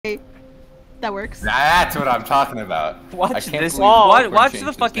That works. That's what I'm talking about. Watch this. Watch Watch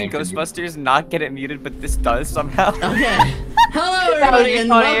the fucking Ghostbusters not get it muted, but this does somehow. Okay. Hello, everybody, and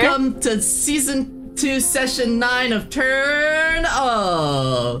welcome to Season 2, Session 9 of Turn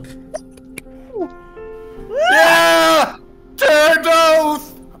Up. Yeah!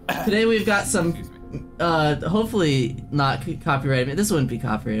 Turtles! Today we've got some, hopefully not copyrighted. This wouldn't be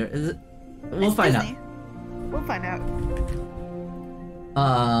copyrighted, is it? We'll find out. We'll find out.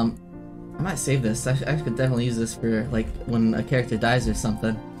 I might save this. I could definitely use this for, like, when a character dies or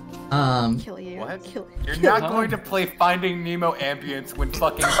something. Kill you. What? Kill You're not going to play Finding Nemo Ambience when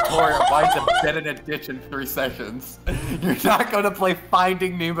fucking Tor winds up dead in a ditch in 3 sessions. You're not going to play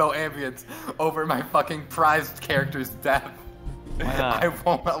Finding Nemo Ambience over my fucking prized character's death. Why not? I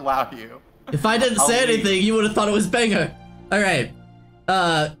won't allow you. If I didn't say anything, you would have thought it was Banger. Alright.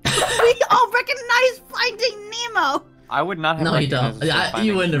 We all recognize Finding Nemo! I would not have No, you recognized don't. this as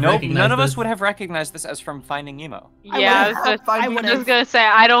You wouldn't have Nope, recognized none of us this. would have recognized this as from Finding Nemo. Yeah, I was gonna say,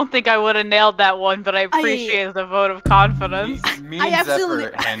 I don't think I would have nailed that one, but I appreciate the vote of confidence. I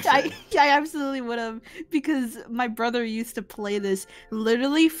absolutely would have, because my brother used to play this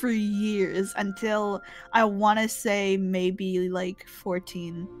literally for years until I want to say maybe like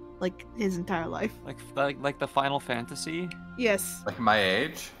 14, like his entire life. Like the Final Fantasy. Yes. Like my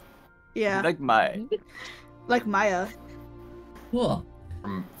age? Yeah. Like my. Like Maya. Cool.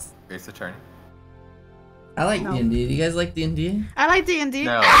 From Ace Attorney? I like D&D. Do you guys like D&D? I like D&D.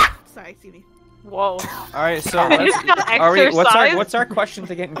 No. Sorry, excuse me. Whoa. Alright, so what's our question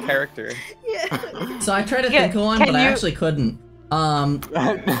to get in character? Yeah. So I tried to think of one, but I actually couldn't.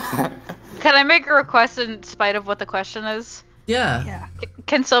 Can I make a request in spite of what the question is? Yeah. Yeah.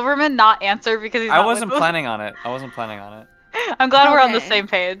 Can Silverman not answer because he's not I wasn't with us? planning on it. I wasn't planning on it. I'm glad we're on the Okay. same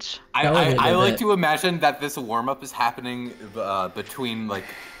page. I like to imagine that this warm-up is happening between like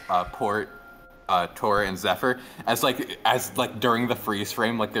Tor and Zephyr as during the freeze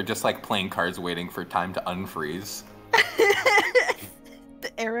frame, like they're just like playing cards waiting for time to unfreeze.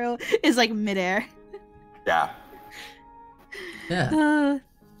 The arrow is like midair. Yeah. Yeah.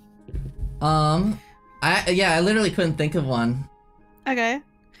 I literally couldn't think of one. Okay.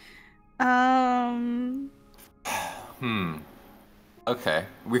 Okay.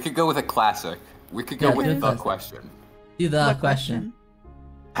 We could go with a classic. We could go Yeah, with do the classic. question. Do the question.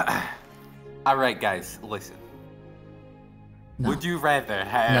 Alright guys, listen. No. Would you rather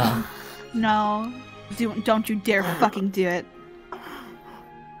have No. Don't you dare fucking do it.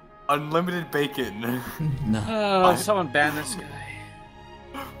 unlimited bacon, No. Oh, someone ban this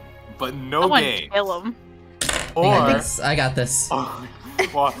guy. but no Someone game? kill him. Or I got this.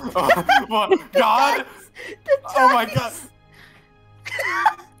 what? God! Oh my god!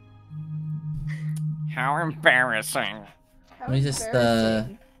 How embarrassing. Let me just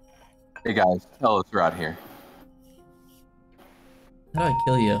Hey guys, tell us we're out here. How do I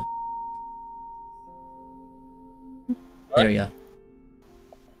kill you? There we go.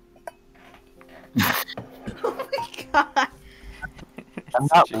 Oh my god. I'm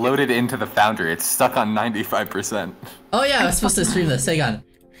not loaded into the Foundry. It's stuck on 95%. Oh yeah, I was supposed to stream this. Hang on.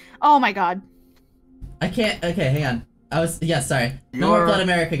 Oh my god. I can't. Okay, hang on. Sorry. No more Blood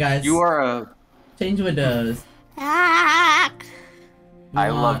America, guys. You are a... Change windows. Ah! I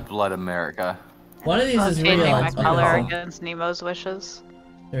love Blood America. One of these is Changing real. my Okay, color cool. against Nemo's wishes.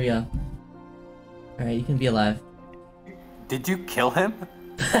 There we go. Alright, you can be alive. Did you kill him?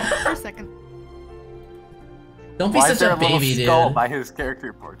 For a second. Don't be Why is such there a a little baby, skull dude. by his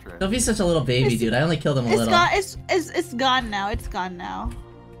character portrait? Don't be such a little baby, dude. I only killed him a It's little. gone. It's gone now. It's gone now.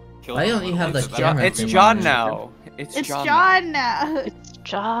 I don't even have the It's camera. It's John now. It's It's John. now. It's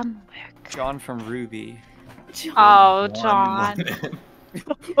John Wick. John from Ruby. Oh, John.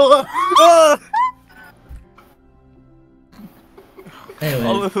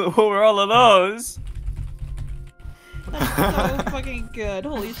 Anyway, Who were all of those? That's so fucking good.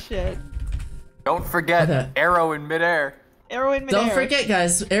 Holy shit. Don't forget, Okay. arrow in midair. Arrow in midair. don't forget,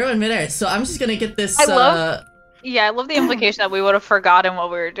 guys. Arrow in midair. So I'm just gonna get this. I love- Yeah, I love the implication that we would have forgotten what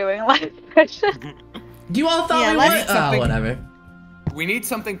we were doing last session. You all thought Yeah, we let's- were. Oh, whatever. We need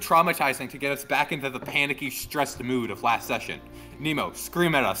something traumatizing to get us back into the panicky, stressed mood of last session. Nemo,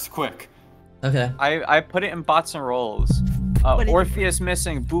 scream at us, quick. Okay. I put it in bots and rolls. What is- Orpheus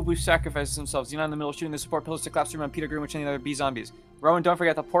missing. Boo Boo sacrifices himself. Xenon in the middle shooting the support pillars to collapse through on Peter Grimm, which any other bee zombies. Rowan, don't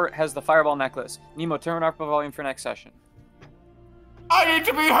forget the port has the fireball necklace. Nemo, turn up the volume for next session. I need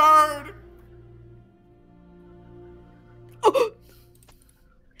to be heard!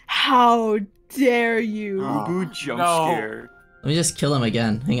 How dare you? Boo Boo jump No. scare. Let me just kill him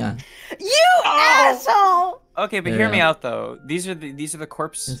again. Hang on. You asshole! Okay, but hear me out though. These are the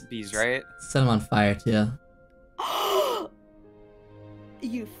corpse bees, right? Set them on fire too.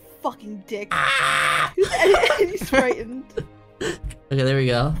 You fucking dick. He's frightened. Okay, there we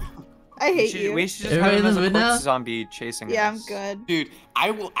go. I hate you. We should just Everybody have him as a in the corpse window? zombie chasing us. Yeah, I'm good. Dude, I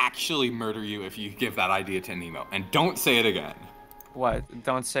will actually murder you if you give that idea to Nemo. And don't say it again. What?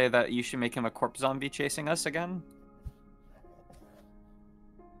 Don't say that you should make him a corpse zombie chasing us again?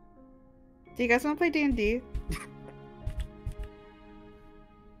 Do you guys want to play D&D?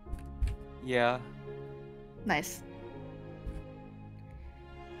 Yeah. Nice.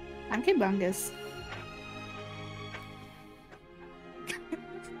 I'm Kibungus.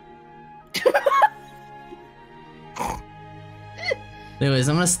 Anyways,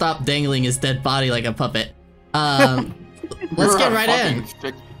 I'm gonna stop dangling his dead body like a puppet. Let's get right in.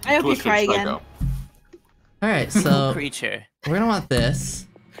 I hope you cry again. Alright, so Creature. we're gonna want this.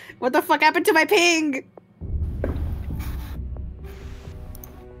 What the fuck happened to my ping?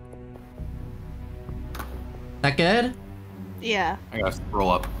 That good? Yeah. I gotta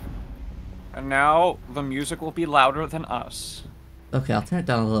scroll up. And now the music will be louder than us. Okay, I'll turn it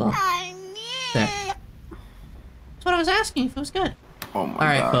down a little. There. That's what I was asking if it was good. Oh my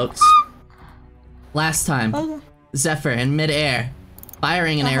Alright, god. folks. Last time, Okay. Zephyr in midair,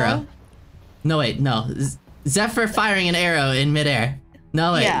 firing an arrow. No, wait, no. Zephyr firing an arrow in midair.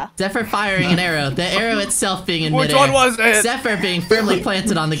 No, wait. Yeah. Zephyr firing an arrow. The arrow itself being in midair. Which one was it? Zephyr being firmly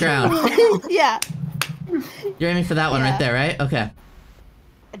planted on the ground. Yeah. You're aiming for that one right there, right? Okay.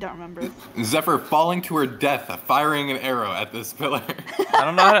 I don't remember. Zephyr falling to her death, firing an arrow at this pillar.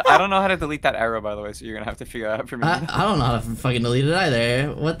 I don't know how to delete that arrow, by the way, so you're gonna have to figure that out for me. I don't know how to fucking delete it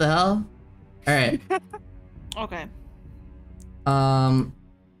either. What the hell? Alright. Okay.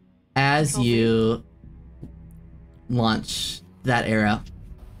 As you launch that arrow,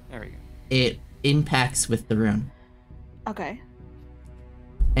 There we go. it impacts with the rune. Okay.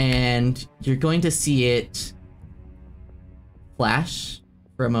 And you're going to see it flash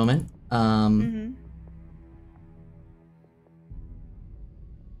for a moment. Mm-hmm.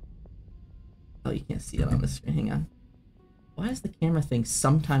 Oh, you can't see it on the screen. Hang on. Why does the camera thing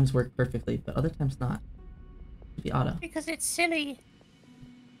sometimes work perfectly, but other times not? The auto. Because it's silly.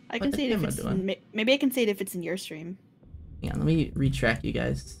 I What can the see it if camera it's doing? maybe I can see it if it's in your stream. Hang on, let me retrack you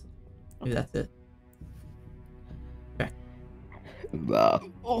guys. Maybe that's it.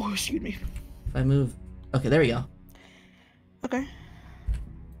 Oh, excuse me. If I move... Okay, there we go. Okay.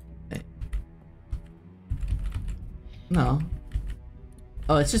 No.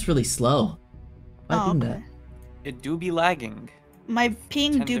 Oh, it's just really slow. Why Oh, do okay. that? It do be lagging. My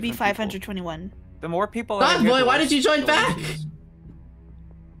ping 10 do be different 521. The more people God, that are here, boy, the why worse did you join the back? latency is.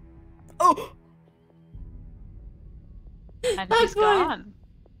 Oh! And he's gone.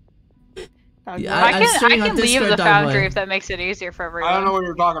 Yeah, I I'm streaming can on leave Discord, the dog foundry boy. if that makes it easier for everyone. I don't know what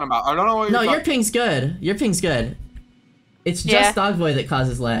you're talking about. I don't know what you're No, talking your ping's good. Your ping's good. It's just Yeah. Dogboy that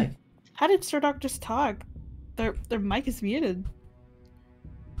causes lag. How did Sir Doc just talk? Their mic is muted.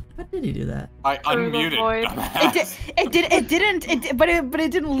 How did he do that? I unmuted. void. dumbass. But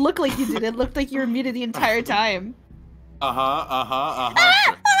it didn't look like you did. It looked like you were muted the entire time.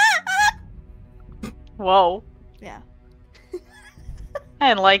 Whoa. Yeah. I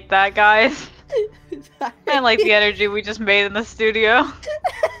didn't like that, guys. I didn't like the energy we just made in the studio.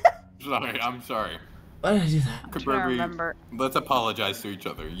 Sorry, I'm sorry. Why did I do that? I'm trying to Kaburbi, remember. let's apologize to each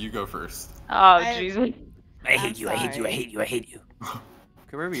other. You go first. Oh, Jesus. I hate you, I hate you, I hate you, I hate you.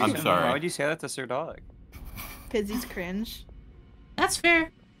 Kaburbi, I'm sorry. Why would you say that to Sir Dog? Cause he's cringe. That's fair.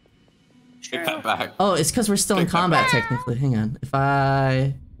 Take that back. Oh, it's because we're still in Take that combat, back. technically. Hang on. If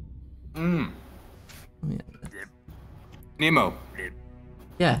I... Nemo,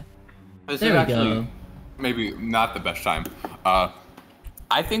 Yeah. this There is we actually go. maybe not the best time.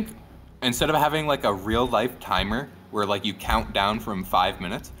 I think instead of having like a real life timer where like you count down from 5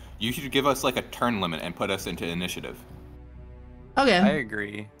 minutes, you should give us like a turn limit and put us into initiative. I Okay.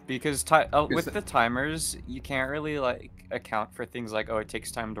 agree, because with the timers, you can't really like account for things like, oh, it takes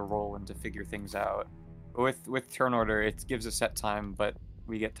time to roll and to figure things out. With turn order, it gives a set time, but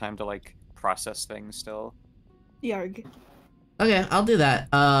we get time to like process things still. Yarg. Okay, I'll do that.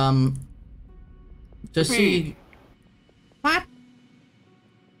 Just see... What?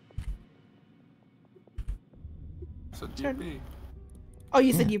 So DP. Oh,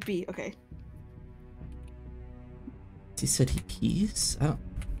 you said UP. Okay. He said he pees? I don't...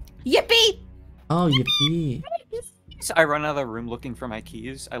 Yippee! Oh, you pee. So I run out of the room looking for my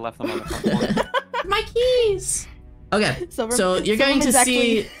keys. I left them on the front porch. My keys! Okay, so you're going to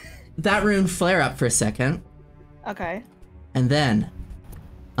see that rune flare up for a second, Okay. and then,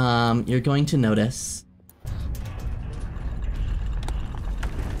 you're going to notice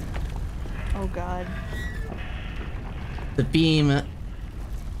Oh god. The beam. Let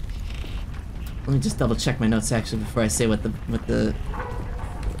me just double check my notes actually before I say what the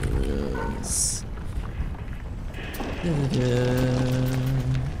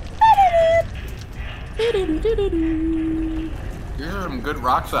You're some good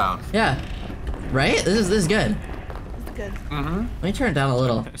rock sounds. Yeah. Right? This is good. It's good. Mm-hmm. Let me turn it down a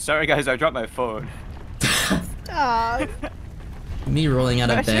little. Sorry guys, I dropped my phone. Aw. Me rolling out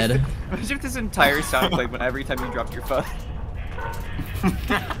of bed. Imagine if this entire sound played when every time you dropped your phone.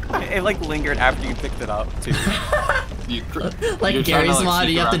 It like lingered after you picked it up too. Like Gary's mod,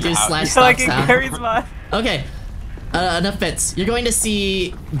 you have to do slash stop Like sound. Gary's mod. Okay. Enough bits. You're going to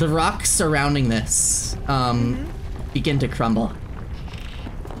see the rocks surrounding this begin to crumble.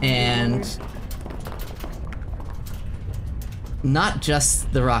 And not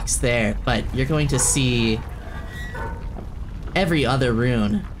just the rocks there, but you're going to see every other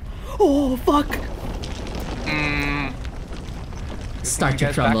rune Oh fuck. start to You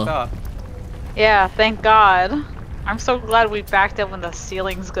guys crumble. backed up. Yeah, thank God. I'm so glad we backed up when the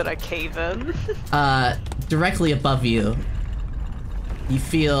ceiling's gonna cave in. Directly above you, you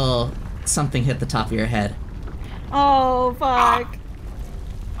feel something hit the top of your head. Oh fuck.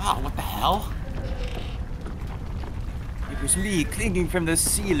 Oh, what the hell? It was me clinging from the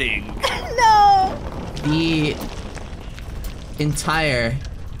ceiling. No. The entire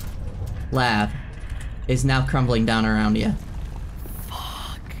lab is now crumbling down around you.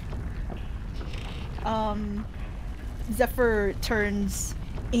 Zephyr turns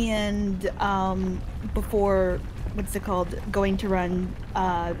and before what's it called? Going to run,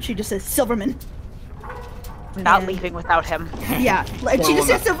 she just says Silverman. Not And- leaving without him. Yeah, like she just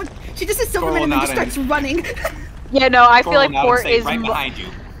says Silverman and then just starts running. Yeah, no, I feel like Port Port is right behind you.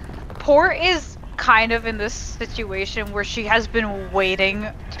 Port is kind of in this situation where she has been waiting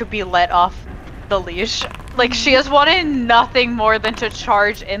to be let off the leash. Like she has wanted nothing more than to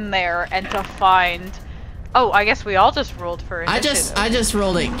charge in there and to find. Oh, I guess we all just rolled for initiative. I just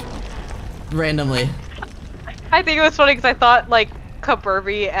rolled it randomly. I think it was funny because I thought like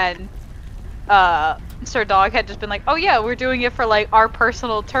Kaburbi and Sir Dog had just been like, oh yeah, we're doing it for like our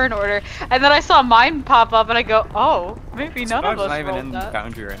personal turn order, and then I saw mine pop up and I go, oh, maybe none of us not even rolled in that.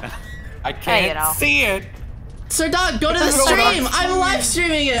 Foundry right now. I can't see it. Sir Dog, go to the stream! I'm live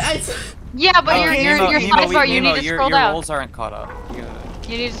streaming it! Yeah, but your sidebar, you need to scroll your down. rolls aren't caught up.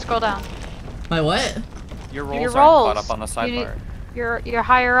 You need to scroll down. My what? Your rolls Your aren't rolls. caught up on the sidebar. You're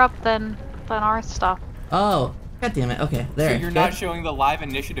higher up than our stuff. Oh, god damn it. Okay, there. So you're not showing the live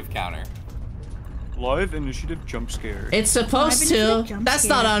initiative counter. Live initiative jump scare. It's supposed to. That's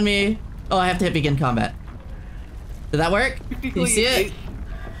not on me. Oh, I have to hit begin combat. Did that work? Can you see it?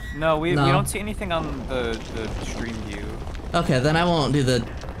 No, we No. don't see anything on the stream view. Okay, then I won't do the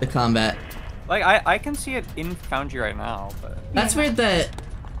combat. Like I can see it in Foundry right now, but That's weird that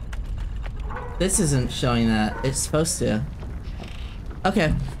this isn't showing that. It's supposed to.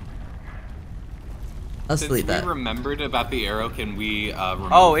 Okay. Let's delete Since that. we remembered about the arrow, can we remove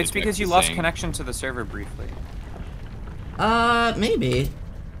oh, the it's because text you lost saying- connection to the server briefly. Maybe.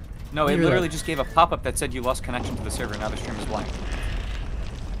 No, it Maybe literally that- just gave a pop-up that said you lost connection to the server. Now the stream is blank.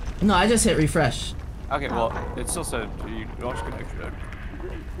 No, I just hit refresh. Okay, well, it still said you lost connection.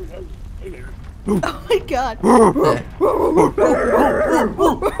 Oh my god.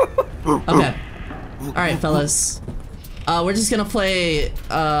 Okay. Alright, fellas. We're just gonna play,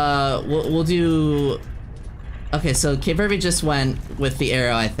 we'll do... Okay, so K-Burby just went with the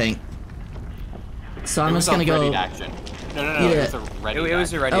arrow, I think. So I'm It just was gonna a go... readied action. No, Yeah. it was a ready. It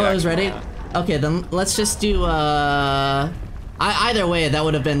was action. already. Oh, it was ready? yeah. Okay, then let's just do, either way, that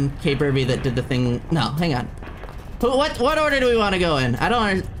would have been K-Burby that did the thing... No, hang on. What order do we want to go in? I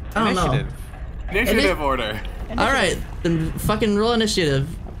don't know. Initiative. Initiative order. Alright, then fucking roll initiative,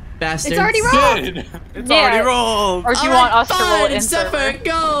 bastards. It's already rolled. Good. It's Yeah. already rolled. Or do you Alright, want us to roll it fine, in Zephyr, server?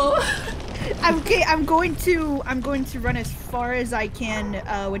 go! Okay, I'm going to run as far as I can.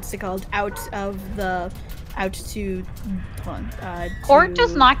 What's it called? Out to. Hold on. Port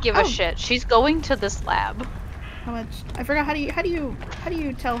does not give Oh. a shit. She's going to this lab. How much? I forgot. How do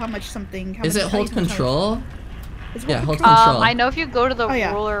you tell how much something? How Is much, it how you hold can tell- control? Is it Yeah, hold control? control. I know if you go to the Oh,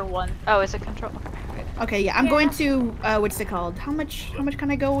 yeah. ruler one. Oh, is it control? Okay. Okay, yeah, I'm going to. What's it called? How much can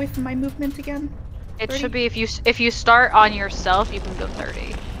I go with my movement again? It 30? should be if you start on yourself, you can go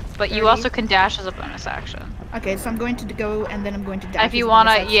 30. But 30? you also can dash as a bonus action. Okay, so I'm going to go and then I'm going to dash. If you as a wanna,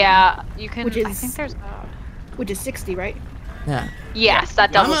 bonus action, yeah, you can. Which I is- think there's. Which is 60, right? Yeah. Yes,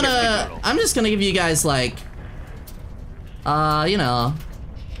 that doubles your total. I'm just gonna give you guys like, you know,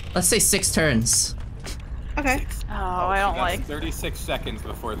 let's say 6 turns. Okay. Oh, I don't that's like. 36 seconds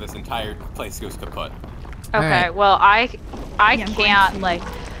before this entire place goes kaput. Okay, Alright. well I I'm going can't to- like.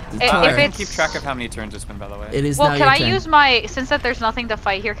 Tar. If I can it's keep track of how many turns it's been, by the way. It is well, now can your I turn. use my since that there's nothing to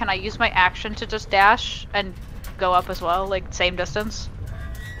fight here? Can I use my action to just dash and go up as well, like same distance?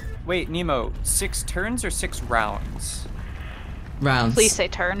 Wait, Nemo, 6 turns or 6 rounds? Rounds. Please say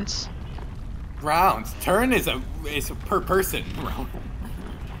turns. Rounds. Turn is per person.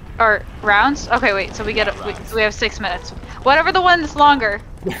 Or rounds? Okay, wait. So we get Yeah, we have 6 minutes. Whatever the one's longer.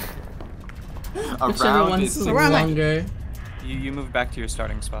 A Whichever round one's is Where am I? longer. You move back to your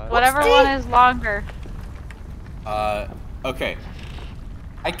starting spot. Whatever one is longer. Okay.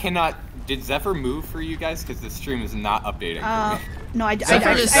 I cannot. Did Zephyr move for you guys? Because the stream is not updating for me. No, I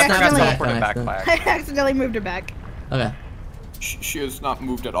Zephyr just Zephyr got snapped teleported back back on by accident. I accidentally moved her back. Okay. She has not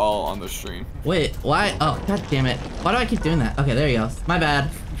moved at all on the stream. Wait, why? Oh, god damn it. Why do I keep doing that? Okay, there you go. My bad.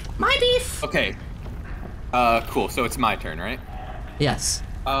 My beef! Okay. Cool. So it's my turn, right? Yes.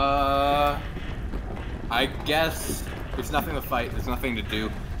 I guess there's nothing to fight. There's nothing to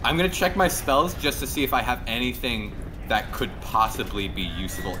do. I'm gonna check my spells just to see if I have anything that could possibly be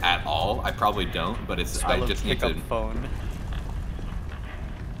useful at all. I probably don't, but it's I just need pick up to. phone.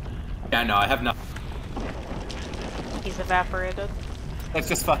 Yeah, no, I have nothing. He's evaporated. Let's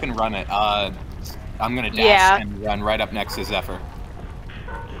just fucking run it. I'm gonna dash Yeah. and run right up next to Zephyr.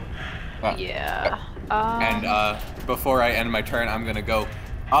 Yeah. And before I end my turn, I'm gonna go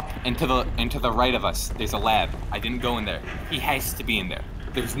up and to the right of us. There's a lab. I didn't go in there. He has to be in there.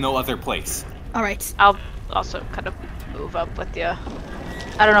 There's no other place. All right. I'll also kind of move up with you.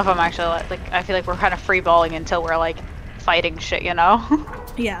 I don't know if I'm actually like. I feel like we're kind of free balling until we're like fighting shit, you know?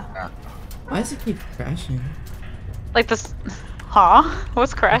 Yeah. Why does it keep crashing? Like this. Huh?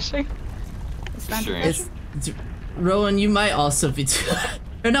 What's crashing? It's time to Strange. push. It's Rowan, you might also be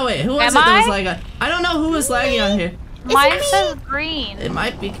or no, wait, who was Am it that was I? lagging? I don't know who was lagging on here. Mine says green. It may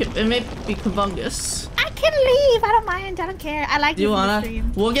be Kabungus. I can leave. I don't mind. I don't care. I like Do you using the wanna?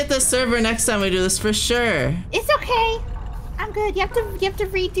 stream. We'll get the server next time we do this for sure. It's okay. I'm good. You have to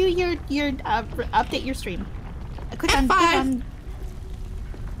redo your update your stream. Click on.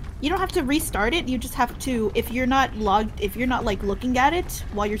 You don't have to restart it. You just have to. If you're not like looking at it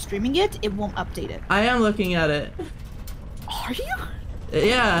while you're streaming it, it won't update it. I am looking at it. Are you?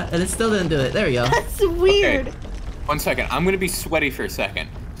 Yeah, and it still didn't do it. There we go. That's weird. Okay. 1 second. I'm gonna be sweaty for a second.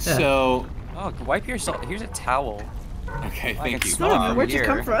 Yeah. So, Oh, wipe yourself. Here's a towel. okay, I thank can you. smell it. Where'd you here.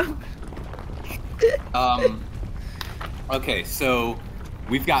 come from? Okay, so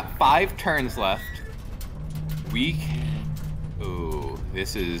we've got 5 turns left. Ooh,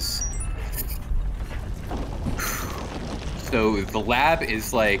 this is. So the lab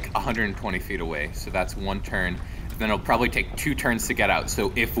is like 120 feet away, so that's 1 turn. Then it'll probably take 2 turns to get out.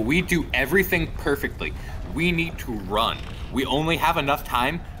 So if we do everything perfectly, we need to run. We only have enough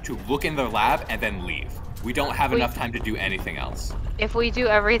time to look in the lab and then leave. We don't have enough time to do anything else. If we do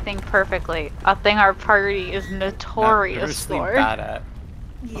everything perfectly, a thing our party is notorious Notoriously for. bad at.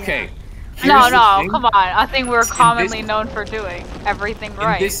 Yeah. Okay. No, here's the no, thing. come on. A thing we're commonly this- known for doing. Everything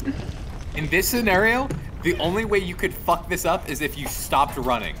right. In this scenario, the only way you could fuck this up is if you stopped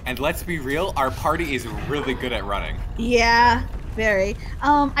running. And let's be real, our party is really good at running. Yeah, very.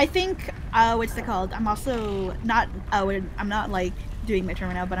 I think what's it called? I'm also not. I'm not like doing my turn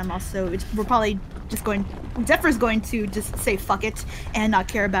right now, but I'm also. We're probably just going. Zephyr's going to just say fuck it and not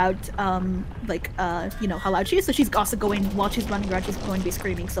care about you know how loud she is. So she's also going while she's running around. She's going to be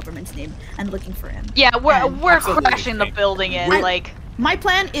screaming Silverman's name and looking for him. Yeah, we're Absolutely. crashing the building in. I- Like, My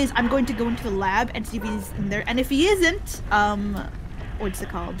plan is I'm going to go into the lab and see if he's in there, and if he isn't, what's it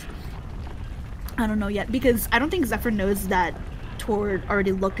called? I don't know yet, because I don't think Zephyr knows that Tor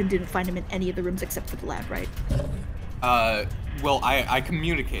already looked and didn't find him in any of the rooms except for the lab, right? Well, I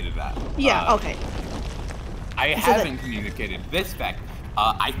communicated that. Yeah, okay. I So haven't communicated this fact.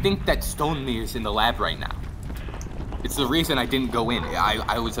 I think that Stoneleer is in the lab right now. It's the reason I didn't go in.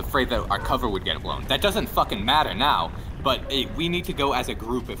 I was afraid that our cover would get blown. That doesn't fucking matter now, but we need to go as a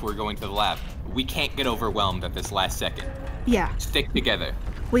group if we're going to the lab. We can't get overwhelmed at this last second. Yeah, Stick together.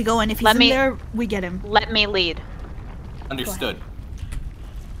 we go in. If he's Let in me- there, we get him. let me lead. Understood.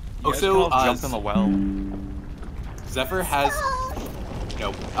 You guys Also, can all jump in the well. Zephyr has.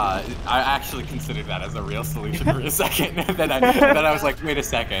 No, I actually considered that as a real solution for a second. then I was like, wait a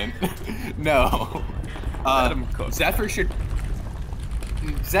second. No. Let him cook.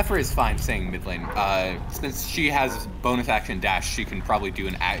 Zephyr is fine staying mid lane. Since she has bonus action dash, she can probably do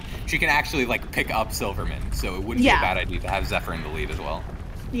she can actually like pick up Silverman, so it wouldn't be a bad idea to have Zephyr in the lead as well.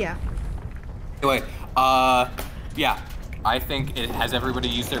 Yeah. Anyway, yeah, I think has everybody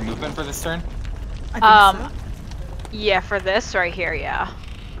used their movement for this turn? I think so. Yeah, for this right here, yeah.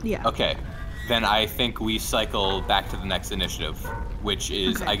 Yeah. Okay, then I think we cycle back to the next initiative, which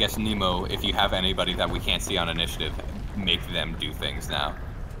is, Okay. I guess, Nemo, if you have anybody that we can't see on initiative, make them do things now.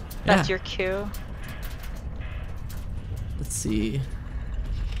 That's Yeah. your cue. Let's see.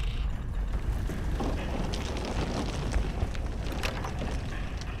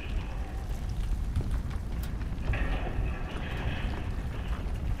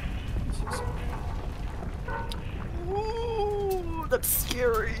 Ooh, that's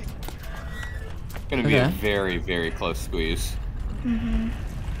scary. Gonna be a Okay. very, very close squeeze.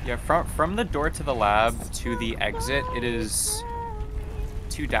 Yeah, from the door to the lab to the exit, it is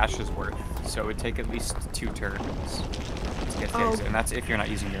 2 dashes worth. So it would take at least 2 turns to get to the exit, and that's if you're not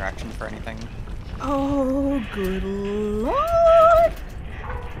using your action for anything. Oh, good lord!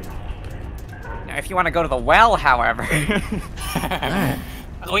 Now, if you want to go to the well, however. Alright.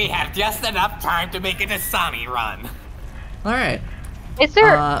 We have just enough time to make a Dasani run. Alright. Is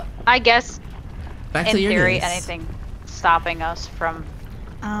there, Uh, I guess, back in to your theory, days. anything stopping us from...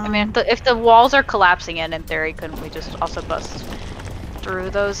 I mean, Um, if the walls are collapsing in theory, couldn't we just also bust through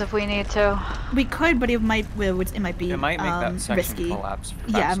those if we need to? we could, but it might be It might make that section risky. collapse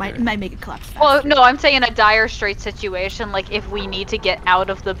faster. Yeah, it might make it collapse. Faster. Well, no, I'm saying in a dire straight situation, like if we need to get out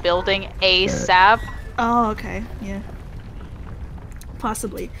of the building ASAP. Oh, okay. Yeah.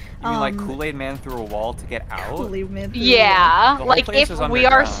 Possibly. You mean like Kool-Aid Man through a wall to get out? Kool-Aid Man. Yeah, The whole like place if is we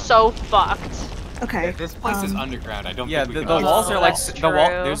are underground. so fucked. Okay. This place is underground. I don't Yeah, think we the can walls are like that's the wall.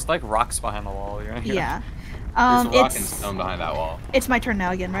 true. There's like rocks behind the wall. You know? Yeah. There's rock and It's stone behind that wall. it's my turn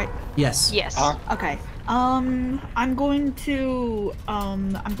now again, right? Yes. Yes. Okay. I'm going to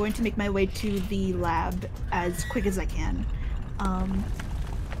make my way to the lab as quick as I can.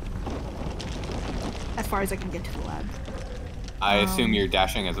 As far as I can get to the lab. I assume you're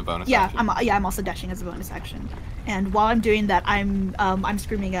dashing as a bonus Yeah, action. I'm also dashing as a bonus action. And while I'm doing that, I'm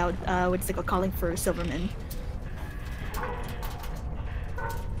screaming out what's it called, calling for Silverman.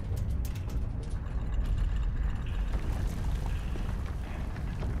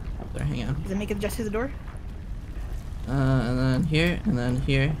 There, hang on. Does it make it just to the door? And then here, and then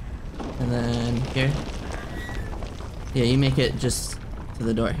here, and then here. Yeah, you make it just to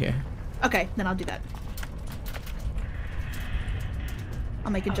the door here. Okay, then I'll do that.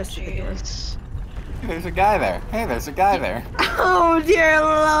 I'll make it just to the door. Jeez. There's a guy there. Hey, there's a guy there. Oh dear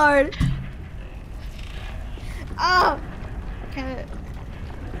lord! Oh! Okay.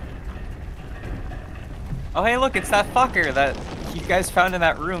 Oh hey, look, it's that fucker that you guys found in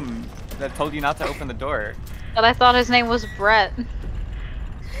that room that told you not to open the door. But I thought his name was Brett.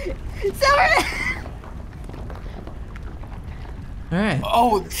 Silverman! Alright.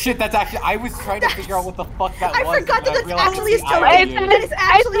 Oh shit, that's actually. I was trying to figure out what the fuck that I was. forgot that and I that's realized actually his it's the token. eye That view. is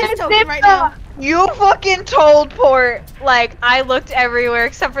actually his token right now. You fucking told Port. Like, I looked everywhere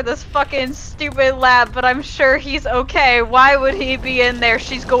except for this fucking stupid lab, but I'm sure he's okay. Why would he be in there?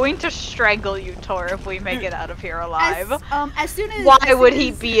 She's going to strangle you, Tor, if we make it out of here alive. As soon as Why as would soon he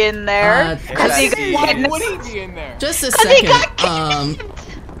as- be in there? Because he he- got Why kidnapped. would he be in there? Just a he got second.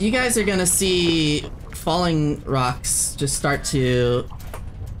 You guys are gonna see falling rocks just start to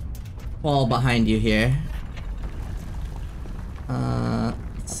fall behind you here.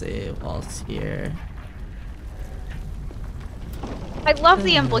 Let's see, walls here. I love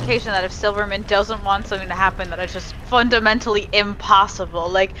the implication that if Silverman doesn't want something to happen, that it's just fundamentally impossible.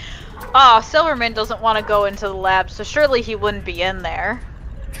 Like, oh, Silverman doesn't want to go into the lab, so surely he wouldn't be in there.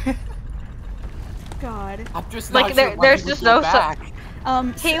 God. I'm just Like, not there- sure why there's he would just go no back.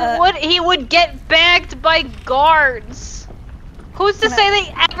 He would get bagged by guards. Who's to Can I- say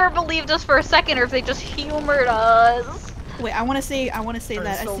they ever believed us for a second, or if they just humored us? Wait, I want to say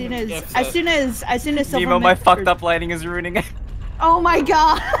that as soon as If as the- soon as Nemo, Silverman. my fucked up lighting is ruining it. Oh my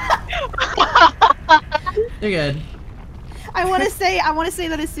god! You're good. I want to say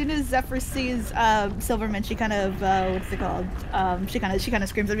that as soon as Zephyr sees Silverman, she kind of what's it called? She kind of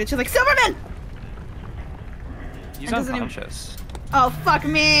screams at me. She's like, Silverman! He's It doesn't even- unconscious. Oh fuck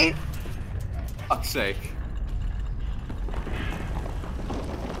me! Fuck's sake.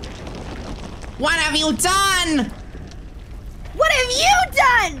 What have you done? What have you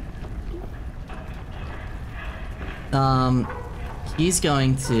done? He's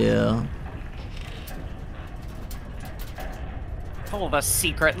going to. Pull the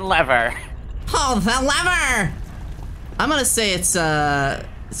secret lever. Pull the lever! I'm gonna say it's time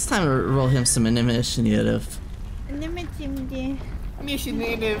to roll him some initiative. Initiative.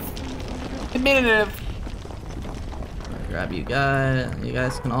 Diminutive. Grab you guys. You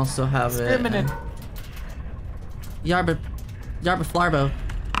guys can also have it. Discriminant. Yarba Flarbo.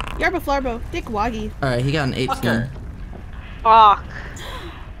 Yarbo Flarbo, Dick Woggy. Alright, he got an 18. Fucker. Fuck.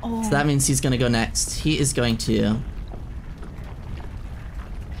 Oh. So that means he's gonna go next. He is going to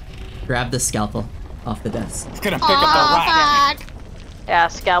grab the scalpel off the desk. He's gonna pick up the rat. Yeah,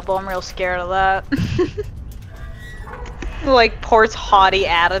 scalpel. I'm real scared of that. Like Port's haughty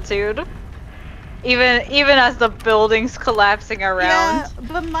attitude. Even as the building's collapsing around. Yeah,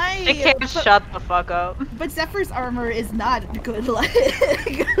 but They can't shut the fuck up. But Zephyr's armor is not good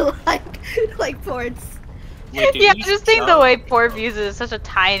like Port's. Wait, did Yeah, he just think the shove? way Port uses such a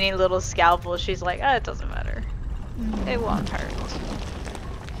tiny little scalpel. She's like, it doesn't matter. It won't hurt.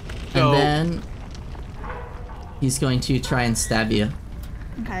 So- And then he's going to try and stab you.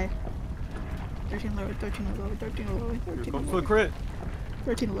 Okay. 13 lower, 13 lower, 13 lower, 13 Go for the lower, crit.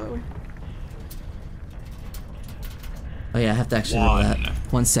 13 lower. Oh yeah, I have to actually roll that.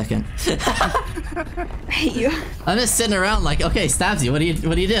 1 second. I hate you. I'm just sitting around like, okay, stabs you. What do you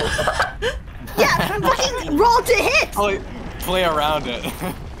do? Yeah, fucking roll to hit! Play around it.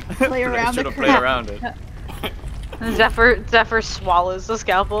 Play around the Should have played crap. around it. Zephyr swallows the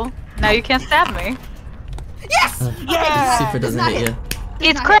scalpel. Now you can't stab me. Yes! Yeah! Super Does doesn't not hit you.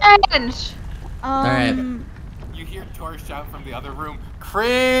 It's not cringe! Alright. You hear Tor shout from the other room,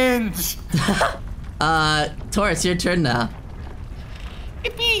 cringe! Tor, it's your turn now.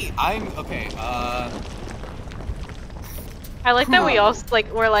 Yippee! I'm okay. I like that we all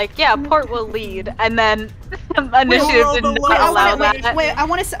we're like, yeah, Port will lead, and then initiative did not allow that. Wait, I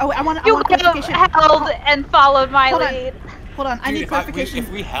want to. Oh, I want You could have clarification. held and followed my Hold on. lead. Hold on, I need clarification.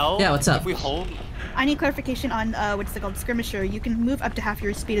 If we held, Yeah, what's up? If we hold, I need clarification on what's it called, skirmisher. You can move up to half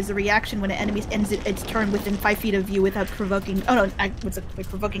your speed as a reaction when an enemy ends its turn within 5 feet of you without provoking. Oh no, what's it? Like,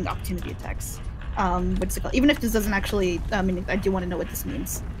 provoking opportunity attacks. What's it called? Even if this doesn't actually. I mean, I do want to know what this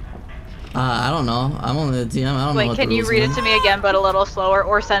means. I don't know. I'm only the DM. I don't know Wait, what can the you rules read mean. it to me again, but a little slower,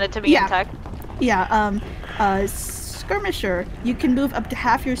 or send it to me Yeah. in text? Yeah. Skirmisher. You can move up to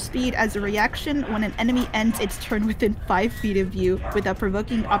half your speed as a reaction when an enemy ends its turn within 5 feet of you without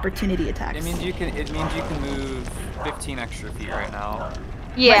provoking opportunity attacks. It means you can move 15 extra feet right now.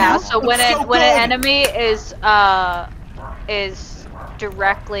 Yeah. now? So when That's so when an good. enemy is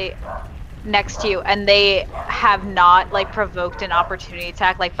directly next to you and they have not like provoked an opportunity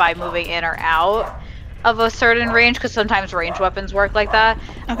attack like by moving in or out of a certain range, because sometimes range weapons work like that.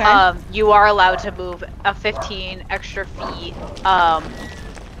 Okay. You are allowed to move a 15 extra feet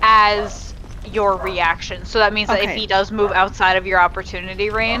as your reaction. So that means that if Okay. he does move outside of your opportunity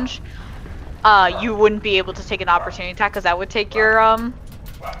range, you wouldn't be able to take an opportunity attack because that would take your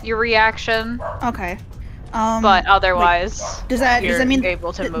reaction. Okay. But otherwise, does that you're mean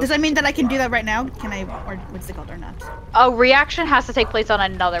able to move. does that mean that I can do that right now? Can I, or what's it called, or not? A reaction has to take place on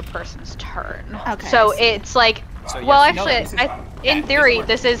another person's turn. Okay, So I see. it's like, So well, yes, actually, in this theory, works.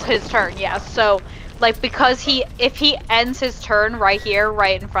 this is his turn. Yeah. So, like, because if he ends his turn right here,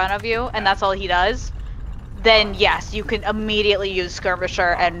 right in front of you, and that's all he does, then yes, you can immediately use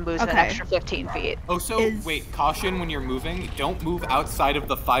skirmisher and move an Okay. extra 15 feet. oh, so Is- wait, caution when you're moving. Don't move outside of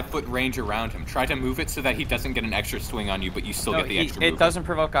the 5-foot range around him. Try to move it so that he doesn't get an extra swing on you, but you still No, get the extra it movement. doesn't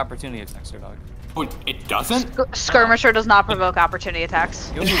provoke opportunity attacks, dog. Oh, it doesn't? Skirmisher does not provoke opportunity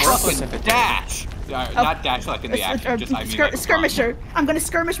attacks. You'll be worthless if it did. Dash! Not dash like in the action, just I mean like skirmisher. I'm gonna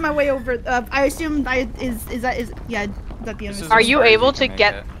skirmish my way over. I assume is that yeah. Is that the This end? is Are as you far as able you to can make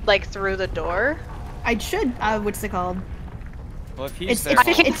get it. like through the door? I should. What's it called? Well, if It's- he's there, I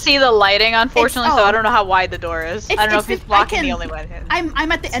can't see the lighting, unfortunately, so oh. I don't know how wide the door is. I don't know if he's I blocking can- the only way in.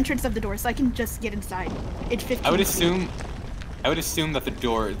 I'm at the entrance of the door, so I can just get inside. It's 15. I would feet. assume that the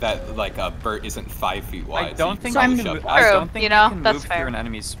door that like Bert isn't 5 feet wide. I don't think So I'm you gonna- can. I True, don't think you know, can that's move fair. through an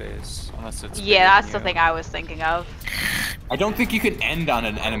enemy's space unless it's. bigger Yeah, that's than the you. thing I was thinking of. I don't think you can end on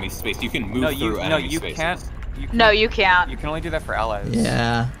an enemy space. You can move No, through you enemy you spaces. can't. You No, can't- you can't. You can only do that for allies.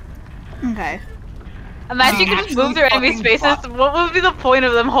 Yeah. Okay. Imagine you could just move through enemy Actually spaces. fucking What would be the point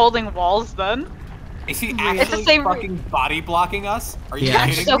of them holding walls then? Is he It's the actually same- fucking body blocking us? Are you Yeah.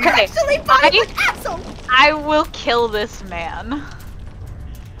 kidding So me? okay, Actually, body asshole. I will kill this man.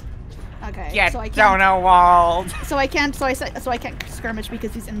 Okay. Get so I can't. down a wall. So I can't. So I can't skirmish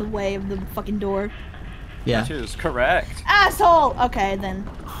because he's in the way of the fucking door. Yeah. Which is correct. Asshole. Okay, then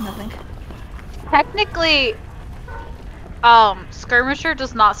nothing. Technically, skirmisher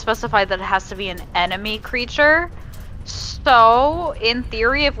does not specify that it has to be an enemy creature. So, in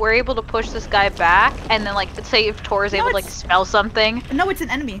theory, if we're able to push this guy back, and then, like, say if Tor is No, able to, like, it's- spell something. No, it's an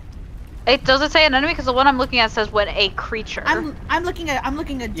enemy. It doesn't say an enemy, because the one I'm looking at says when a creature. I'm looking at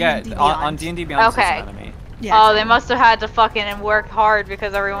Yeah, D&D on Beyond. D&D Beyond it's Okay. an enemy. Yeah, Oh, it's they an must have had to fucking work hard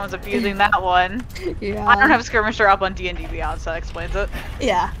because everyone's abusing that one. enemy. Yeah. I don't have skirmisher up on D&D Beyond, so that explains it.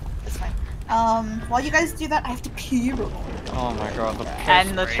 Yeah. While you guys do that, I have to pee real quick. Oh my god, the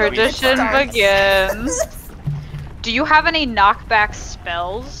And the piss tradition starts. begins. Do you have any knockback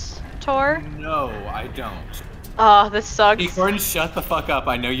spells, Tor? No, I don't. Oh, this sucks. Hey, Gordon, shut the fuck up.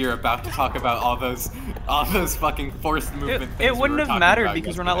 I know you're about to talk about all those fucking forced movement things. It we wouldn't were have talking mattered about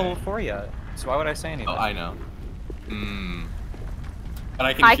because we're not yesterday. level 4 yet. So why would I say anything? Oh, I know. But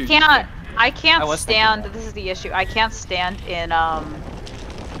I can I hear you can't. I I can't was thinking stand. that. This is the issue. I can't stand in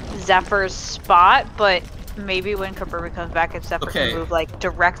Zephyr's spot, but maybe when Kaburba comes back, if Zephyr Okay. can move like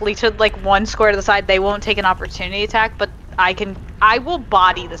directly to like one square to the side, they won't take an opportunity attack. But I will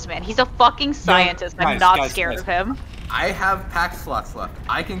body this man. He's a fucking scientist. I'm guys, not guys, scared guys. of him. I have pack slots left.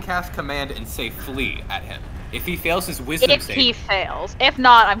 I can cast command and say flee at him. If he fails his wisdom If save. he fails, if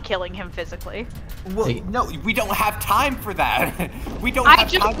not, I'm killing him physically. Well, Hey. no, we don't have time for that. We don't I have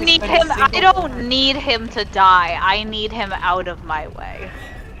just time to need spend a him. I single- don't need him to die. I need him out of my way.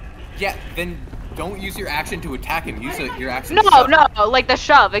 Yeah, then don't use your action to attack him. Use your action No, to shove him. no, like the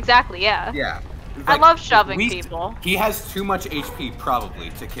shove. Exactly. Yeah. Yeah. I Like, love shoving at least people. He has too much HP probably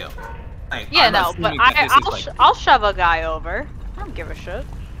to kill. Yeah, I'm no, but assuming that this is, like- I'll shove a guy over. I don't give a shit.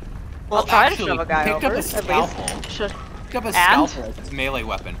 Well, I'll try actually, to shove a guy picked over. up a At scalpel. least. Should. Pick up a And? scalpel as his melee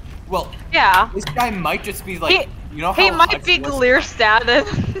weapon. Well, Yeah. this guy might just be like, you know how He might Hutch be was- clear status.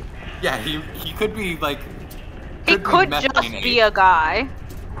 Yeah, he could be like. He be could methane just be aid. a guy.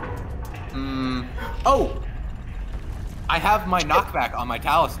 Oh! I have my knockback on my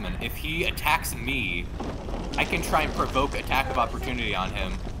talisman. If he attacks me, I can try and provoke attack of opportunity on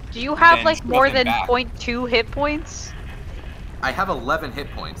him. Do you have Then like shove more him than back. 0.2 hit points? I have 11 hit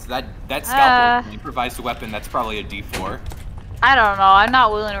points. That scalpel, an improvised weapon, that's probably a D4. I don't know. I'm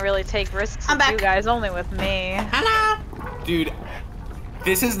not willing to really take risks I'm with you back. guys, only with me. Dude,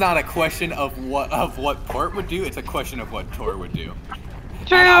 this is not a question of what Port would do. It's a question of what Tor would do.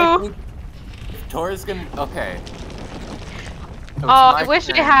 And I True. think Tor's gonna. Okay. So it's Oh, my I wish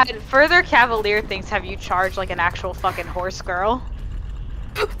I turn. had further Cavalier things. Have you charged like an actual fucking horse girl?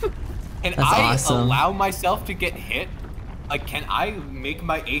 Can That's I awesome. allow myself to get hit? Like, can I make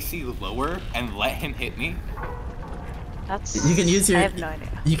my AC lower and let him hit me? That's. You can use your. I have no idea.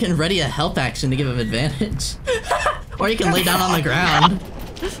 You can ready a help action to give him advantage, or you can lay down on the ground.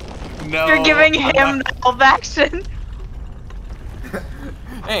 No. You're giving I'm him not- the help action.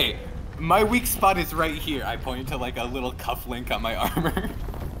 Hey, my weak spot is right here. I point to like a little cuff link on my armor.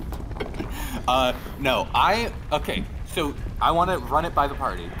 No, okay. So I want to run it by the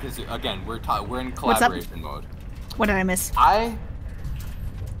party because again, we're in What's up? collaboration mode. What did I miss?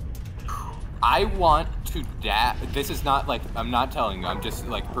 I want to This is not like I'm not telling you. I'm just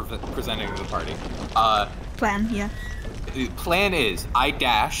like presenting to the party. Plan, yeah. The plan is I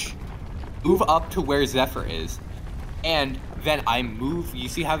dash, move up to where Zephyr is, and then I move. You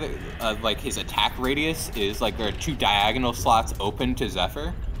see how the like his attack radius is like there are 2 diagonal slots open to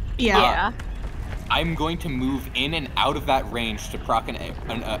Zephyr. Yeah. Yeah. I'm going to move in and out of that range to proc an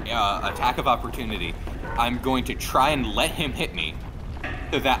attack of opportunity. I'm going to try and let him hit me,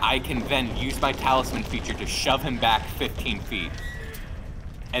 so that I can then use my talisman feature to shove him back 15 feet.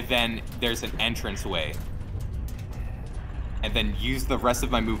 And then there's an entrance way. And then use the rest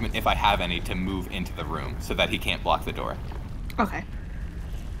of my movement, if I have any, to move into the room so that he can't block the door. Okay.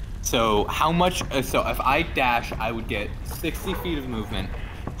 So how much, so if I dash, I would get 60 feet of movement.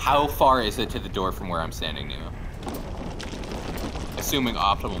 How far is it to the door from where I'm standing now? Assuming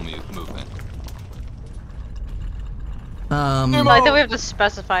optimal movement. So I think we have to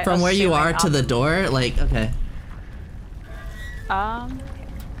specify. From where you assuming are to the door, like, okay.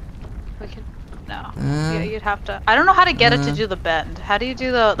 We could. No. Yeah, you'd have to. I don't know how to get it to do the bend. How do you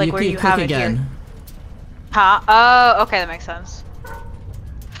do the like where you click have it again. here? Huh? Oh, okay, that makes sense.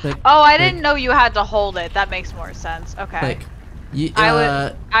 Click, Oh, I click, didn't know you had to hold it. That makes more sense. Okay. Click. You,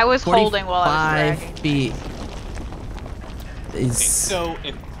 I was holding while I was 45 dragging. feet. Okay, Is so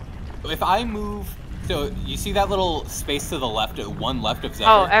if I move, so you see that little space to the left, one left of Zephyr?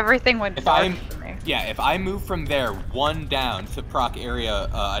 Oh, everything went If dark I'm, for me. yeah, if I move from there, 1 down to proc area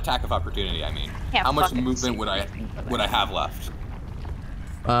attack of opportunity, I mean, Can't how much fucking movement see would I have left?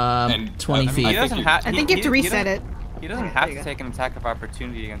 20 I feet. mean, He doesn't you- have. I think you have to reset it. He doesn't have to take an attack of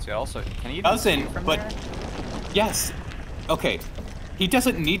opportunity against you. Also, can you even Doesn't, shoot from but there? yes, okay. He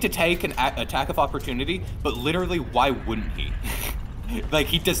doesn't need to take an attack of opportunity, but literally, why wouldn't he? Like,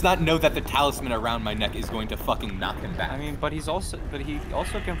 he does not know that the talisman around my neck is going to fucking knock him back. I mean, but he also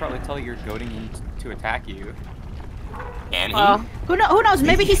can probably tell you're goading him to attack you. And Well, Who knows?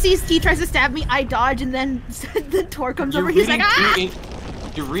 Maybe he tries to stab me, I dodge, and then the Tor comes over. He's like, ah!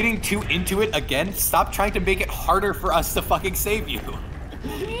 You're reading too into it again? Stop trying to make it harder for us to fucking save you.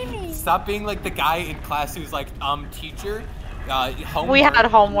 Stop being like the guy in class who's like, teacher, homework. We had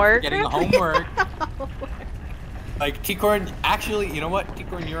homework. Getting homework. Like, T-Corn, actually, you know what?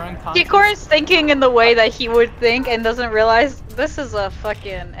 T-Corn, you're unconscious. T-Corn's thinking in the way that he would think and doesn't realize this is a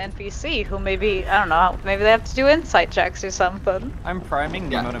fucking NPC who maybe, I don't know, maybe they have to do insight checks or something. I'm priming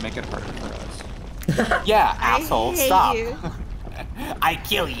Nemo to make it harder for us. Yeah, asshole, stop. You. I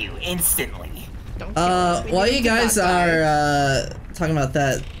kill you instantly. Don't kill us. We While need you to guys not die. are talking about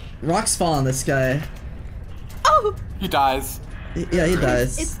that, rocks fall on this guy. Oh! He dies. Yeah, he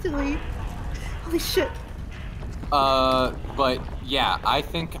dies. Instantly. Holy shit. But yeah, I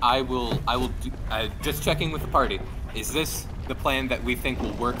think I will do, just checking with the party. Is this the plan that we think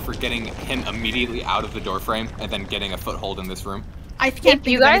will work for getting him immediately out of the door frame and then getting a foothold in this room? I can't If think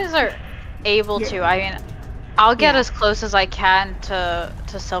you of any- guys are able to, I mean, I'll get Yeah. as close as I can to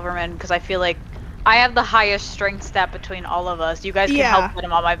Silverman because I feel like I have the highest strength stat between all of us. You guys can Yeah. help put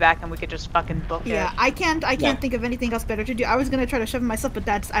him on my back and we could just fucking book Yeah, it. I can't Yeah. think of anything else better to do. I was gonna try to shove him myself, but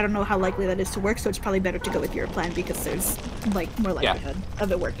I don't know how likely that is to work, so it's probably better to go with your plan because there's like more likelihood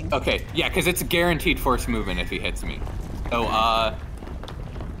of it working. Okay, yeah, because it's a guaranteed force movement if he hits me. So,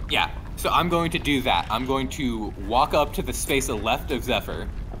 yeah. So I'm going to do that. I'm going to walk up to the space left of Zephyr.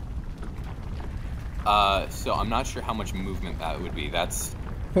 So I'm not sure how much movement that would be. That's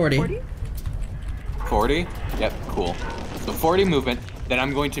 40. 40? 40? Yep, cool. So 40 movement. Then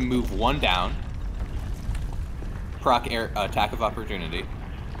I'm going to move one down. Proc air attack of opportunity.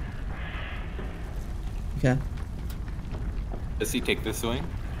 Okay. Does he take this swing?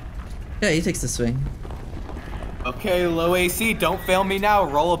 Yeah, he takes the swing. Okay, low AC, don't fail me now.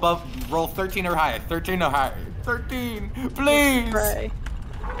 Roll 13 or higher. 13 or higher. 13, please. Right.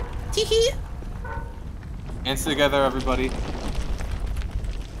 Teehee. Hands together, everybody.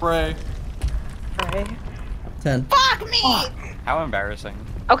 Pray. Right. 10. Fuck me! How embarrassing.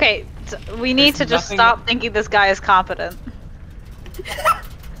 Okay, we need There's to just nothing- stop thinking this guy is competent.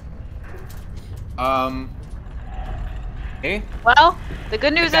 Hey? Well, the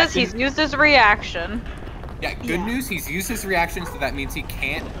good news That is he's didn't- used his reaction. Yeah, good Yeah. news, he's used his reaction, so that means he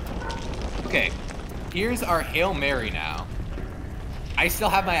can't. Okay, here's our Hail Mary now. I still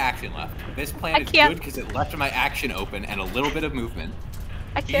have my action left. This plan I is can't- good because it left my action open and a little bit of movement.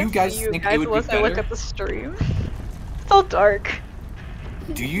 I Do can't you guys see you think it guys would be unless I look better? at the stream. It's so dark.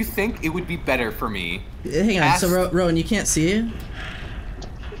 Do you think it would be better for me? Hang on, so Ask- Rowan, you can't see?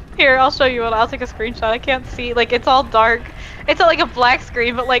 Here, I'll show you. I'll take a screenshot. I can't see. Like, it's all dark. It's like a black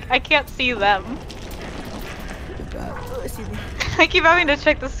screen, but like I can't see them. Oh, excuse me. I keep having to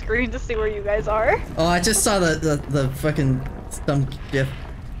check the screen to see where you guys are. Oh, I just saw the fucking dumb gif.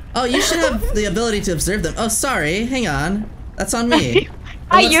 Oh, you should have the ability to observe them. Oh, sorry. Hang on. That's on me.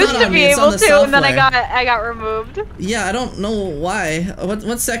 I Oh, it's used not to on be me, it's on able the to, and then I software. got removed. Yeah, I don't know why.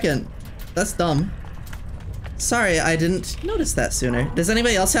 One second. That's dumb. Sorry, I didn't notice that sooner. Does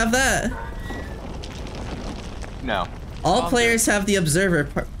anybody else have that? No. All I'll players have the observer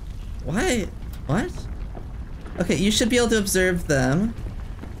part. Why? What? Okay, you should be able to observe them.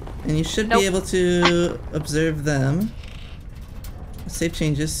 And you should Nope. be able to observe them. Save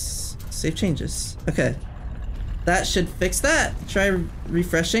changes. Save changes. Okay. That should fix that. Try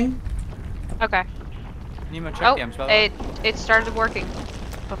refreshing. Okay. Nemo, check Oh, the spell. it started working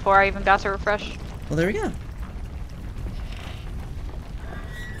before I even got to refresh. Well, there we go.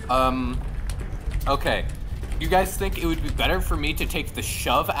 Okay. You guys think it would be better for me to take the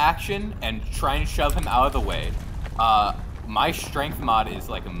shove action and try and shove him out of the way? My strength mod is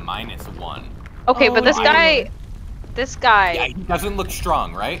like a -1. Okay, Oh, but this dear. guy, Yeah, he doesn't look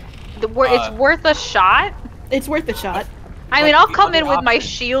strong, right? it's worth a shot. It's worth a shot. I mean, But I'll the come in other with my option-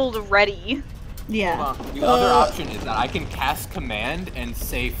 shield ready. Yeah. Hold on. The other option is that I can cast command and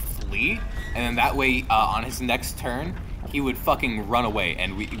say flee, and then that way, on his next turn, he would fucking run away,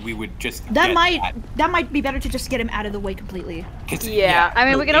 and we would just That get might be better to just get him out of the way completely. 'Cause- Yeah, I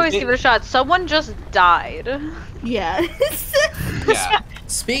mean, no, we can always give it a shot. Someone just died. Yeah. Yeah,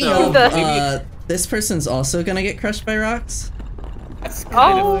 Speaking So, of, maybe- this person's also gonna get crushed by rocks. that's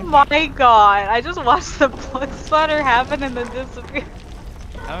kind Oh of. my god, I just watched the blood splatter happen and then disappear.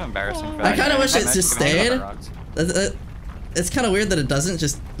 How embarrassing for I that kinda guy. wish it Nice just to hang out stayed. on rocks. It's kind of weird that it doesn't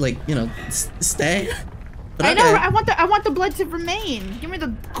just, like, you know, stay. But I know. okay. I want the blood to remain. Give me the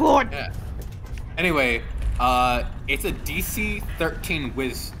gourd. Yeah. Anyway, it's a DC 13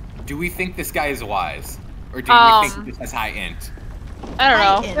 whiz. Do we think this guy is wise, or do we think this has high int? I don't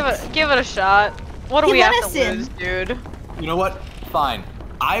High know. int. Give it a shot. What do He we have let to us in. lose, dude? You know what? Fine.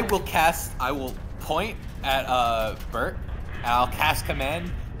 I will point at Bert, and I'll cast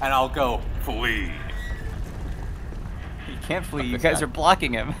command, and I'll go flee. He can't flee. You this guys guy. are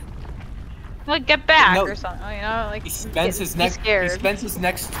blocking him. Like, get back No. or something, you know? Like, He spends his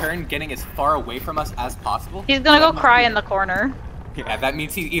next turn getting as far away from us as possible. He's gonna go cry in the corner. Yeah, that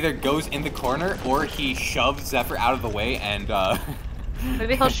means he either goes in the corner or he shoves Zephyr out of the way and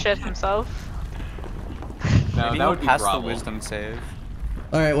Maybe he'll shit himself. No, Maybe that he'll would be pass the Bravo. wisdom save.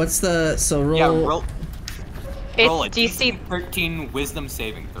 Alright, what's the... So roll... Yeah, roll a It's DC. 13 wisdom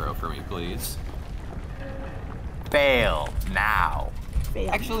saving throw for me, please. Fail now.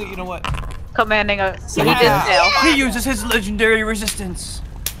 Actually, you know what? Commanding a. So He he did can- fail. He uses his legendary resistance.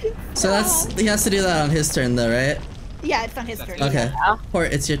 So that's... He has to do that on his turn though, right? Yeah, it's on his turn. Okay. Yeah.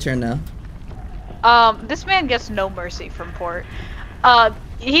 Port, it's your turn now. This man gets no mercy from Port.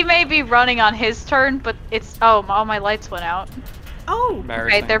 He may be running on his turn, but it's. Oh, all my lights went out. Oh,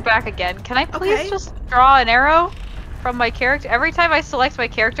 Okay, they're back again. Can I please Okay. just draw an arrow from my character? Every time I select my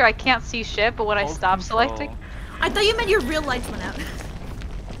character, I can't see shit, but when I Hold stop control. selecting. I thought you meant your real lights went out.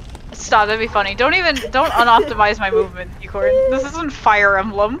 Stop, that'd be funny. Don't unoptimize my movement, Unicorn. This isn't Fire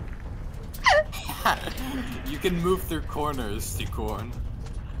Emblem. You can move through corners, Ticorn.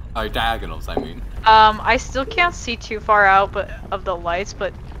 Diagonals, I mean. I still can't see too far out of the lights,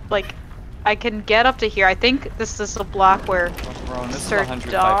 but like I can get up to here. I think this is the block where Bro, this is Sir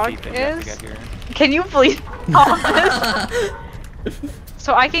 105 Dog feet that you have to is? get here. Can you please stop this?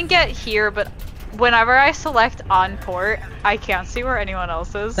 So I can get here, but whenever I select on port, I can't see where anyone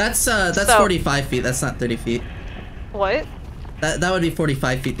else is. That's So- 45 feet, that's not 30 feet. What? That would be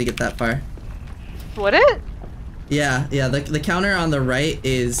 45 feet to get that far. Would it? Yeah, the counter on the right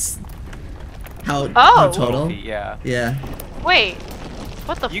is how Oh. total. Feet, yeah. Yeah. Wait.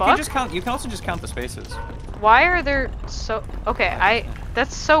 What the You fuck? can just count. You can also just count the spaces. Why are there so? Okay,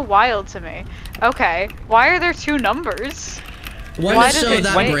 that's so wild to me. Okay, why are there two numbers? One Why to did show they-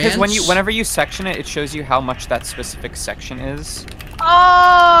 that wait, branch. Because whenever you section it, it shows you how much that specific section is.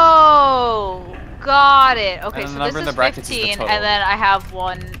 Oh, got it. Okay, And the so number this in the is brackets is the 15, total. and then I have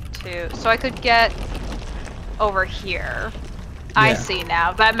 1, 2. So I could get over here. I Yeah. see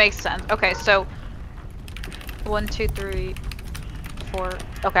now. That makes sense. Okay, so 1, 2, 3, 4.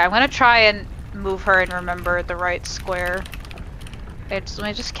 Okay, I'm gonna try and move her and remember the right square. Let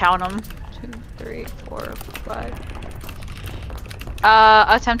me just count them. 2, 3, 4, 5.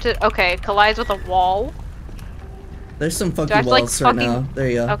 Attempted. Okay, collides with a wall. There's some funky Do I have to, like, walls right fucking- now. There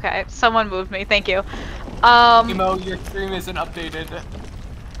you go. Okay, someone moved me. Thank you. Emo, your stream isn't updated.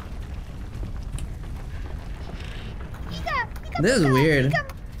 This is weird.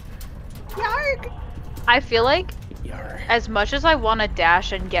 Yarg. I feel like as much as I want to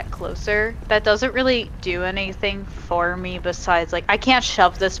dash and get closer, that doesn't really do anything for me besides, like, I can't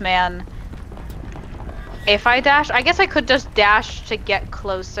shove this man. If I dash, I guess I could just dash to get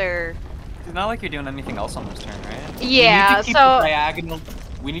closer. It's not like you're doing anything else on this turn, right? Yeah,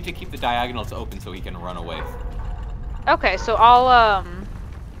 We need to keep the diagonals open so he can run away. Okay, so I'll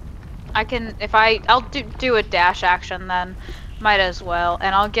I'll do a dash action then. Might as well.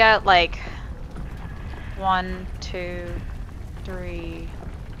 And I'll get like 1, 2, 3,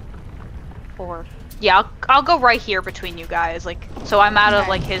 4. Yeah, I'll go right here between you guys, like, so I'm out of Okay.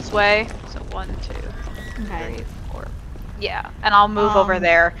 like his way. So 1, 2, Okay. 3, 4. Yeah, and I'll move over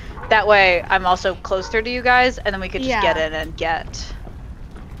there. That way I'm also closer to you guys, and then we could just get Yeah. in and get.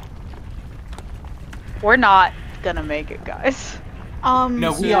 We're not gonna make it, guys.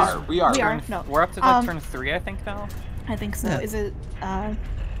 No, we are. We are. We are. No. We're up to like turn 3, I think now. I think so. Yeah. Is it?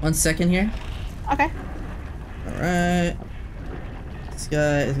 1 second here. Okay. Alright. This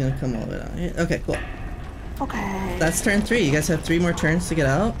guy is gonna come all the way down here. Okay, cool. Okay. That's turn 3. You guys have 3 more turns to get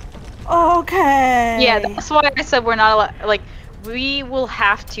out. Okay. Yeah, that's why I said we're not allowed. Like, we will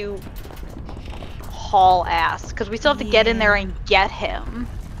have to haul ass because we still have to get in there and get him.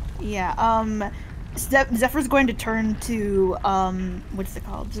 Yeah. Zephyr's going to turn to what's it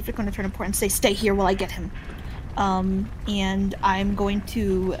called? Zephyr's going to turn to Port and say, "Stay here while I get him." And I'm going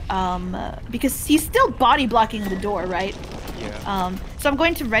to because he's still body blocking the door, right? Yeah. So I'm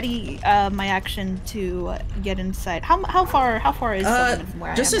going to ready my action to get inside. How far is Silverman from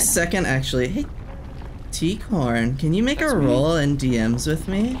where Just I a am? second, actually. Hey, T-Corn, can you make That's a me. roll in DMs with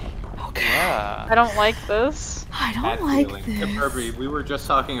me? Yeah. I don't like this. I don't Bad like feeling. this. Kirby, we were just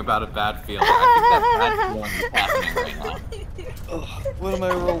talking about a bad feeling. I think that bad feeling is happening right now. What am I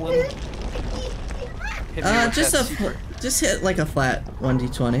rolling? Hit me with Just that secret. just hit like a flat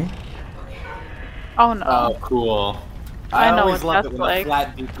 1d20. Oh no. Oh, cool. I know always what love that's it when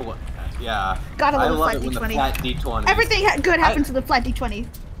like. the flat D20. Yeah. Gotta I love a love flat it when the D20. flat D20. Everything good happens to the flat D20.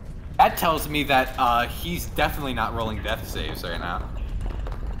 That tells me that he's definitely not rolling death saves right now.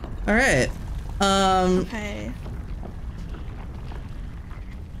 Alright. Okay.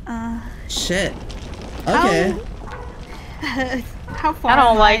 Shit. Okay. How far? I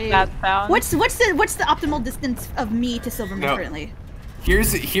don't am like that sound. What's the optimal distance of me to Silverman No. currently?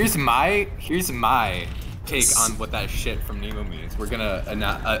 Here's my take on what that shit from Nemo means. We're gonna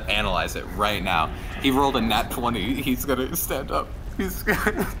analyze it right now. He rolled a nat 20. He's gonna stand up. He's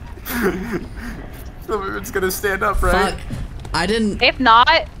gonna. Silverman's gonna stand up, right? Fuck. I didn't. If not,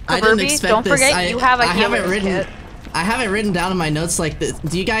 I didn't Kirby, expect don't this. forget you have a healer's kit. I have it written down in my notes like this.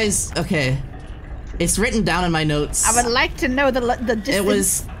 Do you guys? Okay. It's written down in my notes. I would like to know the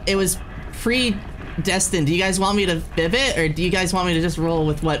distance. It was predestined. Do you guys want me to fib it, or do you guys want me to just roll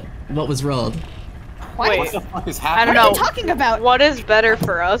with what was rolled? Wait, What the fuck is I happening? don't What are know. you talking about? What is better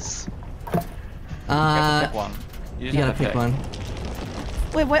for us? You have to pick one. You gotta pick one.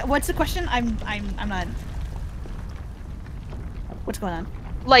 Wait, what's the question? I'm not. What's going on?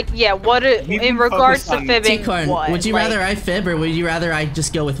 Like, yeah, what We've in been regards focused to on fibbing? T-Corn, What? would you Like, rather I fib, or would you rather I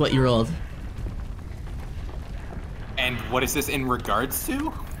just go with what you rolled? And what is this in regards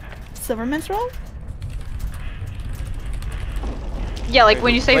to? Silverman's role? Yeah, like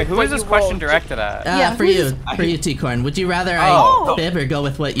when you say Wait, who what is this you question rolled, directed at? Yeah, For who's- you, T-Corn. Would you rather Oh. I fib or go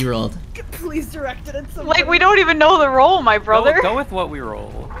with what you rolled? Please direct it at someone. Like we don't even know the role, my brother. Go with what we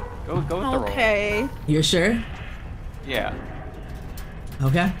roll. Go with the roll. Okay. You're sure? Yeah.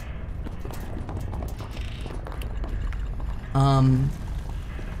 Okay.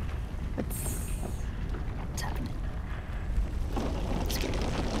 What's happening?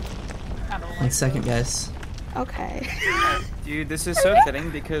 I don't One like second, guys. Okay. Dude, this is so fitting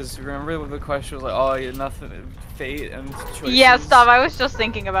because remember when the question was like, oh, you're nothing, fate and choices. Yeah, stop. I was just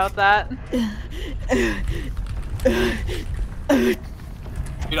thinking about that.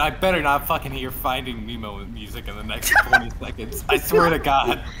 Dude, I better not fucking hear Finding Nemo music in the next 20 seconds. I swear to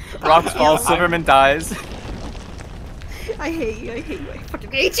God. Rocks fall, Silverman dies. I hate you. I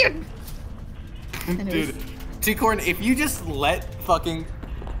fucking hate you. Anyways. Dude, T-Corn, if you just let fucking...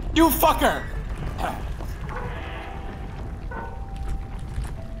 You fucker!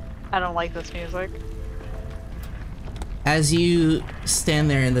 I don't like this music. As you stand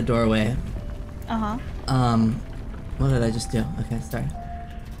there in the doorway, what did I just do? Okay, sorry.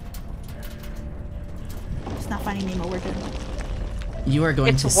 It's not Finding Nemo. We're good. You are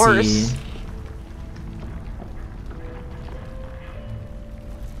going It's to worse. see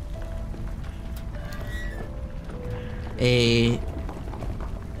a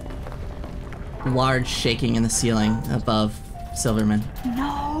large shaking in the ceiling above Silverman.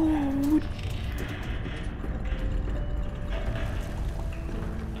 No.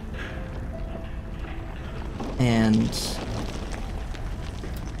 And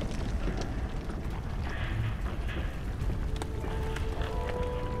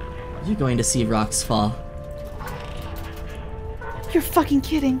you're going to see rocks fall. You're fucking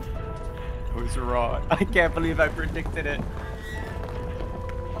kidding. I was wrong. I can't believe I predicted it.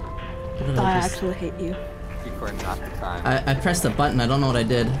 What did I I just- actually hate you. T-Corn, not the time. I pressed a button. I don't know what I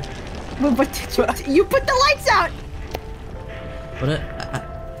did. What did you put the lights out? What?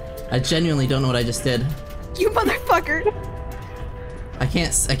 I genuinely don't know what I just did. You motherfucker. I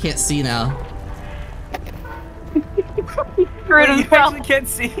can't see now. Screwed You himself. actually can't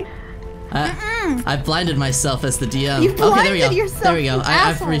see. I blinded myself as the DM. You Okay, there we go. blinded yourself, There we go. you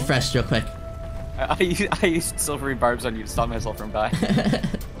I've asshole. refreshed real quick. I used silvery barbs on you to stop myself from dying.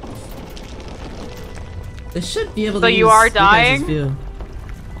 They should be able So to you use are your guys' dying? view.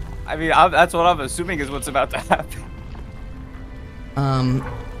 I mean, that's what I'm assuming is what's about to happen. Don't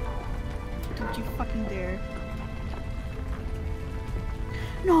you fucking dare.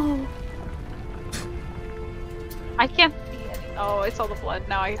 No. I can't see it. Oh, I saw the blood.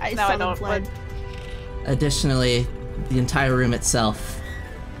 Now I saw the don't. blood. Additionally, the entire room itself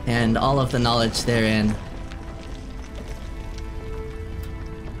and all of the knowledge therein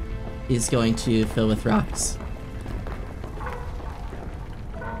is going to fill with rocks.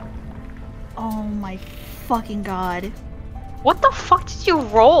 Oh my fucking god. What the fuck did you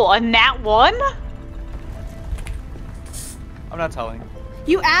roll? A nat 1? I'm not telling.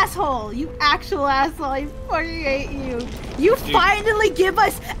 You asshole! You actual asshole! I fucking hate you! You finally give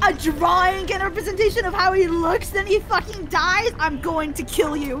us a drawing and a representation of how he looks, then he fucking dies? I'm going to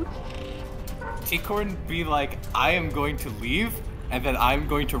kill you! T-Corn be like, I am going to leave, and then I'm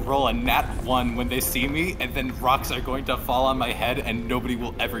going to roll a nat 1 when they see me, and then rocks are going to fall on my head, and nobody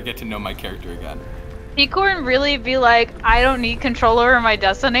will ever get to know my character again. Picorn really be like, I don't need control over my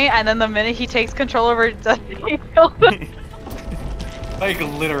destiny, and then the minute he takes control over his destiny, he'll Like,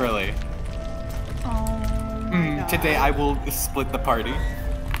 literally. Oh my god. Today I will split the party.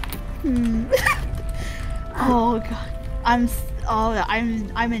 Oh god. Oh,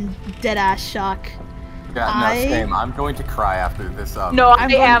 I'm in dead ass shock. Yeah, no, same. I'm going to cry after this. No, I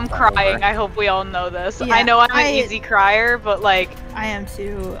am over. crying. I hope we all know this. Yeah, I know I'm an easy crier, but like I am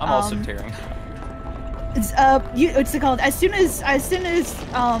too. I'm also tearing. What's it called? As soon as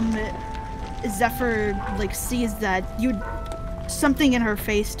Zephyr like sees that, something in her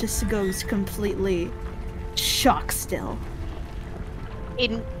face just goes completely shock still.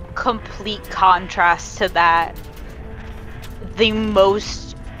 in complete contrast to that, the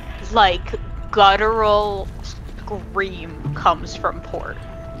most like guttural scream comes from Port.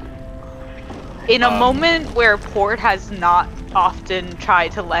 In a moment where Port has not often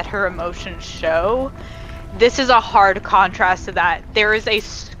tried to let her emotions show, this is a hard contrast to that. There is a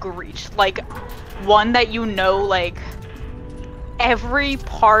screech, like one that you know, like every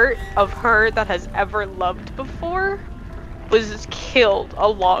part of her that has ever loved before was killed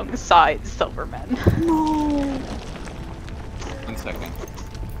alongside Silverman. No. 1 second.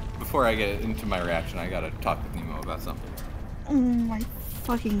 Before I get into my reaction, I gotta talk with Nemo about something. Oh my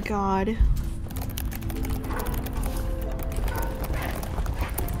fucking god.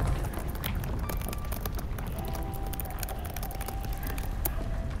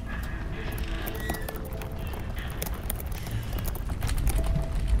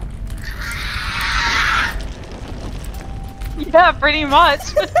 Yeah, pretty much.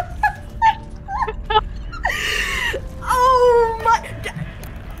 Oh my.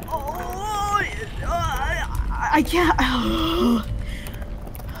 Oh. I can't.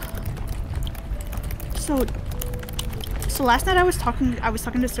 So last night I was talking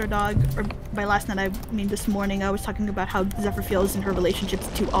to Sir Dog, or by last night I mean this morning. I was talking about how Zephyr feels in her relationships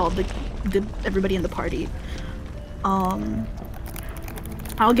to all the everybody in the party. I'll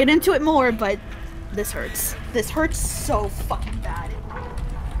get into it more, but this hurts. This hurts so fucking bad.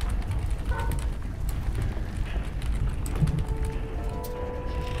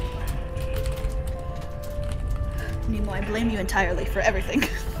 Nemo, I blame you entirely for everything.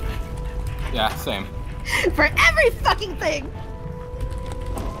 Yeah, same. For every fucking thing!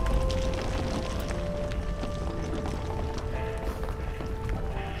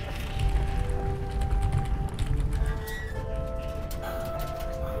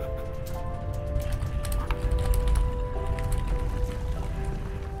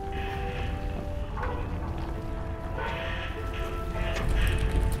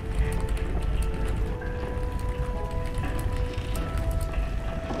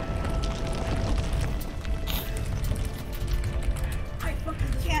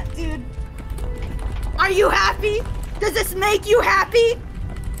 Are you happy? Does this make you happy?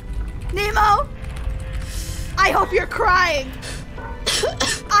 Nemo? I hope you're crying.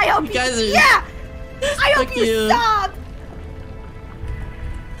 I hope you guys are... Yeah! I hope you sob!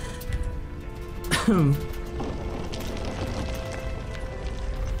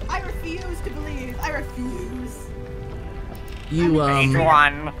 I refuse to believe. I refuse. You,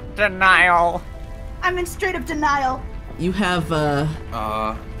 One denial. I'm in straight up denial. You have,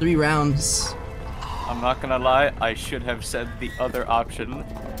 3 rounds. I'm not gonna lie, I should have said the other option.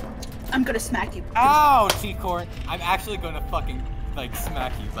 I'm gonna smack you. Ow, T-Core. I'm actually gonna fucking, like,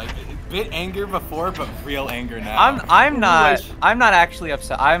 smack you. Like, a bit anger before, but real anger now. I'm not actually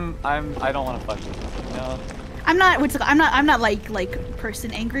upset. I don't want to fuck with you. No. I'm not like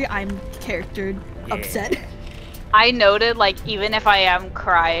person angry. I'm character upset. I noted, like, even if I am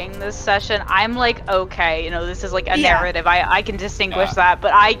crying this session, I'm like, okay, you know, this is like a narrative. I can distinguish that,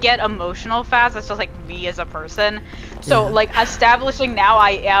 but I get emotional fast. That's just like me as a person. So, like, establishing now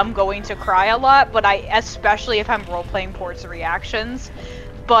I am going to cry a lot, but especially if I'm role-playing Port's reactions.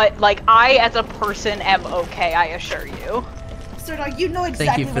 But, like, I as a person am okay, I assure you. Sir Dog, you know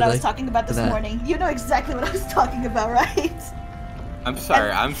exactly what I was talking about this morning. You know exactly what I was talking about, right? I'm sorry,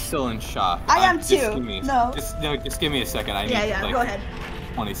 I'm still in shock. I am too. Just give me a second. I need like go ahead.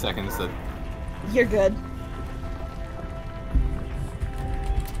 20 seconds to... You're good.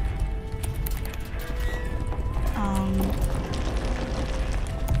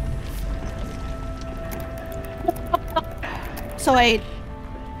 So I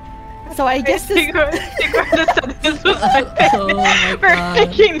guess this... this was my thing for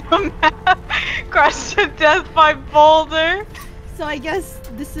taking the map. Crushed to death by Boulder. So I guess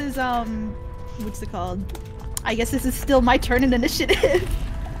this is, what's it called? I guess this is still my turn in initiative.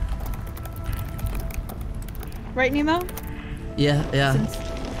 Right, Nemo? Yeah.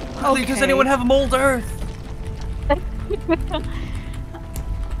 Okay. Does anyone have mold earth?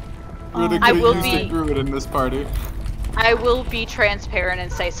 I will be Druid in this party. I will be transparent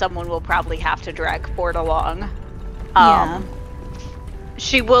and say someone will probably have to drag Port along. Yeah.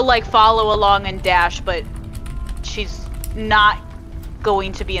 She will, like, follow along and dash, but she's not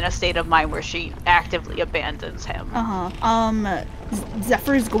going to be in a state of mind where she actively abandons him.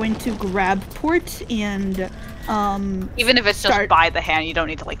 Zephyr is going to grab Port and even if it's just by the hand, you don't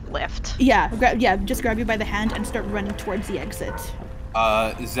need to like lift. Yeah, just grab you by the hand and start running towards the exit.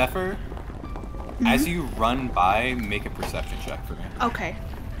 Zephyr, as you run by, make a perception check for me. Okay.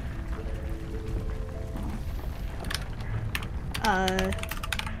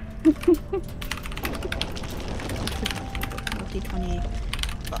 D20.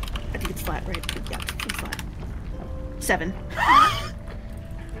 Oh, I think it's flat, right? Yeah, it's flat. 7.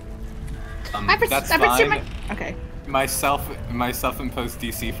 That's fine. Okay. My self-imposed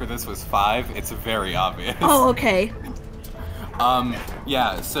DC for this was 5. It's very obvious. Oh, okay.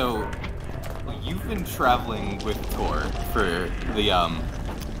 Yeah, so you've been traveling with Tor for the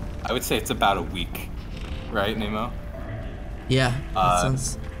I would say it's about a week, right, Nemo? Yeah, that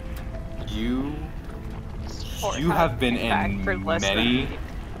sounds... You have been in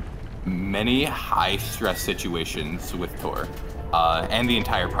many high-stress situations with Tor, and the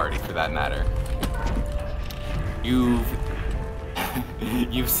entire party, for that matter. You've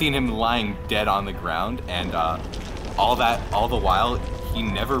seen him lying dead on the ground, and all the while, he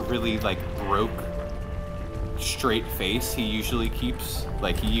never really like broke straight face. He usually keeps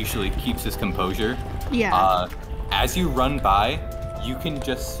his composure. Yeah. As you run by, you can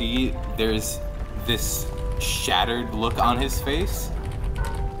just see there's this shattered look on his face,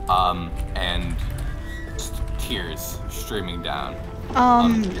 and tears streaming down.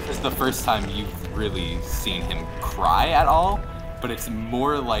 This is the first time you've really seen him cry at all, but it's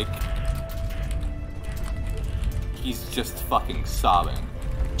more like he's just fucking sobbing.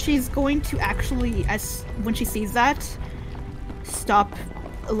 She's going to actually, when she sees that, stop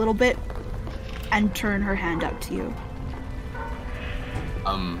a little bit and turn her hand out to you.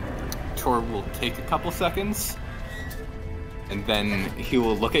 Tor will take a couple seconds, and then he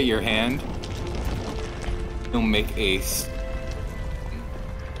will look at your hand.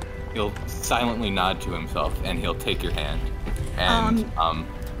 He'll silently nod to himself, and he'll take your hand, and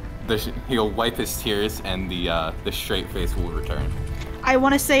he'll wipe his tears, and the straight face will return. I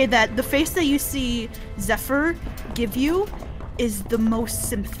want to say that the face that you see Zephyr give you is the most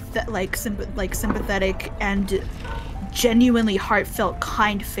sympathetic and genuinely heartfelt,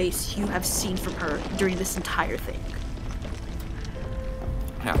 kind face you have seen from her during this entire thing.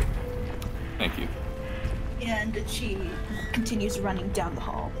 Yeah. Thank you. And she continues running down the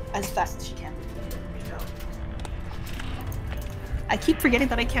hall as fast as she can. I keep forgetting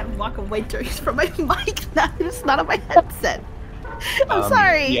that I can't walk away from my mic. It's not on my headset. I'm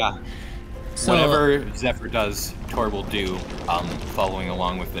sorry. Yeah. So, whatever Zephyr does, Tor will do, following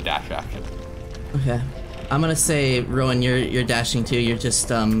along with the dash action. Okay. I'm gonna say, Rowan, you're dashing too. You're just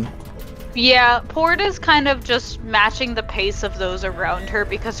Yeah, Port is kind of just matching the pace of those around her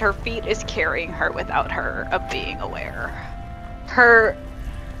because her feet is carrying her without her being aware.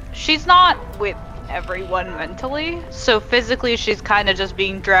 She's not with everyone mentally, so physically she's kind of just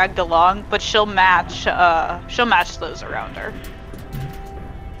being dragged along, but she'll match those around her.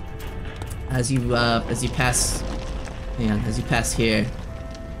 As you pass here.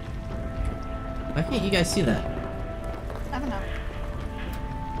 Why can't you guys see that? I don't know.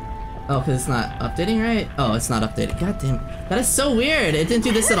 Oh, because it's not updating, right? Oh, it's not updated. God damn. That is so weird. It didn't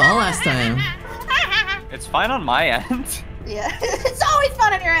do this at all last time. It's fine on my end. Yeah, it's always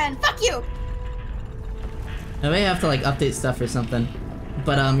fun on your end. Fuck you. I may have to like update stuff or something.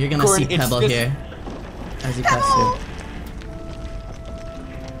 But you're gonna Gordon, see Pebble here as you pass through.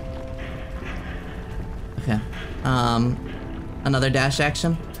 Okay. Another dash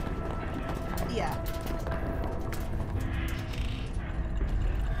action. Yeah.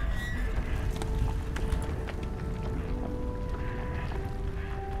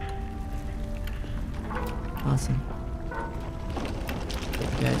 Awesome. Get you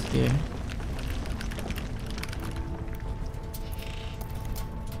guys here.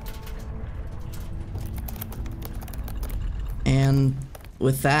 And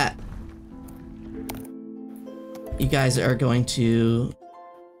with that, you guys are going to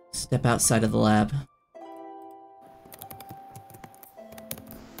step outside of the lab.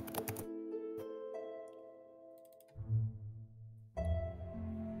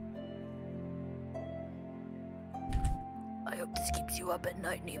 I hope this keeps you up at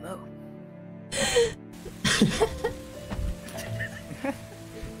night, Nemo.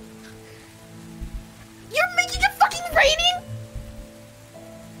 You're making it fucking raining?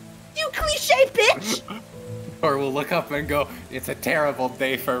 You cliche bitch! Or we'll look up and go, it's a terrible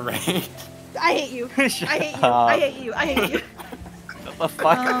day for rain. I hate you. I hate you. I hate you. I hate you. What the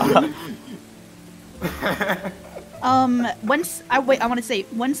fuck? Once I want to say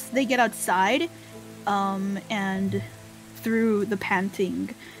once they get outside, and through the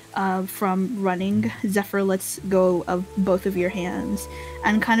panting, from running, Zephyr lets go of both of your hands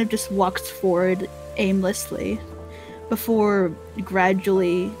and kind of just walks forward aimlessly before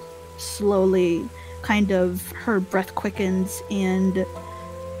gradually, slowly, kind of her breath quickens and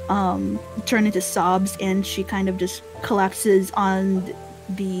turn into sobs, and she kind of just collapses on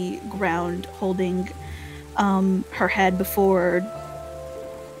the ground holding her head before,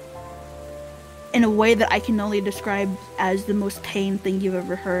 in a way that I can only describe as the most pain thing you've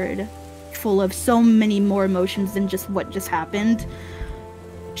ever heard, full of so many more emotions than just what just happened.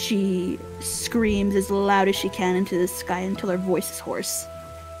 She screams as loud as she can into the sky until her voice is hoarse.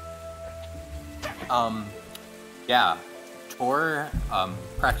 Yeah. Tor,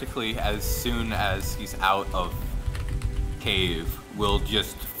 practically as soon as he's out of cave, will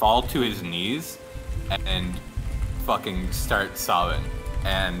just fall to his knees and fucking start sobbing.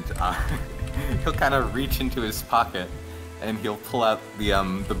 And, he'll kind of reach into his pocket and he'll pull out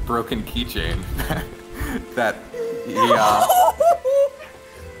the broken keychain that he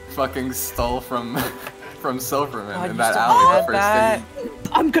fucking stole from Silverman in that alley the first day.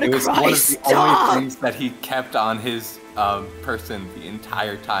 I'm gonna It was cry. one of the Stop! only things that he kept on his person the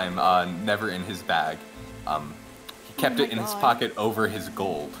entire time, never in his bag. He kept it in his pocket over his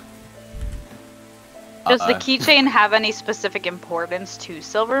gold. Does the keychain have any specific importance to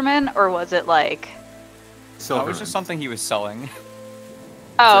Silverman, or was it like... That was just something he was selling.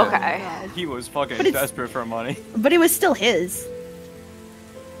 Oh, So- okay. He was fucking But it's- desperate for money. But it was still his.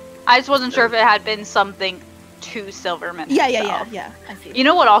 I just wasn't sure if it had been something to Silverman Yeah. himself. I see. You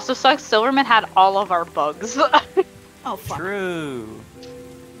know what also sucks? Silverman had all of our bugs. Oh fuck. True.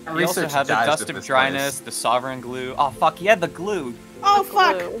 He also Research had the dies dust at of this dryness, the sovereign glue. Oh fuck, he had the glue. Oh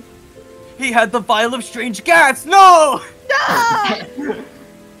fuck. Glue. He had the vial of strange gas. No!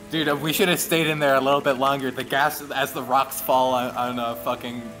 Dude, we should have stayed in there a little bit longer. The gas, as the rocks fall on a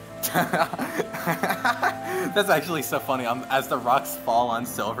fucking... That's actually so funny. As the rocks fall on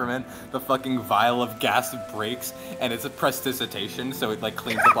Silverman, the fucking vial of gas breaks, and it's a prestidigitation, so it like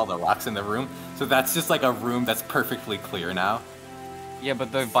cleans up all the rocks in the room. So that's just like a room that's perfectly clear now. Yeah,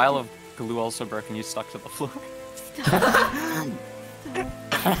 but the vial of glue also broke and you stuck to the floor.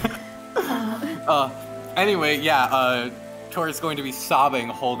 Anyway, yeah, Tor is going to be sobbing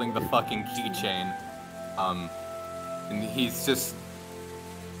holding the fucking keychain. And he's just...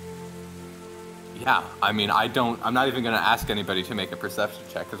 Yeah, I mean, I'm not even gonna ask anybody to make a perception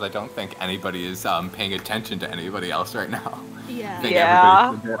check, because I don't think anybody is paying attention to anybody else right now. Yeah. I think Yeah.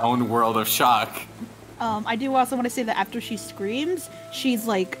 everybody's in their own world of shock. I do also want to say that after she screams, she's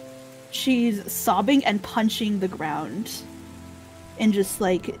sobbing and punching the ground in just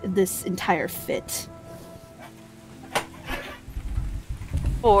like this entire fit.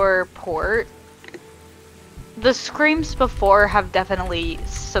 For Port, the screams before have definitely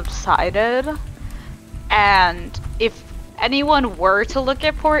subsided, and if anyone were to look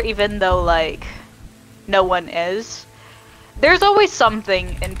at Port, even though like no one is, there's always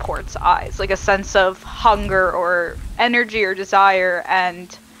something in Port's eyes, like a sense of hunger or energy or desire,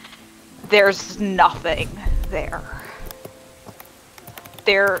 and there's nothing there.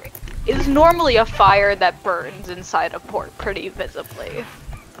 There is normally a fire that burns inside of Port pretty visibly.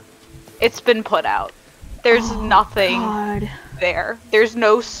 It's been put out. There's nothing God. there. There's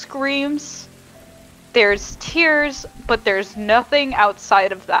no screams. There's tears, but there's nothing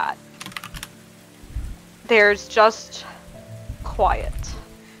outside of that. There's just quiet.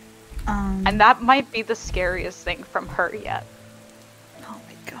 And that might be the scariest thing from her yet. Oh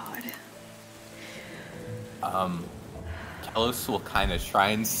my god. Kelos will kind of try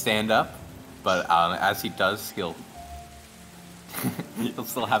and stand up, but as he does, he'll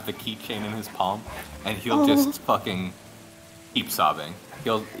still have the keychain in his palm, and he'll just fucking keep sobbing.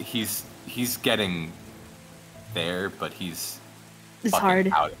 He's getting there, but he's It's fucking hard.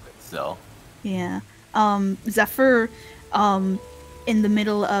 out of it still. Yeah. Zephyr, in the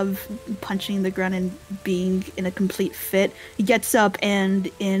middle of punching the ground and being in a complete fit, he gets up and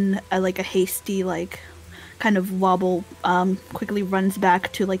in a hasty, kind of wobble, quickly runs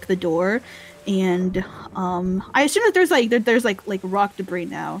back to the door, and I assume that there's rock debris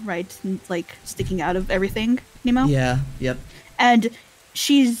now, right? Sticking out of everything, Nemo. Yeah. Yep. And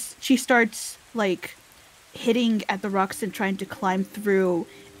she starts hitting at the rocks and trying to climb through,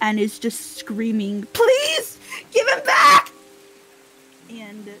 and is just screaming, "Please give him back!"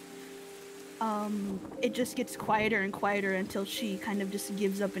 And it just gets quieter and quieter until she kind of just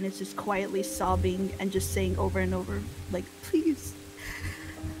gives up and is just quietly sobbing and just saying over and over, "Please,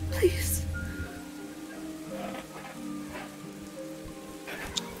 please."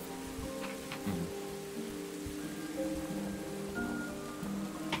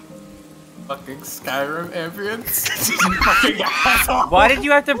 Fucking Skyrim ambience. Fucking asshole. Why did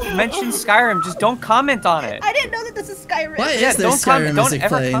you have to mention Skyrim? Just don't comment on it. I didn't know that this is Skyrim. Why Yeah, is there don't Skyrim comment- don't music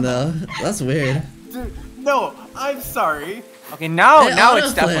ever playing though? comment. That's weird. Dude, no, I'm sorry. Okay, now Hey, now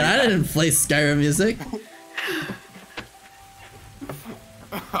it's autoplay. definitely. I didn't play Skyrim music.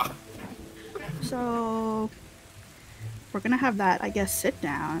 So we're gonna have that, I guess, sit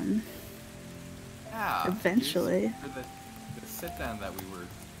down. Yeah. Eventually. For the sit down that we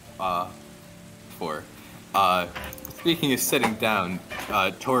were for. Speaking of sitting down,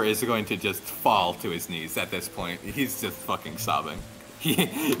 Tor is going to just fall to his knees at this point. He's just fucking sobbing.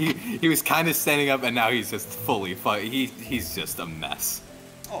 He was kind of standing up, and now he's just fully he's just a mess.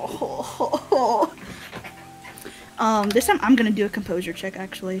 Oh. This time I'm gonna do a composure check,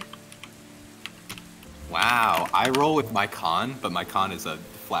 actually. Wow, I roll with my con, but my con is a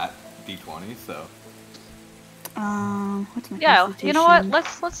flat d20, so. What's my Yeah, you know what?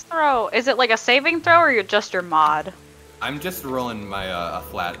 constitution? Let's throw. Is it like a saving throw or just your mod? I'm just rolling my a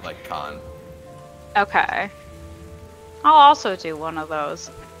flat like con. Okay. I'll also do one of those.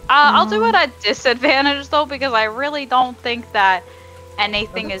 I'll do it at disadvantage though, because I really don't think that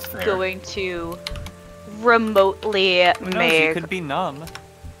anything is fair. going to remotely Who knows? You make. could be numb.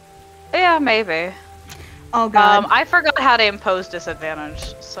 Yeah, maybe. Oh god. I forgot how to impose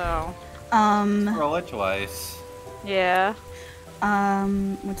disadvantage, so Roll it twice. yeah.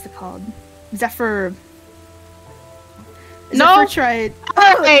 What's it called? Zephyr. No! Zephyr tried.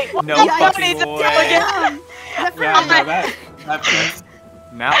 Wait, No Yeah, I fucking need to do way. it again. Zephyr. Yeah, No, that fits.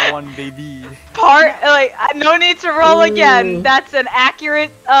 Nat 1, baby. No need to roll Ooh. again. That's an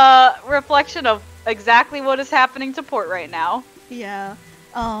accurate reflection of exactly what is happening to Port right now. Yeah.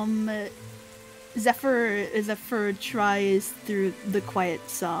 Zephyr tries through the quiet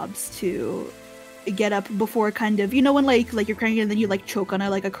sobs to get up before kind of, you know, when like you're crying and then you like choke on it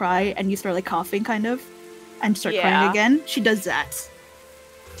like a cry and you start like coughing kind of and start crying Yeah. again. She does that.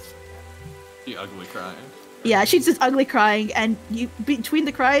 You ugly crying. Yeah, she's just ugly crying, and you between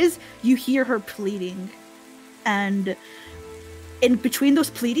the cries you hear her pleading, and in between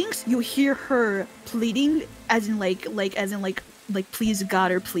those pleadings you hear her pleading as in like please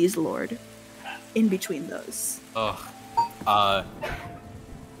God or please Lord. In between those. Ugh.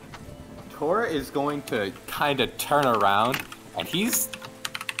 Tor is going to kind of turn around, and he's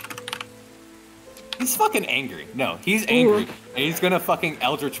fucking angry. No, he's angry, and he's gonna fucking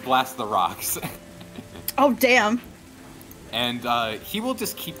Eldritch Blast the rocks. Oh damn. And he will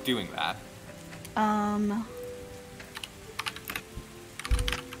just keep doing that.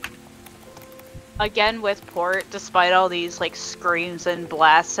 Again with Port, despite all these like screams and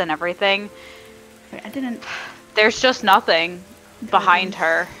blasts and everything, Wait, I didn't. there's just nothing behind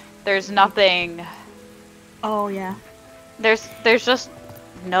her. There's nothing. Oh yeah. There's just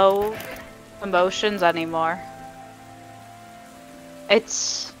no emotions anymore.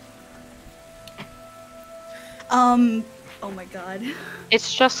 It's Oh my god.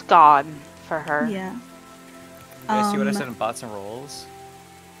 it's just gone for her. Yeah. You guys see what I Um, said in bots and rolls?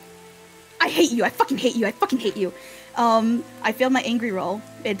 I hate you. I fucking hate you. I fucking hate you. I failed my angry roll.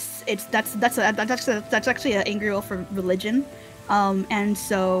 That's actually an angry roll for religion. And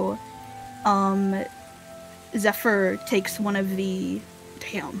so, Zephyr takes one of the.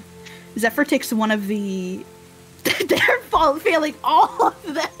 Damn. Zephyr takes one of the. They're failing all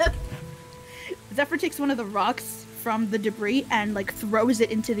of them. Zephyr takes one of the rocks from the debris and like throws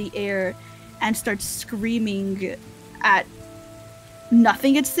it into the air, and starts screaming at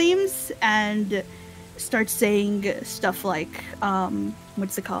nothing, it seems, and starts saying stuff like,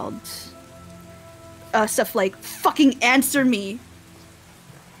 what's it called? Stuff like, fucking answer me!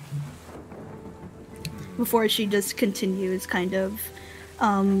 Before she just continues kind of,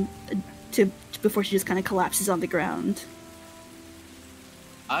 before she just kind of collapses on the ground.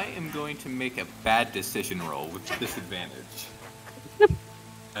 I am going to make a bad decision roll with disadvantage.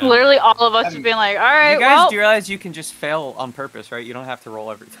 Literally all of us have been like, all right, You guys well, do realize you can just fail on purpose, right? You don't have to roll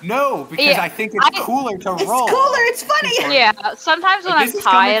every time. No, because Yeah, I think it's cooler to It's roll. cooler, it's funny! yeah. Sometimes when Like, I'm this is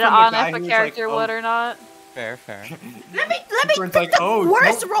coming tied from the on guy if a who's character like, would oh. or not. Fair, fair. Let me Everyone's pick like, the "Oh,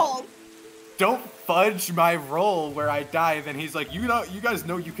 worst don't- roll! Don't fudge my roll where I die. Then he's like, you guys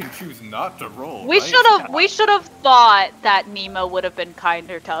know you can choose not to roll. We right?" should have thought that Nemo would have been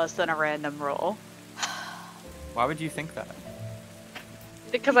kinder to us than a random roll. Why would you think that?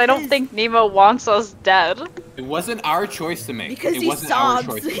 Because I don't Because- think Nemo wants us dead. It wasn't our choice to make. Because it he wasn't our sobs.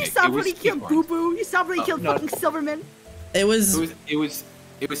 choice to He make. It sobbed when was he killed T-Corn's. Boo Boo. He sobbed when he Oh, killed no. fucking Silverman. It was.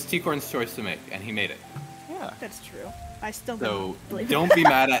 It was T-Corn's choice to make, and he made it. Yeah. That's true. I still So don't believe don't be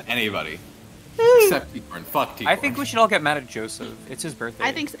mad at anybody. Except T-Corn. Fuck T-Corn. I think we should all get mad at Joseph. It's his birthday.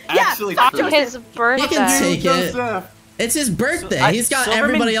 I think so. Actually, Yeah, fuck true. Joseph. His birthday. He can take it. Joseph. It's his birthday. So- He's got Silverman-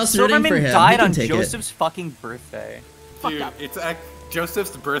 everybody else rooting Silverman for him. died he can on take Joseph's fucking birthday. Fucked Dude, up. it's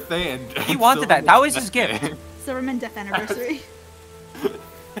Joseph's birthday and He wanted that. That was his Silverman's gift. Silverman death anniversary.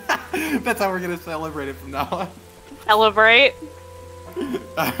 birthday. That's how we're gonna celebrate it from now on. Celebrate.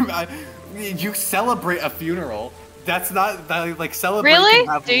 You celebrate a funeral. That's not like celebrate. Really?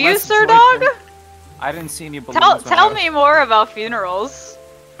 can have Do you, less Sir joyful- Dog? I didn't see any balloons. Tell me more about funerals.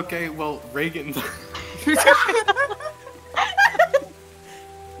 Okay, well, Reagan.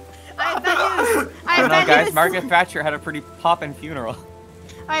 I have bad news. I I have don't know, bad guys. news. Margaret Thatcher had a pretty poppin' funeral.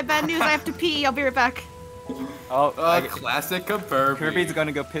 I have bad news. I have to pee. I'll be right back. Oh, Classic of Burby. Kirby's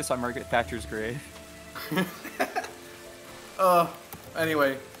gonna go piss on Margaret Thatcher's grave.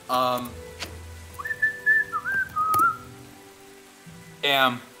 Anyway,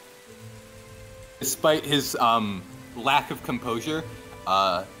 despite his lack of composure,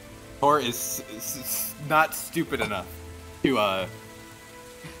 Thor is not stupid enough to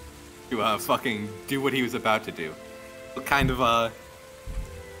fucking do what he was about to do. Kind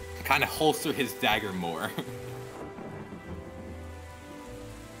of holster his dagger more.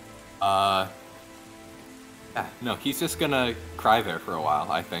 Yeah, no, he's just gonna cry there for a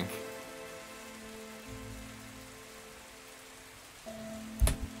while, I think.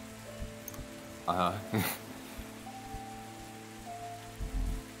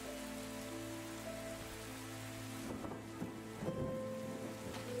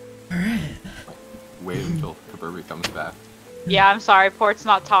 Wait until Kaburbi comes back. Yeah, I'm sorry. Port's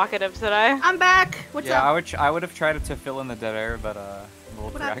not talkative today. I'm back. What's Yeah, up? I would have tried to fill in the dead air, but little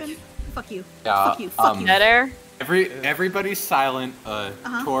What crack. happened? Fuck you. Yeah, Fuck you. Fuck you. Dead air. Everybody's silent.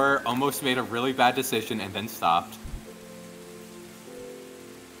 Uh-huh. Tor almost made a really bad decision and then stopped.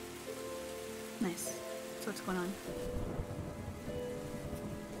 Nice. So what's going on?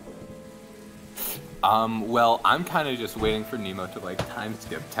 Well, I'm kind of just waiting for Nemo to like time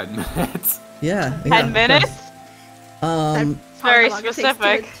skip 10 minutes. Yeah. 10 minutes? Um, That's Very how long it takes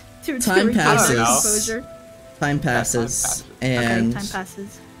specific. To Time recover passes. composure. time passes, Okay, and time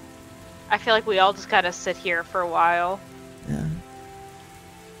passes. I feel like we all just gotta sit here for a while. yeah.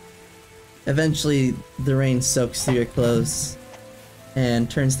 Eventually, the rain soaks through your clothes and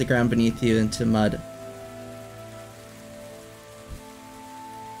turns the ground beneath you into mud.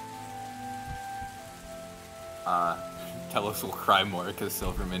 Telos will cry more because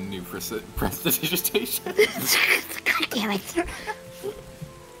Silverman knew prestidigitation. God damn it.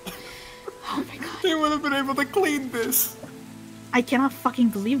 Oh my god. They would have been able to clean this. I cannot fucking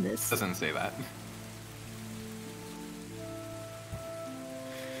believe this. Doesn't say that.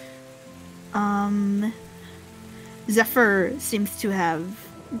 Zephyr seems to have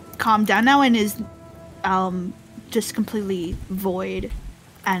calmed down now and is just completely void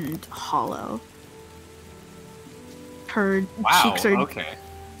and hollow. Her Wow. cheeks are Okay.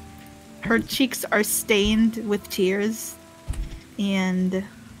 her cheeks are stained with tears, and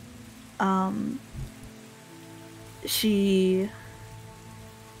she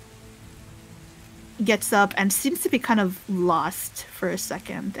gets up and seems to be kind of lost for a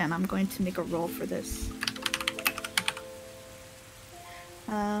second, and I'm going to make a roll for this.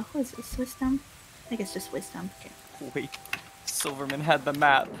 What is this? Wisdom? I think it's just wisdom. Okay. Wait, Silverman had the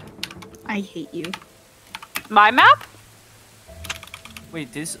map. I hate you. My map? Wait,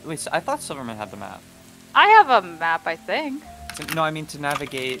 I thought Silverman had the map. I have a map, I think. No, I mean to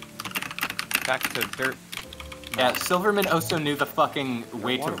navigate back to dirt. Yeah, Silverman also knew the fucking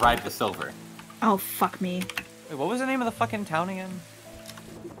way to ride the silver. Oh, fuck me. Wait, what was the name of the fucking town again?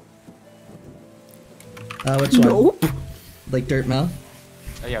 Which one? Nope. Like Dirtmouth?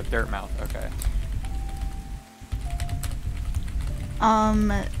 Oh yeah, Dirtmouth. Okay.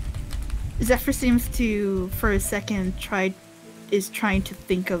 Zephyr seems to, for a second, is trying to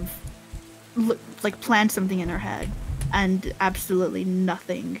think of, like, plan something in her head, and absolutely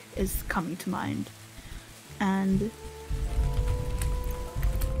nothing is coming to mind. And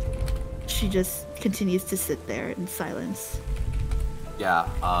she just continues to sit there in silence. Yeah,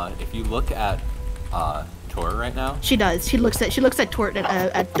 if you look at Tor right now, She does. She looks at Tort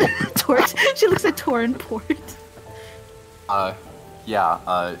at Tort. She looks at Tor and Port.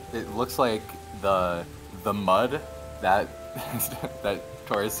 it looks like the mud that that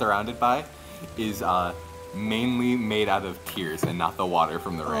Tor is surrounded by is mainly made out of tears and not the water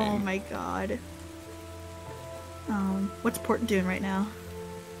from the rain. Oh my god. What's Port doing right now?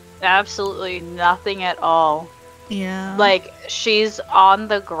 Absolutely nothing at all. Yeah. Like, she's on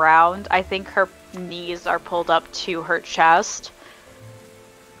the ground. I think her knees are pulled up to her chest.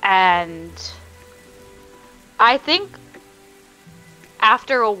 And I think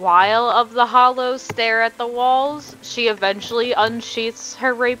after a while of the hollow stare at the walls, she eventually unsheaths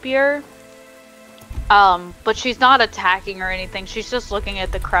her rapier. But she's not attacking or anything. She's just looking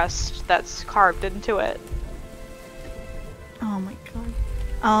at the crest that's carved into it. Oh my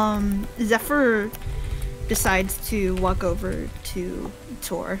god. Zephyr decides to walk over to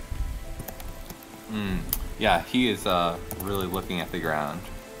Tor. Yeah, he is really looking at the ground.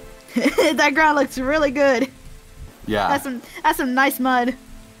 That ground looks really good. Yeah. That's some nice mud.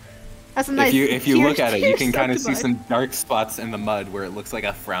 That's some nice. If you look at it, you can kind of see mud. some dark spots in the mud where it looks like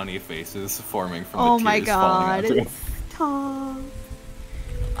a frowny face is forming from Oh the my tears falling god, onto it. it's tough.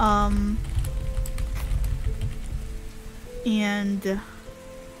 And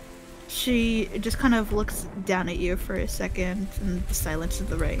she just kind of looks down at you for a second in the silence of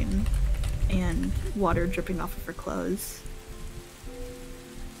the rain and water dripping off of her clothes.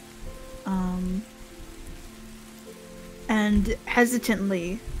 And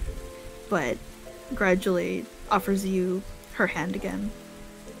hesitantly, but gradually offers you her hand again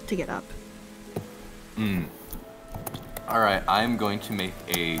to get up. Alright, I'm going to make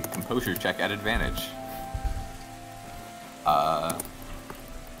a composure check at advantage.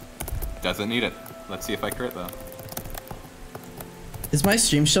 Doesn't need it. Let's see if I crit though. Is my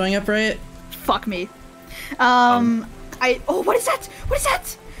stream showing up right? Fuck me. Oh, what is that? What is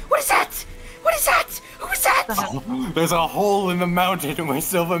that? What is that? What is that? Who is that? There's a hole in the mountain where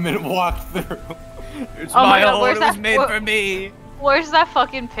Silverman walked through. It's Oh my my God, hole. where's It was that- made where- for me. Where's that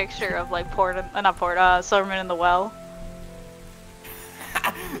fucking picture of like Silverman in the well?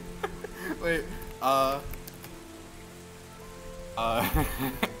 Wait,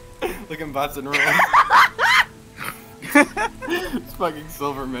 look at bots and roll. It's fucking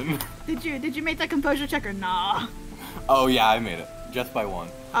Silverman. Did you make that composure check or nah? Oh yeah, I made it. Just by one.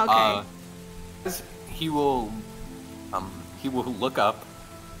 Okay. He will look up.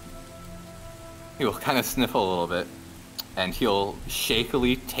 He will kind of sniffle a little bit, and he'll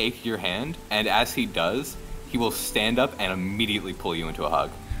shakily take your hand, and as he does, he will stand up and immediately pull you into a hug.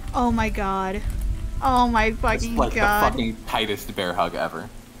 Oh my god. Oh my It's fucking like god. the fucking tightest bear hug ever.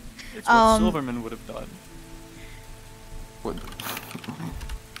 It's what Silverman would have done. What-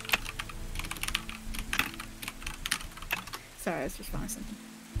 Sorry, I was just found something.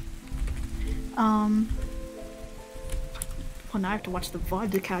 Well, now I have to watch the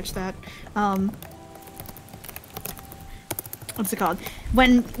VOD to catch that. What's it called?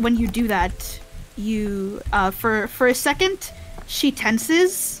 When you do that, you for a second, she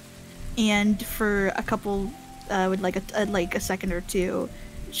tenses, and for a couple, with like a second or two,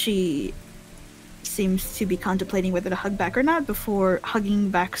 she seems to be contemplating whether to hug back or not before hugging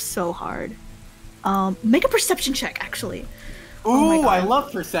back so hard. Make a perception check, actually. Oh my Ooh, God. I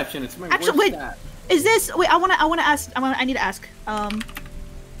love perception. It's my Actually, worst wait. stat. Is this? Wait, I need to ask.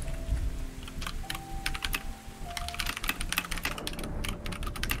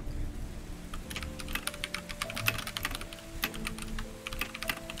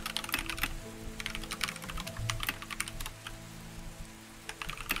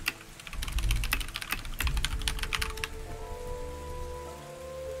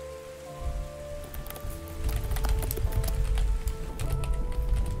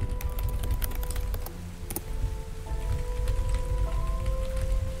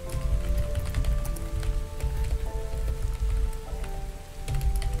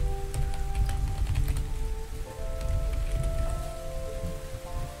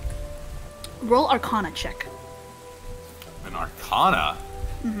 Roll Arcana check. An Arcana.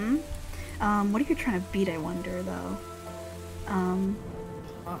 What are you trying to beat? I wonder, though.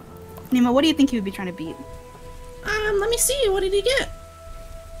 Nemo, what do you think he would be trying to beat? Let me see. What did he get?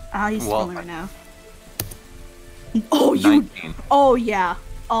 He's Well, rolling right now. Oh, you. 19. Oh, yeah.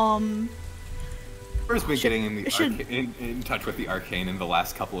 First been getting in, should- in touch with the arcane in the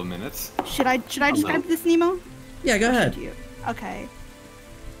last couple of minutes. Should I describe this, Nemo? Yeah, go ahead. Should you? Okay.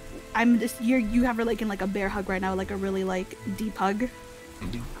 I'm just you have her like in like a bear hug right now, like a really like deep hug.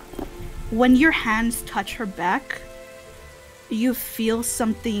 When your hands touch her back, you feel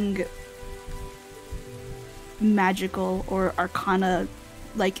something magical or arcana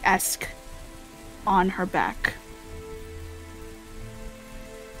like esque on her back.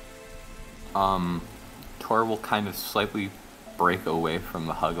 Tor will kind of slightly break away from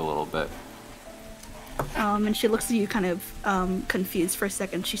the hug a little bit. And she looks at you kind of confused for a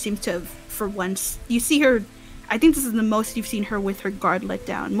second. She seems to have, for once, you see her, I think this is the most you've seen her with her guard let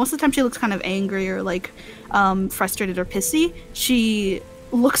down. Most of the time she looks kind of angry or like frustrated or pissy. She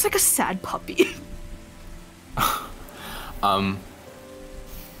looks like a sad puppy.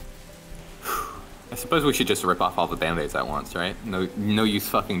 I suppose we should just rip off all the band-aids at once, right? No use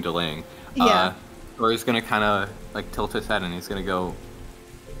fucking delaying. Yeah. Or he's gonna kind of like tilt his head and he's gonna go,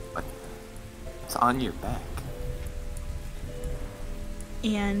 like, it's on your back.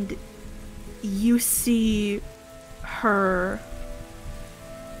 And you see her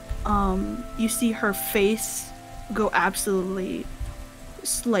face go absolutely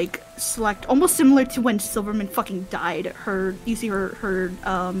like select, almost similar to when Silverman fucking died. You see her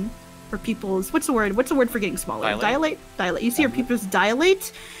pupils, what's the word for getting smaller? Dilate. You see her pupils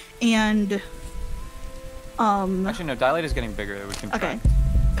dilate, and Actually, no, dilate is getting bigger. We can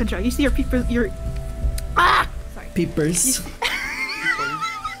contract. You see her pupils. Sorry. Peepers.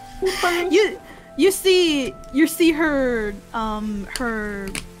 You see her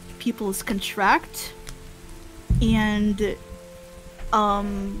pupils contract, and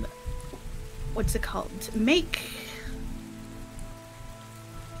what's it called?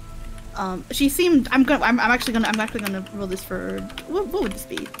 She seemed. I'm actually gonna roll this for. What would this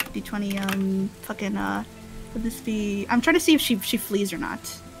be? D20. Would this be? I'm trying to see if she flees or not.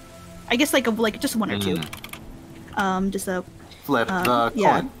 I guess like just one or two. Just a. Flip the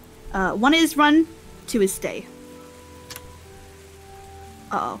coin. Yeah. 1 is run, 2 is stay.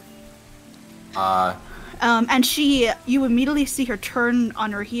 And you immediately see her turn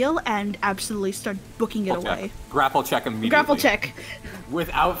on her heel and absolutely start booking it away. Grapple check immediately. Grapple check.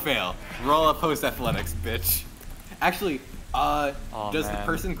 Without fail. Roll a post athletics, bitch. Actually, does the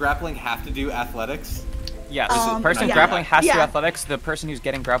person grappling have to do athletics? Yes. The person grappling has to do athletics. The person who's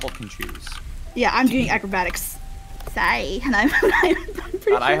getting grappled can choose. Yeah, I'm doing acrobatics. Sorry, and I'm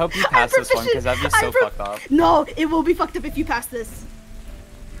pretty God, I hope you pass this one because that'd be so fucked up. No, it will be fucked up if you pass this.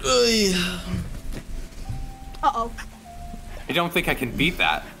 Uh-oh. I don't think I can beat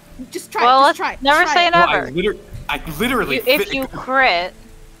that. Just try. Well, just try. Never say never. No, I literally. If you crit.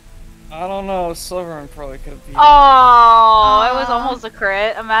 I don't know. Silverman probably could have beat. Oh, it was almost a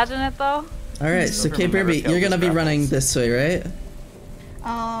crit. Imagine it though. All right, so Cape Irby, you're gonna be running this way, right?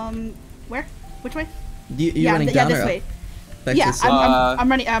 Where? Which way? You running down this or way. up? Yeah,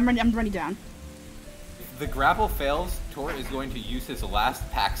 I'm running down. If the grapple fails, Tor is going to use his last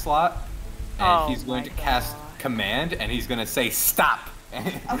pack slot, and he's going to cast command, and he's going to say stop.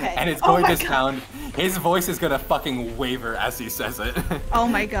 Okay. And it's going to sound. His voice is going to fucking waver as he says it. Oh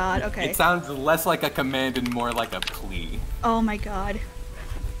my god. Okay. It sounds less like a command and more like a plea. Oh my god.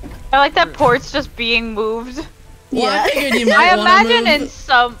 I like that Port's just being moved. Well, Yeah. I figured you might I wanna imagine move. in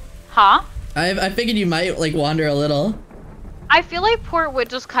some. Huh? I figured you might like wander a little. I feel like Port would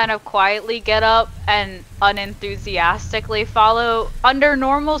just kind of quietly get up and unenthusiastically follow. Under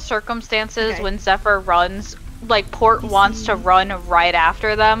normal circumstances, when Zephyr runs, like Port wants to run right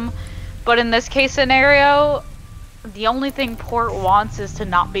after them. But in this case scenario, the only thing Port wants is to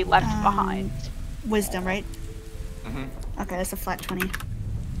not be left behind. Wisdom, right? Mm-hmm. Okay, that's a flat 20.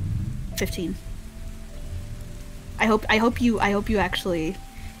 15. I hope you actually.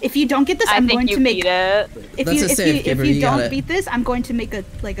 If you don't get this, I'm going to make. If you don't beat this, I'm going to make a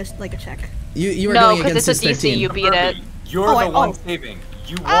check. You were going against because it's a DC. 13. You beat it. You're the one saving.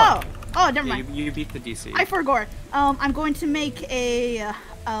 You won. Oh, never mind. You beat the DC. I forgot. I'm going to make a.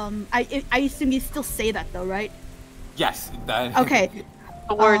 I assume you still say that though, right? Yes. Okay.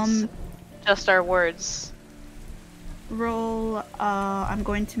 The words, just our words. Roll. I'm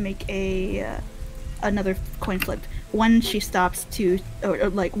going to make another coin flip. 1, she stops. 2, or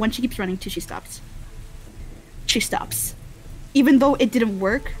like 1, she keeps running. 2, she stops. She stops. Even though it didn't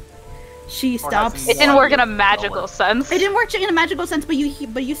work, she stops. It didn't work in a magical sense. It didn't work in a magical sense, but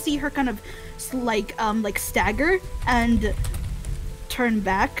you see her kind of like stagger and turn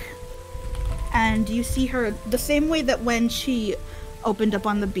back, and you see her the same way that when she opened up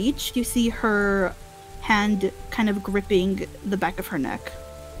on the beach. You see her hand kind of gripping the back of her neck,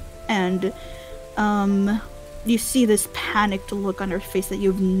 and you see this panicked look on her face that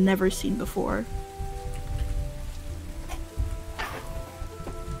you've never seen before.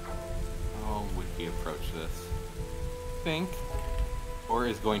 How would he approach this? I think Or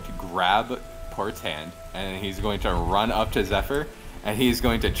is going to grab Port's hand and he's going to run up to Zephyr and he's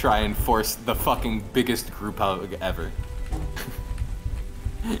going to try and force the fucking biggest group hug ever.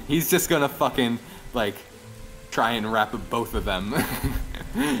 He's just gonna fucking like try and wrap both of them.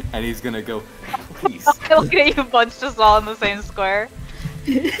 And he's gonna go, please. Look at you bunched us all in the same square.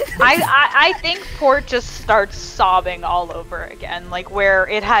 I think Port just starts sobbing all over again, like where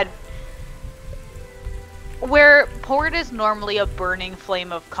Port is normally a burning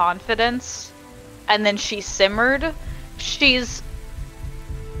flame of confidence, and then she simmered. She's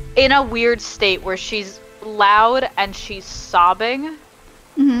in a weird state where she's loud and she's sobbing.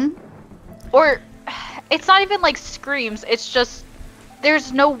 Mm-hmm. Or it's not even like screams, it's just,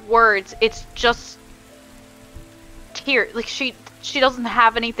 there's no words, it's just tears. Like she doesn't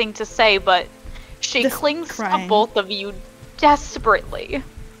have anything to say, but she Just clings crying. to both of you desperately.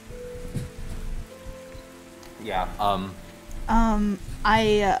 Yeah.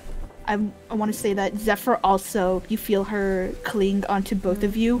 I want to say that Zephyr also, you feel her cling onto both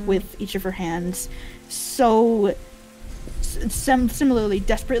of you with each of her hands, so similarly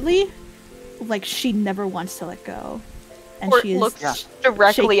desperately, like she never wants to let go, and Port she is looks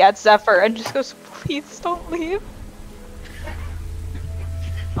directly at Zephyr and just goes, "Please don't leave."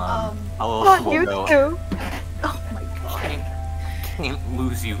 I'll You go. too. Oh my god. Can't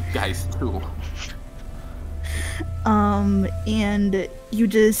lose you guys too. And you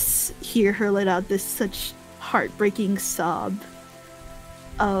just hear her let out this such heartbreaking sob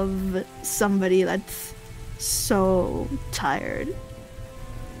of somebody that's so tired.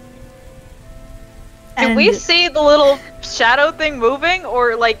 Can we see the little shadow thing moving,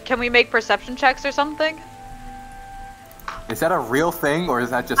 or like, can we make perception checks or something? Is that a real thing, or is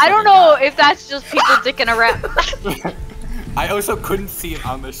that just? I like don't a know guy? if that's just people dicking around. I also couldn't see it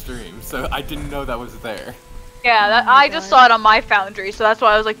on the stream, so I didn't know that was there. Yeah, that, my I just God. saw it on my Foundry, so that's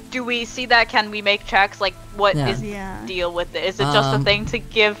why I was like, do we see that? Can we make checks? Like, what is Yeah. the deal with it? Is it just a Um, thing to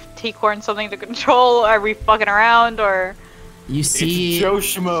give T-Corn something to control? Are we fucking around, or... You see It's Joe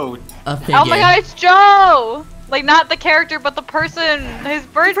Schmo. a figure. Oh my god, it's Joe! Like, not the character, but the person! His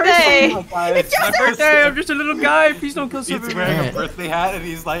birthday! It's My birthday, I'm just a little guy. Please don't kill He's Silverman. wearing a Alright. birthday hat, and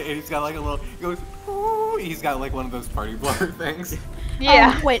he's got like a little. He goes. Ooh, he's got like one of those party blower things.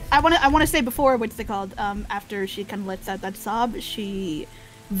 Yeah. Wait, I want to say before, what's it called? After she kind of lets out that sob, she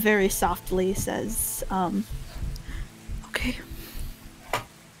very softly says, okay.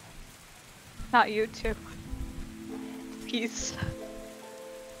 Not you too. Peace.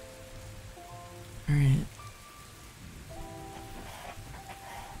 Alright.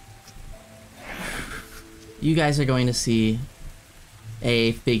 You guys are going to see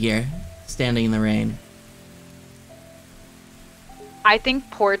a figure standing in the rain. I think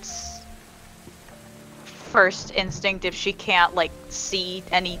Port's first instinct, if she can't, like, see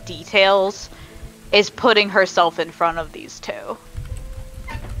any details, is putting herself in front of these two.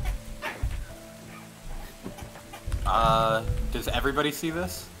 Does everybody see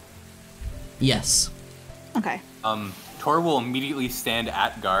this? Yes. Okay. Tor will immediately stand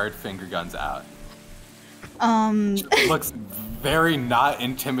at guard, finger guns out. Looks very not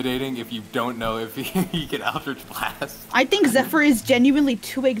intimidating if you don't know if he can Eldritch Blast. I think Zephyr is genuinely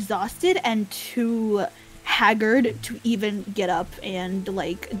too exhausted and too haggard to even get up and,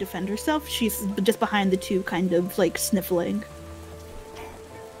 like, defend herself. She's just behind the two, kind of, like, sniffling.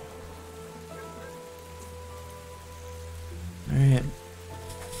 Alright.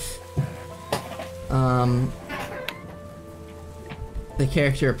 The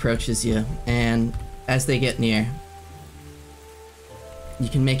character approaches you, and as they get near, you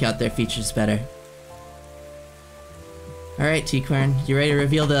can make out their features better. Alright, T-Quern, you ready to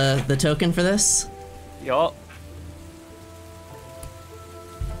reveal the token for this? Yup.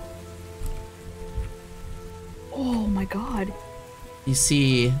 Oh my god. You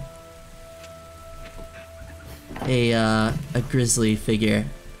see a grizzly figure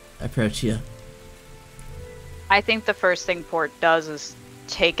approach you. I think the first thing Port does is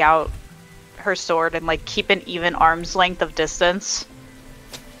take out her sword and, like, keep an even arm's length of distance.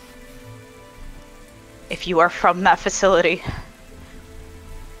 If you are from that facility,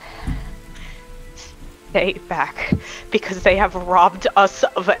 stay back, because they have robbed us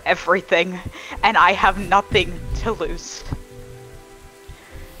of everything, and I have nothing to lose.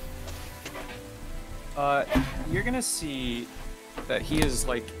 You're gonna see that he is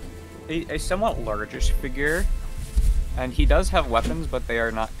like a somewhat largish figure, and he does have weapons, but they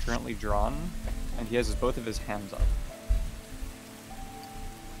are not currently drawn, and he has both of his hands up.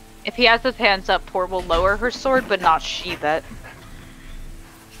 If he has his hands up, Port will lower her sword, but not sheath it.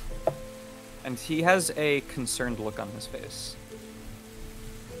 And he has a concerned look on his face.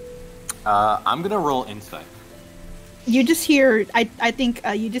 I'm gonna roll insight. You just hear, I think,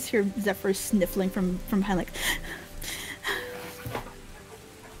 you just hear Zephyr sniffling from behind, like,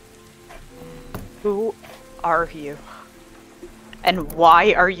 Who are you? And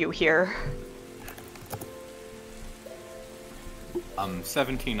why are you here?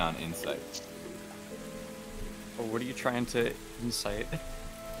 17 on insight. Oh, what are you trying to incite?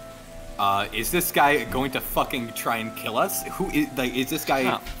 Is this guy going to fucking try and kill us? Who is, like, is this guy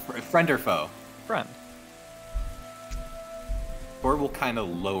No. friend or foe? Friend. Or will kind of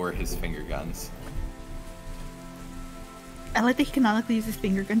lower his finger guns. I like that he canonically uses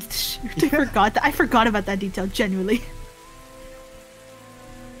finger guns to shoot. I forgot about that detail, genuinely.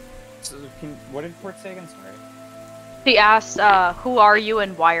 So, what did Port say again? Sorry. She asked, who are you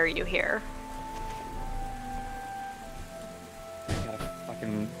and why are you here? I gotta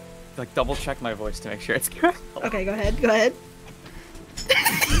fucking like double check my voice to make sure it's correct. Okay, go ahead.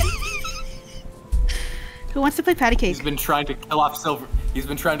 Who wants to play patty cake? He's been trying to kill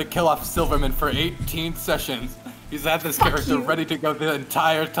off Silverman for 18 sessions. He's had this character ready to go the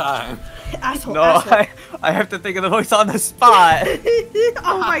entire time. Asshole. No, I have to think of the voice on the spot.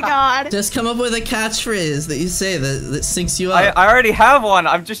 Oh my god. Just come up with a catchphrase that you say that syncs you up. I already have one.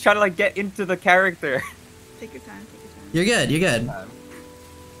 I'm just trying to like get into the character. Take your time. You're good.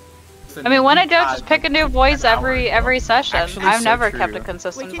 I mean, when I do, just pick a new voice every session. Actually, I've so never true. kept a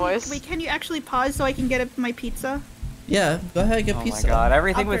consistent voice. Wait, can you actually pause so I can get my pizza? Yeah, go ahead, get Oh pizza. my god,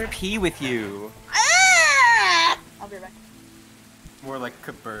 everything I'll with P with you. I'll be right back. More like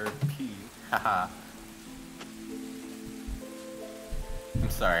Kabir P. Haha. I'm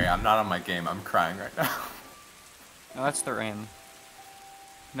sorry, I'm not on my game. I'm crying right now. No, that's the rain.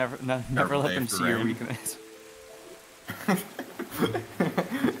 Never let play them for see your rain. weakness.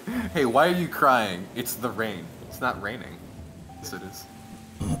 Hey, why are you crying? It's the rain. It's not raining. Yes, it is.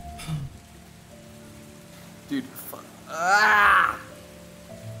 Dude,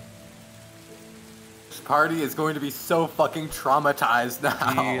 This party is going to be so fucking traumatized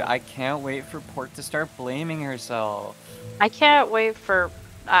now. Dude, I can't wait for Port to start blaming herself. I can't wait for.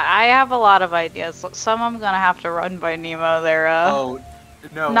 I have a lot of ideas. Some I'm gonna have to run by Nemo. They're Oh,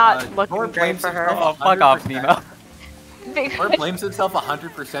 no. not looking Thor great blames for her. himself Oh, fuck off, 100%. Nemo. Thor blames himself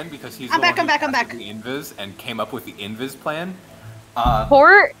 100% because he's I'm the back, one I'm back, who I'm back. crafted the invis and came up with the invis plan.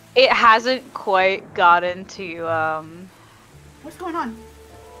 Port, it hasn't quite gotten to What's going on?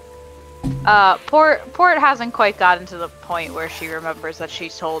 Port hasn't quite gotten to the point where she remembers that she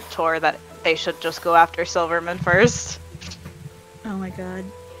told Tor that they should just go after Silverman first. Oh my god.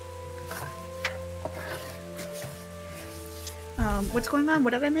 What's going on?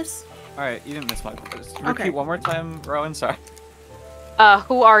 What did I miss? Alright, you didn't miss my voice. Okay. Repeat one more time, Rowan, sorry.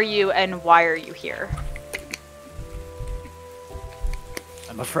 Who are you and why are you here?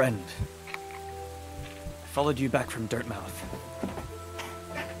 I'm a friend. I followed you back from Dirtmouth.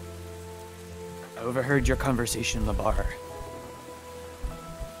 I overheard your conversation in the bar.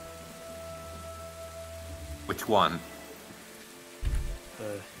 Which one?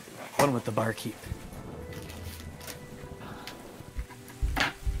 The one with the barkeep.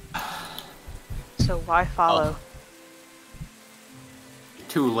 So why follow?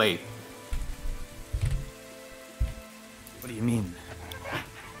 Too late. What do you mean?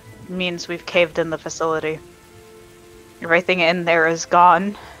 Means we've caved in the facility. Everything in there is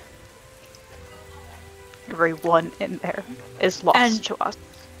gone. Everyone in there is lost And- to us.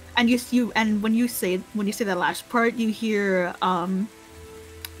 And when you say that last part, you hear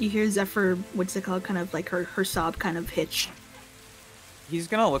Zephyr, what's it called, kind of like her sob kind of hitch. He's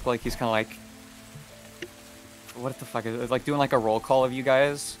gonna look like he's kind of like... What the fuck is it? Like doing like a roll call of you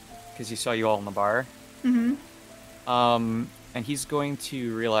guys, because he saw you all in the bar. Mm-hmm. And he's going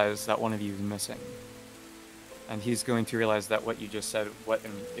to realize that one of you is missing. And he's going to realize that what you just said, what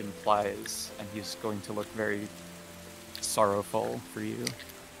implies, and he's going to look very sorrowful for you.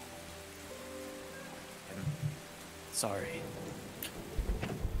 I'm sorry.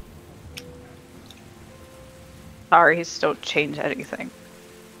 Sorries don't change anything.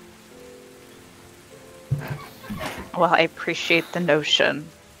 Well, I appreciate the notion.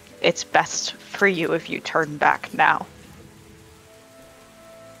 It's best for you if you turn back now.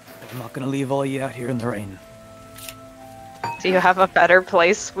 I'm not gonna leave all you out here in the rain. Do you have a better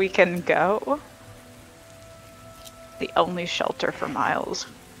place we can go? The only shelter for miles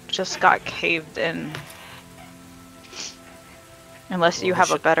just got caved in. Unless you Well,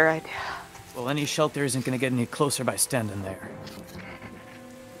 have a better idea. Well, any shelter isn't gonna get any closer by standing there.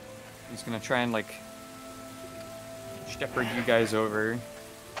 He's gonna try and like shepherd you guys over.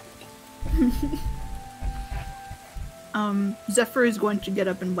 Zephyr is going to get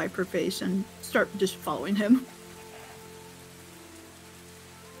up and wipe her face and start just following him.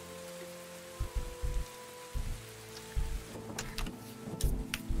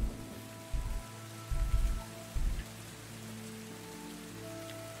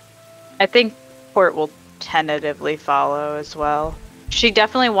 I think Port will tentatively follow as well. She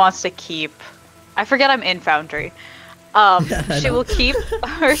definitely wants to keep. I forget I'm in Foundry. She will keep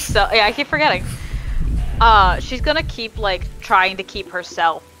herself. Yeah, I keep forgetting. She's gonna keep like trying to keep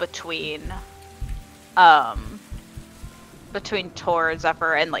herself between Tor,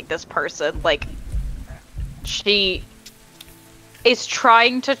 Zephyr, and like this person. Like she is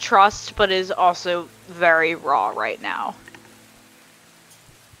trying to trust, but is also very raw right now.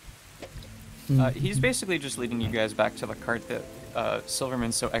 He's basically just leading you guys back to the cart that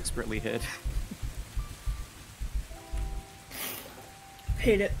Silverman so expertly hid.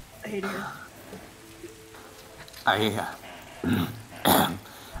 Hate it. I hate it.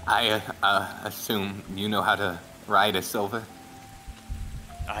 I assume you know how to ride a silver?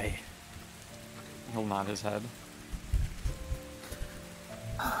 He'll nod his head.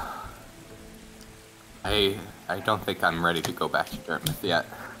 I don't think I'm ready to go back to Dartmouth yet.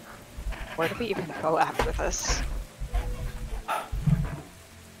 Where do we even go after this?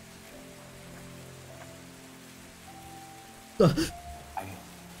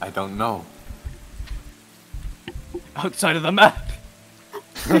 I don't know. Outside of the map!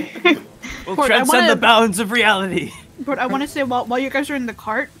 We'll Port, transcend the bounds of reality! But I want to say, while you guys are in the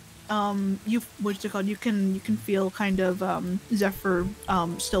cart, what's it called? You can feel kind of Zephyr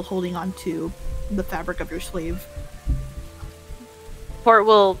still holding on to the fabric of your sleeve. Port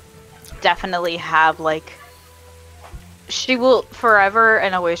will definitely have, like, she will forever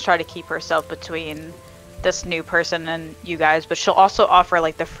and always try to keep herself between this new person and you guys, but she'll also offer,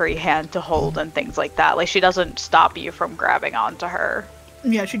 like, the free hand to hold and things like that. Like, she doesn't stop you from grabbing onto her.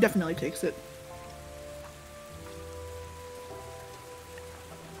 Yeah, she definitely takes it.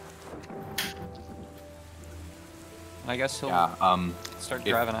 I guess he'll start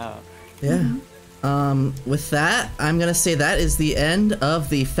driving out. Yeah. With that, I'm gonna say that is the end of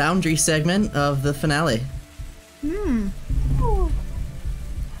the Foundry segment of the finale.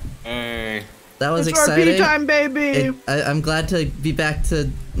 Hey. That was It's exciting. RP time, baby! I'm glad to be back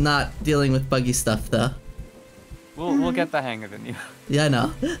to not dealing with buggy stuff, though. We'll get the hang of it. Yeah, I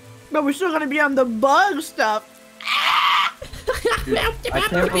know. But we're still gonna be on the bug stuff. Dude, I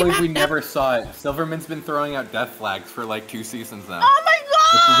can't believe we never saw it. Silverman's been throwing out death flags for like 2 seasons now. Oh my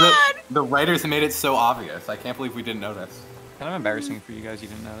god! The writers made it so obvious. I can't believe we didn't notice. Kind of embarrassing for you guys, you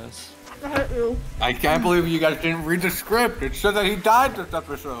didn't notice. I can't believe you guys didn't read the script. It said that he died this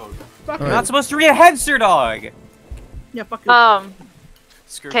episode. Fuck You're you. not supposed to read a headster dog! Yeah, fuck you.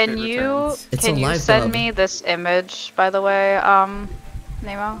 Skirt Can fit you returns. It's can a you live send dub. me this image, by the way,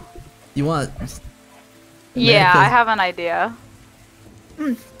 Nemo? You want? Yeah, America- I have an idea.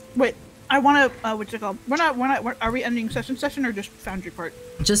 Wait, I wanna, what's it called? Are we ending session or just Foundry part?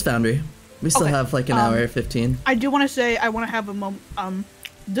 Just Foundry. We still Okay, have like an hour 15. I do want to say, I want to have a moment,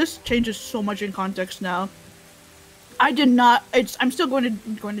 this changes so much in context now. I did not, I'm still going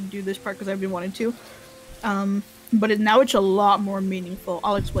to do this part because I've been wanting to. But now it's a lot more meaningful.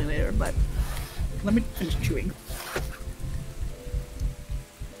 I'll explain later, but let me finish chewing.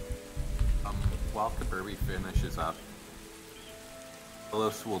 While Kaburbi finishes up,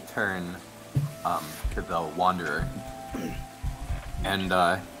 Phyllis will turn to the Wanderer, and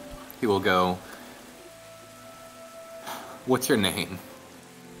he will go, "What's your name?"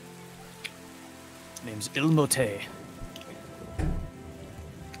 Name's Ilmote.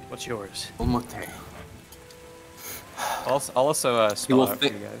 What's yours? Ulmote. I'll also He spell will out for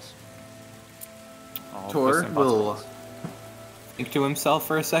think- you guys. Tor Mission will Impossible. think to himself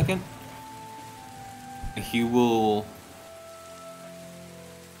for a second. He will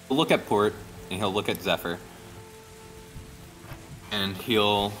look at Port, and he'll look at Zephyr, and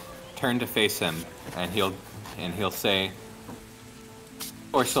he'll turn to face him, and he'll say,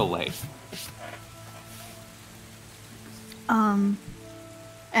 "Or so late."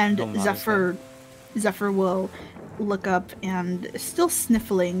 And Don't notice Zephyr will look up and still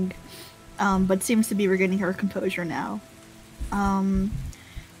sniffling, but seems to be regaining her composure now.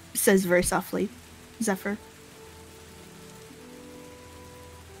 Says very softly, Zephyr.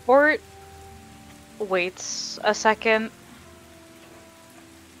 Port waits a second.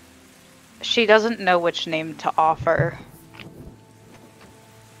 She doesn't know which name to offer.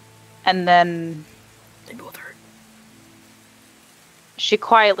 And then They both hurt. she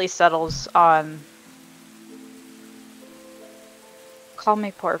quietly settles on, call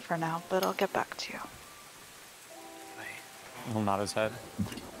me Port for now, but I'll get back to you. He'll nod his head.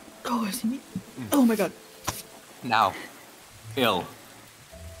 Oh, is he? Oh my god. Now, Ill.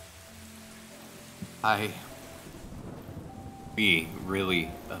 We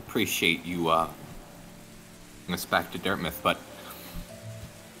really appreciate you bringing us back to Dartmouth, but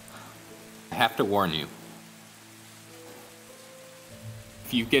I have to warn you.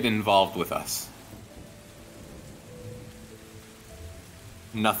 If you get involved with us,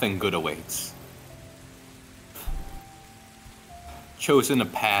 nothing good awaits. Chosen a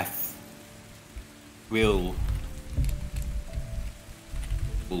path will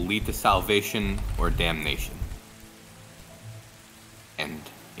lead to salvation or damnation.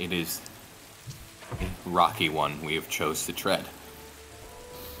 it is a rocky one we have chose to tread.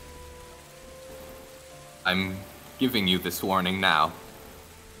 I'm giving you this warning now.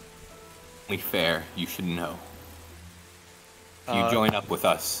 Only fair, you should know. If you join up with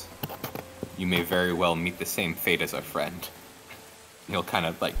us, you may very well meet the same fate as our friend. He'll kind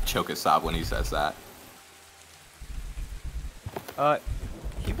of like choke a sob when he says that.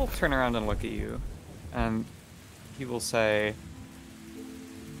 He will turn around and look at you, and he will say,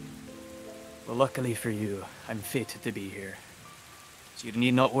 "Well, luckily for you, I'm fated to be here. So you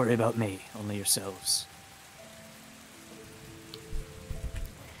need not worry about me, only yourselves."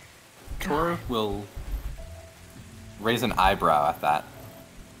 Tor will raise an eyebrow at that,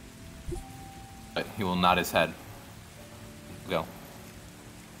 but he will nod his head. Go.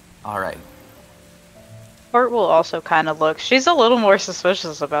 All right. Bart will also kind of look. She's a little more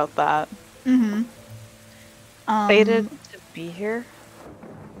suspicious about that. Mm-hmm. Fated to be here?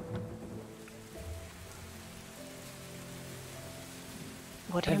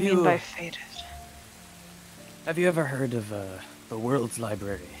 What do you mean by fated? Have you ever heard of the World's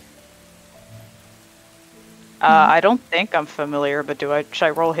Library? I don't think I'm familiar, but should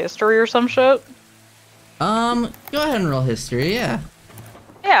I roll history or some shit? Go ahead and roll history, yeah.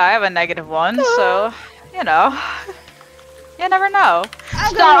 Yeah, I have a -1, so you know, you never know.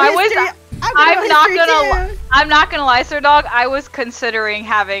 I'm not gonna lie, Sir Dog. I was considering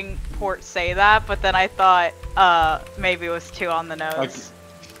having Port say that, but then I thought maybe it was too on the nose.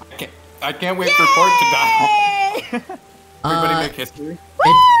 I can't wait for Port to die. Everybody make history.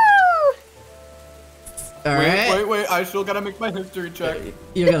 Wait, I still gotta make my history check.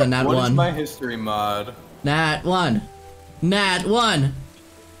 You're gonna nat 1. What is my history mod? Nat 1. Nat 1.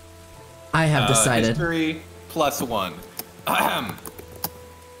 I have decided. History +1.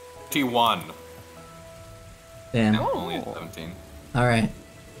 T1. Damn. I'm only at 17. Alright.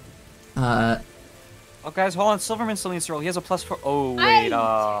 Oh, guys, hold on. Silverman still needs to roll. He has a +4. Oh, wait.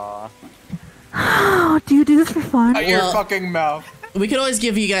 Do you do this for fun? Shut your fucking mouth. We could always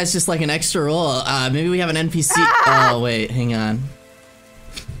give you guys just like an extra roll. Maybe we have an NPC. Oh, wait, hang on.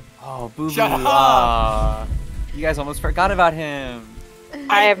 Oh, Boo Boo. Shut up! You guys almost forgot about him.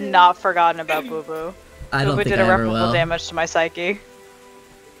 I have not forgotten about Boo Boo. I don't Boo Boo think did I ever irreparable will. damage to my psyche.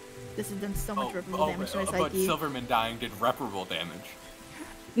 This has done so much irreparable damage to my but psyche. Silverman dying did reparable damage.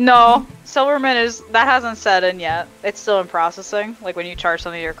 No, Silverman that hasn't set in yet. It's still in processing. Like when you charge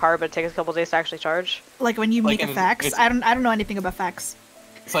something to your car, but it takes a couple days to actually charge. Like when you make a fax. I don't know anything about fax.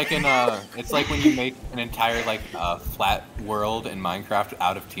 It's like it's like when you make an entire flat world in Minecraft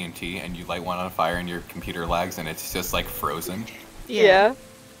out of TNT and you light one on fire and your computer lags and it's just like frozen. Yeah.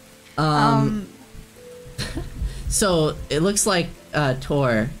 So it looks like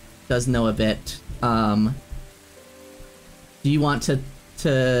Tor does know a bit. Do you want to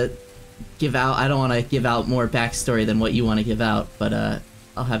give out? I don't want to give out more backstory than what you want to give out, but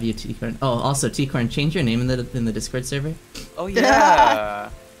I'll have you, T-Corn. Oh, also T-Corn, change your name in the Discord server. Oh yeah.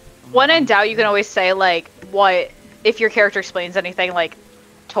 When in doubt, you can always say like, what if your character explains anything, like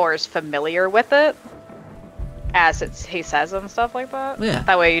Tor's familiar with it, as he says and stuff like that. Yeah.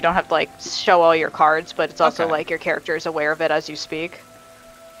 That way you don't have to like show all your cards, but it's also Okay. like your character is aware of it as you speak.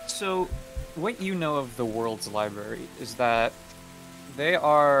 So, what you know of the World's Library is that they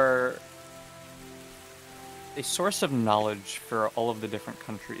are a source of knowledge for all of the different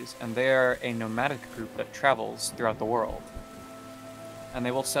countries, and they are a nomadic group that travels throughout the world. And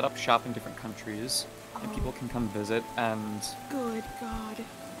they will set up shop in different countries, and people can come visit and Good God.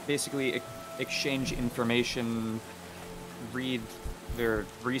 basically exchange information, read their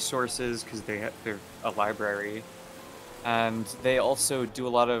resources, because they're a library, and they also do a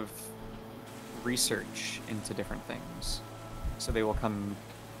lot of research into different things. So they will come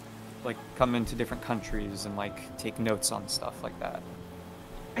into different countries and like take notes on stuff like that.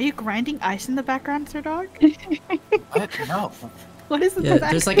 Are you grinding ice in the background, Sir Dog? What? No. What is it? Yeah,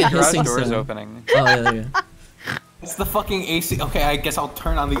 there's like a hissing Garage doors sound. opening. Oh, yeah, there you go. It's the fucking AC. Okay, I guess I'll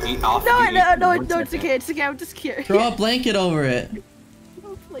turn on the off. No, the no, AC no, one no, it's second. okay, it's okay, I'm just curious. Throw a blanket over it.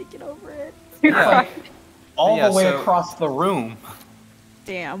 Don't flake it over it. Yeah. All Yeah, the way so- across the room.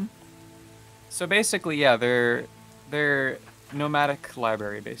 Damn. So basically, yeah, they're nomadic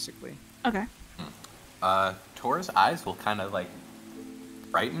library basically. Okay. Tor's eyes will kind of like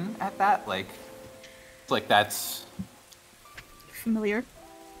brighten at that, like that's Familiar.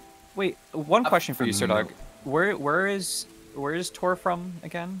 Wait, one Up question for you, Sir from Dog. Where is Tor from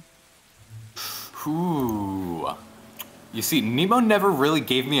again? Ooh. You see, Nemo never really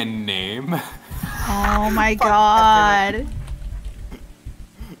gave me a name. Oh my God.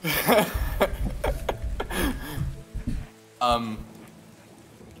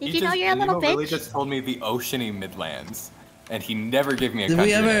 You know you're a little really bitch. just told me the oceany Midlands, and he never gave me a Did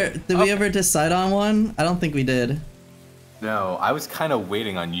country we ever? name. Did we ever decide on one? I don't think we did. No, I was kind of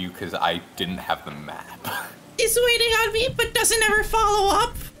waiting on you because I didn't have the map. He's waiting on me, but doesn't ever follow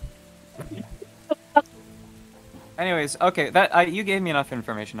up. Anyways, okay, that you gave me enough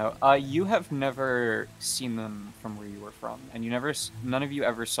information now. You have never seen them from where you were from, and none of you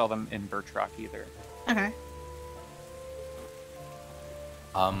ever saw them in Birch Rock either. Okay.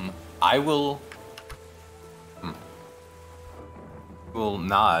 I will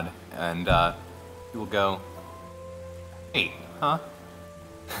nod and he will go, "Hey, huh?"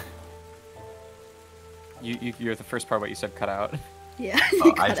 You're the first part. What you said cut out. Yeah.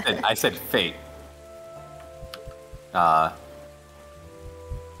 Oh, I said fate.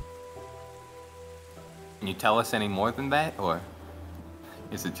 Can you tell us any more than that, or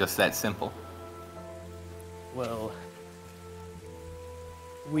is it just that simple? Well,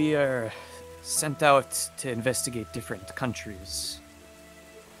 we are sent out to investigate different countries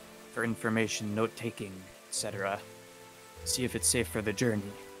for information, note-taking, etc. See if it's safe for the journey.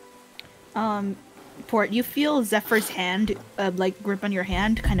 Port, you feel Zephyr's hand, like grip on your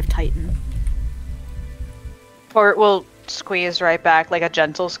hand, kind of tighten. Port will squeeze right back, like a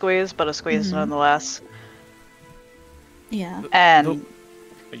gentle squeeze, but a squeeze nonetheless. Yeah. And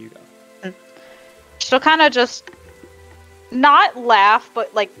There you go. she'll kind of just not laugh,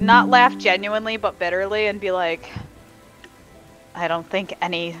 but like not laugh genuinely, but bitterly, and be like, I don't think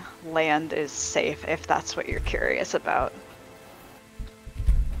any land is safe, if that's what you're curious about.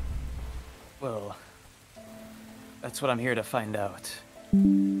 Well, that's what I'm here to find out.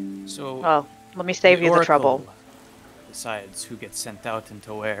 So, Well, let me save you the trouble. Oracle decides who gets sent out and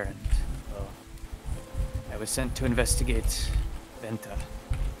to where, and, well, I was sent to investigate Venta.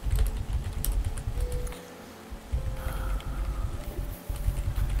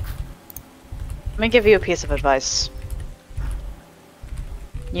 Let me give you a piece of advice.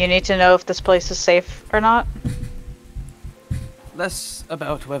 You need to know if this place is safe or not. Less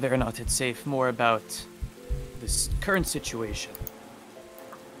about whether or not it's safe, more about this current situation.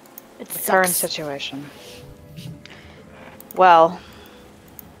 It The current sucks. situation. Well,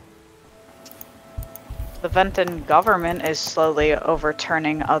 the Venton government is slowly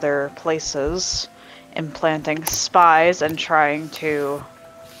overturning other places, implanting spies, and trying to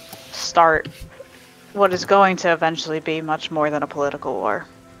start what is going to eventually be much more than a political war.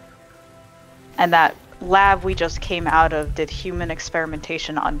 And that lab we just came out of did human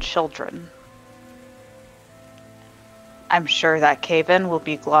experimentation on children. I'm sure that cave-in will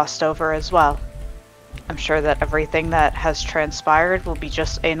be glossed over as well. I'm sure that everything that has transpired will be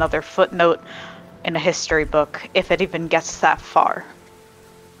just another footnote in a history book, if it even gets that far.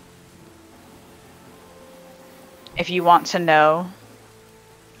 If you want to know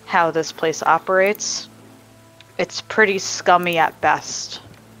how this place operates, it's pretty scummy at best.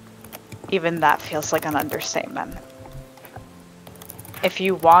 Even that feels like an understatement. If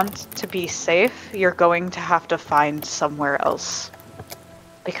you want to be safe, you're going to have to find somewhere else.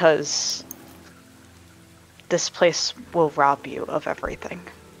 Because this place will rob you of everything.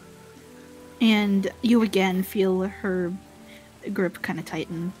 And you again feel her grip kind of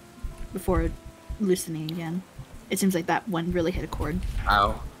tighten before loosening again. It seems like that one really hit a chord.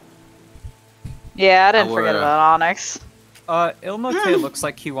 Ow. Yeah, I didn't forget about Onyx. Ilmote looks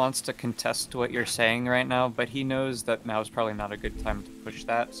like he wants to contest what you're saying right now, but he knows that now is probably not a good time to push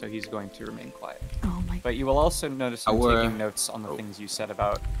that, so he's going to remain quiet. Oh my. But you will also notice him Our- taking notes on the things you said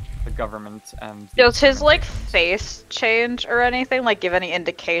about the government and... the Does his, like, experimentations. face change or anything? Like, give any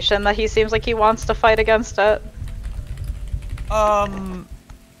indication that he seems like he wants to fight against it?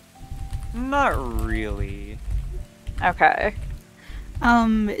 Not really. Okay.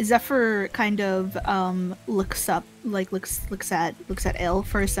 Zephyr kind of looks up, like looks at Elle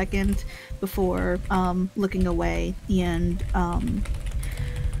for a second before looking away and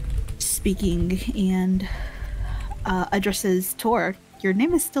speaking and addresses Tor. Your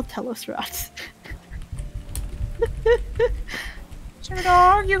name is still Telosrot. Sir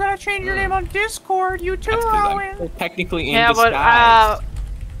Dog, you gotta change your name on Discord. You too, That's 'cause I'm Rowan. technically in Yeah, disguise.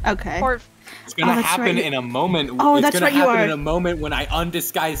 but, Okay. Port, It's gonna that's happen right. in a moment. Oh, it's that's gonna right, you happen are. in a moment when I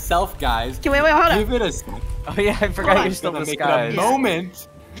undisguise self, guys. Okay, wait, hold on. Give it a second. Oh yeah, I forgot I you're was still gonna make it a disguised. moment.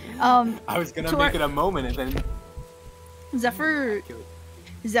 I was gonna Tor- make it a moment, and then Zephyr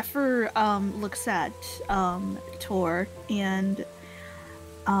looks at Tor and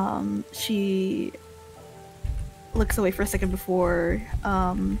she looks away for a second before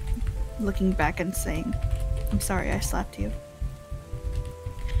looking back and saying, "I'm sorry I slapped you."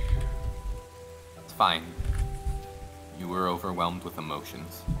 it's fine. You were overwhelmed with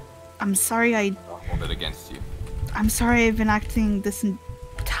emotions. I'm sorry I'll hold it against you. I'm sorry I've been acting this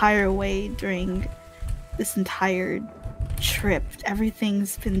entire way during this entire trip.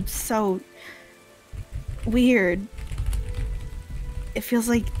 Everything's been so weird. It feels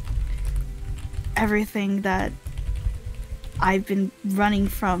like everything that I've been running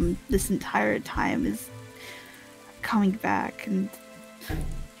from this entire time is coming back, and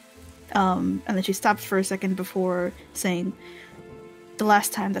then she stops for a second before saying, the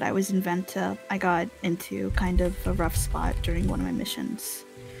last time that I was in Venta, I got into kind of a rough spot during one of my missions.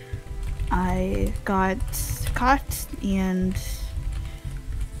 I got caught, and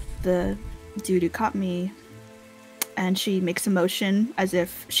the dude who caught me, and she makes a motion as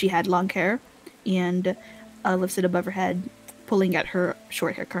if she had long hair, and lifts it above her head, pulling at her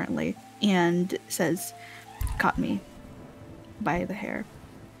short hair currently, and says, caught me by the hair.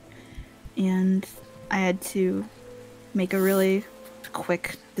 And I had to make a really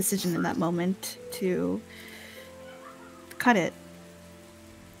quick decision in that moment to cut it.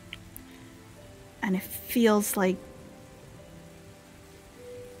 And it feels like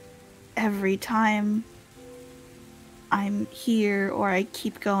every time I'm here or I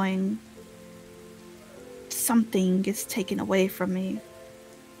keep going, something is taken away from me.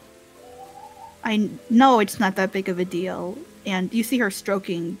 I know it's not that big of a deal, and you see her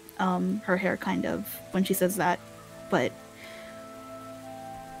stroking her hair kind of when she says that, but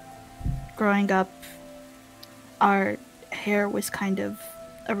growing up, our hair was kind of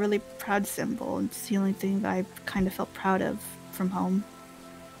a really proud symbol, and it's the only thing that I kind of felt proud of from home.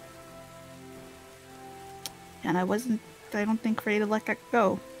 And I don't think, ready to let that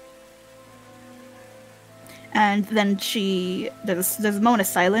go. And then there's a moment of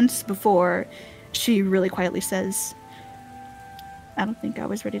silence before she really quietly says, I don't think I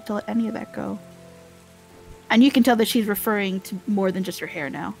was ready to let any of that go. And you can tell that she's referring to more than just her hair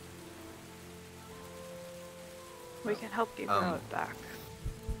now. We can help you grow it back.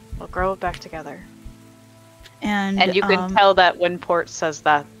 We'll grow it back together. And you can tell that when Port says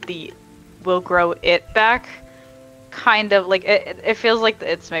that, we'll grow it back, kind of like, it feels like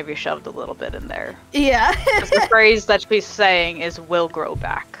it's maybe shoved a little bit in there. Yeah. The phrase that she's saying is we'll grow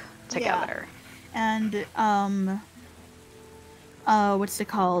back together. Yeah. And, what's it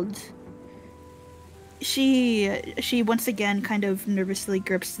called? She once again kind of nervously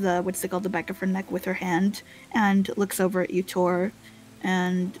grips the back of her neck with her hand and looks over at you, Tor,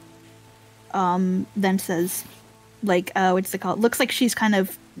 and then says, like, looks like she's kind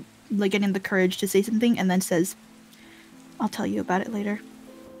of like getting the courage to say something, and then says, I'll tell you about it later.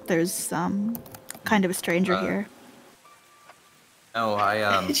 There's kind of a stranger here. Oh,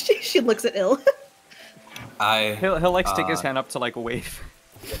 I she looks at Il. He'll like stick his hand up to like wave.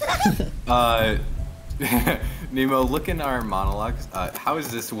 Nemo, look in our monologues. How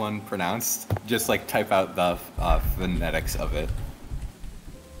is this one pronounced? Just like type out the phonetics of it.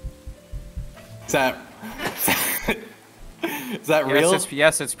 Is that real?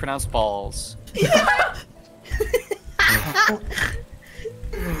 Yes, it's pronounced balls.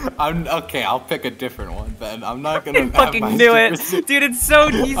 I'll pick a different one then. I'm not gonna. I fucking knew it, dude. He's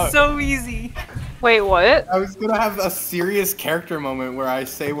so easy. Wait, what? I was gonna have a serious character moment where I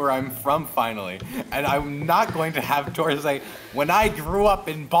say where I'm from finally, and I'm not going to have Tor say, "When I grew up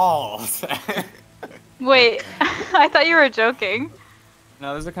in balls." Wait, I thought you were joking.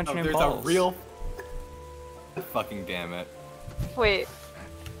 No, there's a country named There's Balls. a real. Fucking damn it. Wait.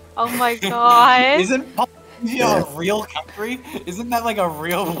 Oh my god. Isn't Polynesia a real country? Isn't that like a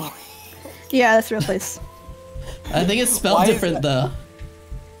real? Yeah, that's a real place. I think it's spelled different though.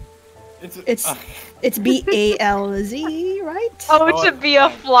 It's BALZ, right? Oh, it should be a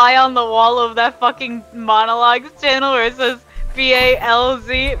fly on the wall of that fucking monologues channel where it says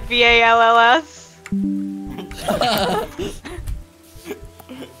BALZ, BALLS.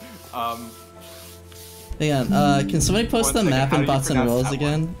 Hang on, can somebody post the map in Bots and Rolls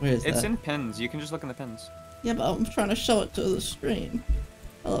again? Where is that? It's in pins. You can just look in the pins. Yeah, but I'm trying to show it to the stream.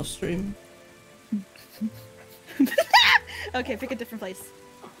 Hello, stream. Okay, pick a different place.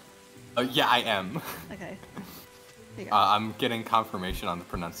 Yeah, I am. Okay. There you go. I'm getting confirmation on the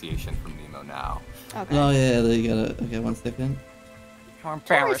pronunciation from Nemo now. Okay. Oh yeah, there you gotta. Okay, 1 second.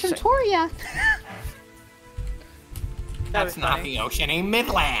 Toria. That's not the Oceany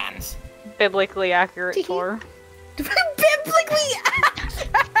Midlands. Biblically accurate tour. Biblically.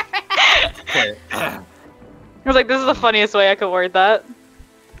 I was like, this is the funniest way I could word that.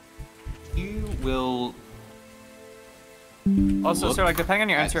 You will. Also, so like depending on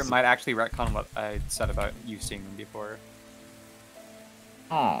your answer, it might actually retcon what I said about you seeing them before.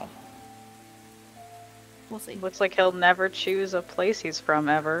 Oh. We'll see. Looks like he'll never choose a place he's from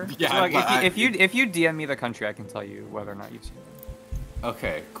ever. So, Yeah. like, if you DM me the country, I can tell you whether or not you've seen it.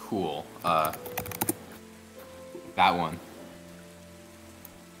 Okay. Cool. That one.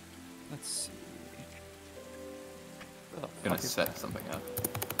 Let's see. I'm gonna set something up.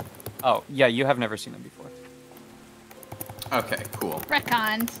 Oh, yeah, you have never seen them before. Okay. Cool.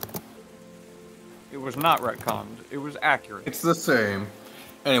 Retconned. It was not retconned. It was accurate. It's the same.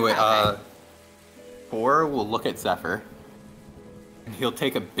 Anyway, Thor will look at Zephyr, and he'll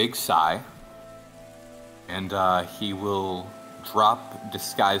take a big sigh, and he will drop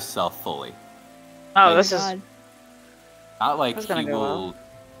disguise self fully. Oh, this is. God. Not like That's he gonna go will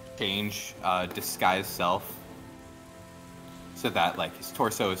change disguise self, so that like his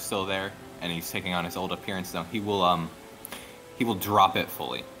torso is still there, and he's taking on his old appearance. No, he will drop it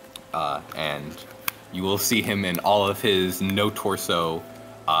fully, and you will see him in all of his no torso.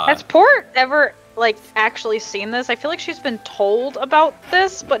 Has Port ever like actually seen this? I feel like she's been told about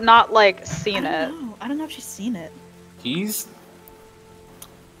this, but not like seen it. I don't know if she's seen it. He's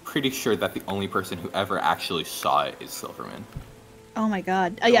pretty sure that the only person who ever actually saw it is Silverman. Oh my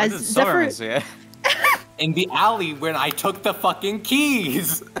god. When Yeah, did Zephyr. Silverman see it? In the alley when I took the fucking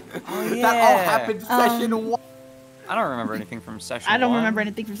keys. Oh, That all yeah. happened session 1. I don't remember anything from session I don't 1. remember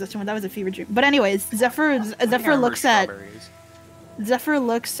anything from Session 1. That was a fever dream. But anyways, Zephyr I remember looks at strawberries.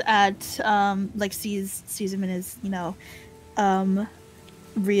 like sees him in his,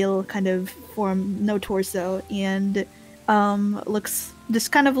 real kind of form, no torso, and looks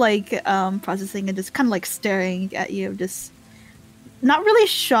just kind of like processing and just kind of like staring at you, just not really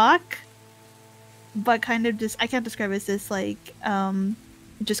shock, but kind of just, I can't describe it as this like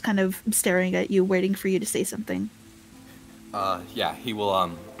just kind of staring at you, waiting for you to say something. Yeah, he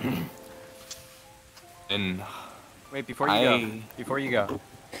will and Wait, before you go.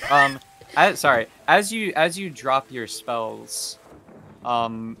 As you drop your spells,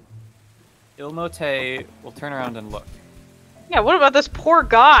 Ilmote will turn around and look. Yeah, what about this poor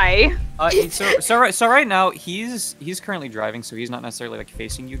guy? So right now he's currently driving, so he's not necessarily like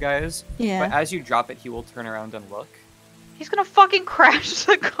facing you guys. Yeah. But as you drop it, he will turn around and look. He's gonna fucking crash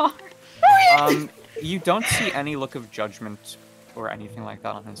the car. You don't see any look of judgment or anything like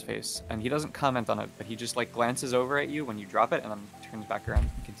that on his face, and he doesn't comment on it, but he just like glances over at you when you drop it, and then turns back around and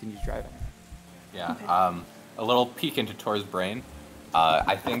continues driving. yeah, a little peek into Tor's brain.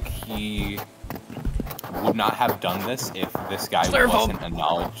 I think he would not have done this if this guy wasn't a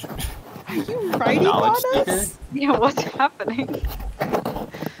knowledge. Are you writing on us? Yeah, what's happening?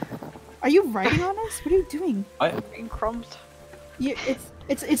 Are you writing on us? What are you doing? What? Being crumbed. It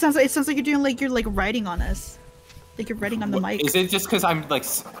sounds like you're doing you're writing on us, like you're writing on the mic. Is it just because I'm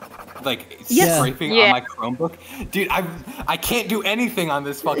Yes. scraping Yeah. on my Chromebook? Dude, I can't do anything on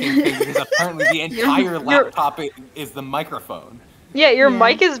this fucking thing because apparently the entire laptop is the microphone. Yeah, your Yeah.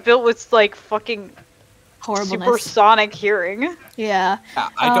 mic is built with like fucking Horribleness. supersonic hearing. Yeah.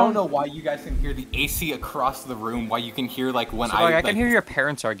 I don't know why you guys can hear the AC across the room. Why you can hear like when So, I can hear your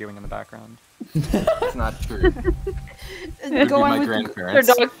parents arguing in the background. It's not true. It Go on my with Their grandparents.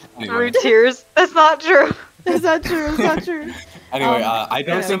 dog Anyway. through tears. That's not true. That's not true. It's not true. Anyway, I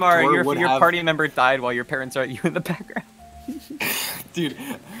don't think Samara, Tor your would your have... party member died while your parents are at you in the background. Dude,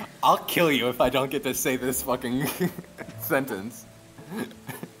 I'll kill you if I don't get to say this fucking sentence.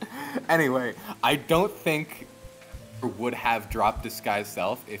 Anyway, I don't think Tor would have dropped disguise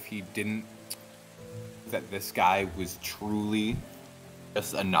self if he didn't that this guy was truly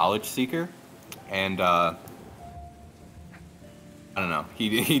just a knowledge seeker, and I don't know.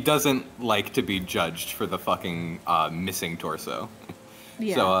 He doesn't like to be judged for the fucking missing torso.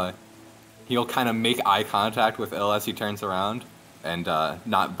 Yeah. So he'll kind of make eye contact with Il as he turns around, and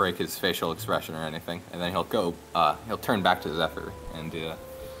not break his facial expression or anything. And then he'll turn back to Zephyr, and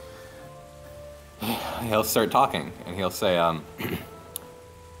he'll start talking, and he'll say,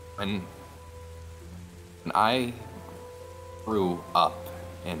 when I grew up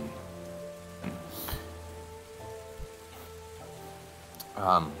in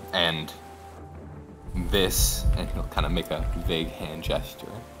and this, and he'll kind of make a vague hand gesture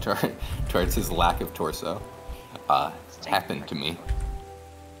towards his lack of torso, happened to me.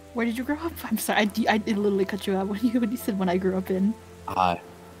 Where did you grow up? I'm sorry. I did literally cut you out when you said when I grew up in.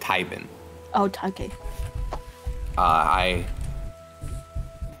 Tybin. Oh, okay. I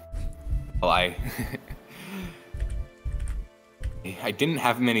didn't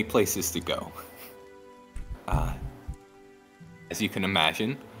have many places to go. As you can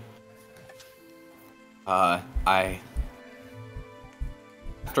imagine, after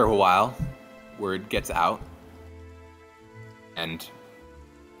a while, word gets out, and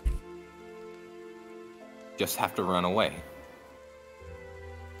just have to run away.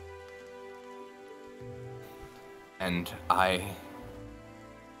 And I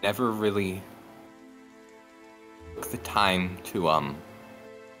never really took the time to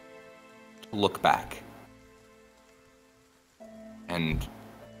look back. And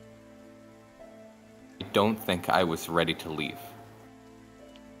I don't think I was ready to leave.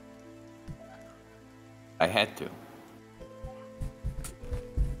 I had to.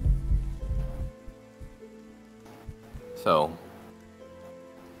 So,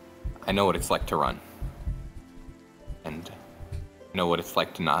 I know what it's like to run. And I know what it's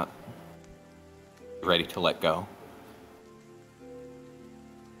like to not be ready to let go.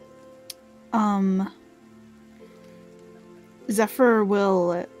 Zephyr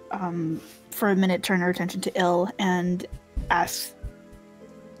will, for a minute, turn her attention to Il and ask,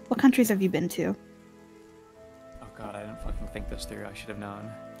 what countries have you been to? Oh god, I didn't fucking think this through. I should have known.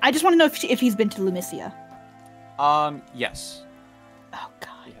 I just want to know if he's been to Lumicia. Yes. Oh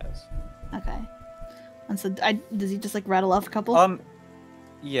god. He has. Okay. And so, does he just like rattle off a couple?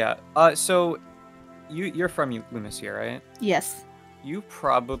 Yeah. So, you're from Lumicia, right? Yes. You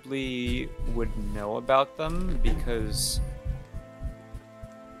probably would know about them because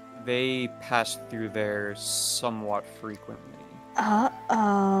they pass through there somewhat frequently.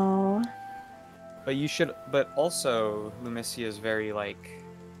 Uh-oh. But also, Lumicia is very, like...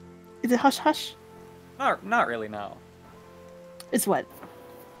 Is it hush-hush? Not really, no. It's what?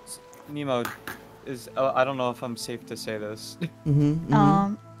 Nemo is... I don't know if I'm safe to say this.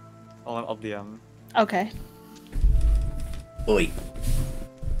 I'll DM. Okay. Oi.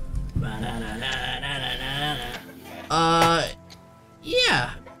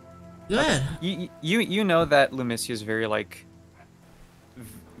 Yeah. Go ahead. You know that Lumicia is very, like,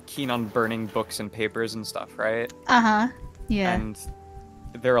 keen on burning books and papers and stuff, right? Uh-huh. Yeah. And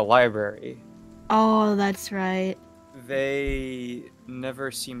they're a library. Oh, that's right. They never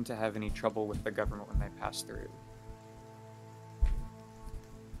seem to have any trouble with the government when they pass through.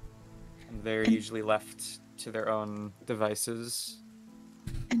 And they're usually left to their own devices.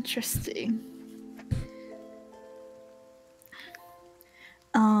 Interesting.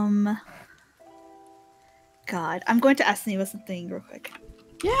 God, I'm going to ask Neva something real quick.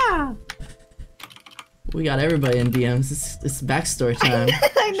 Yeah. We got everybody in DMs. It's backstory time.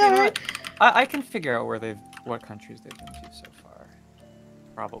 I know, right? I can figure out what countries they've been to so far.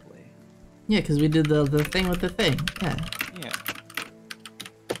 Probably. Yeah, because we did the thing with the thing. Yeah. Yeah.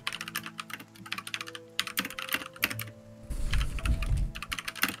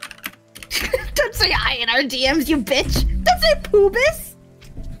 Don't say I in our DMs, you bitch! Don't say Poobis!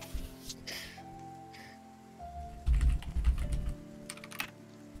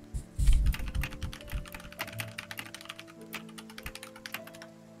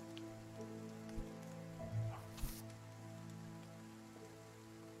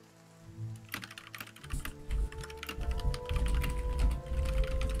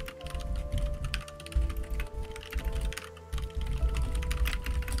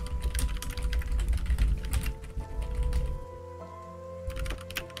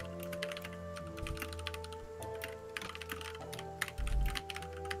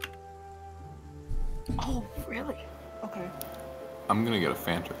 Oh, really? Okay. I'm gonna get a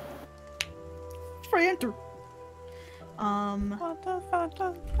Fanta. Franter.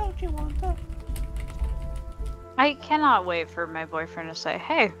 Fanta, don't you want that? I cannot wait for my boyfriend to say,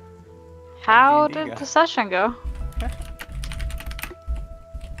 "Hey, how D&D did go?" the session go?"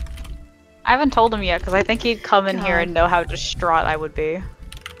 I haven't told him yet because I think he'd come in here and know how distraught I would be.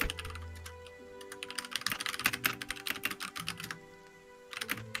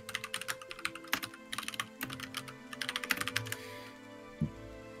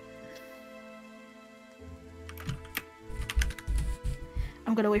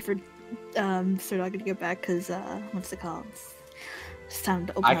 I'm gonna wait for Sir Dog to get back because what's it called? It's time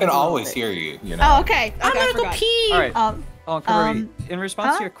to open. I our can door a always bit. hear you, you know. Oh, okay. I'm Okay, I gonna go forgot. pee. All right. Kirby, in response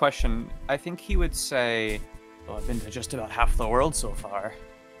huh? to your question, I think he would say, Well, I've been to just about half the world so far.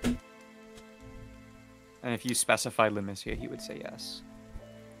 and if you specify Lumicia, he would say yes.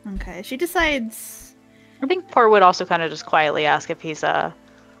 Okay, she decides. I think Port would also kind of just quietly ask if he's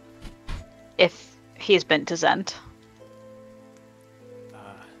been to Zent.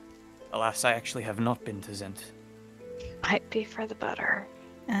 Alas, I actually have not been to Zent. Might be for the better.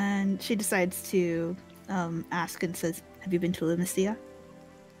 And she decides to ask and says, "Have you been to Lumicia?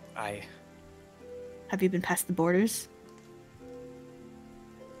 Have you been past the borders?"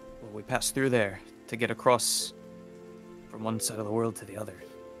 Well, we passed through there to get across from one side of the world to the other.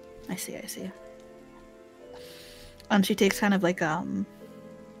 I see. She takes kind of like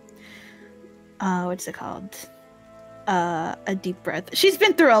what's it called? A deep breath. She's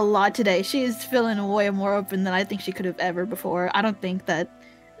been through a lot today. She is feeling way more open than I think she could have ever before. I don't think that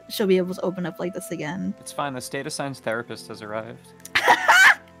she'll be able to open up like this again. It's fine. The data science therapist has arrived.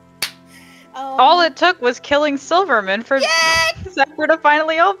 All it took was killing Silverman for Zephyr to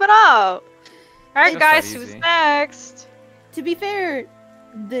finally open up. Alright, Just guys, that who's easy. next? To be fair,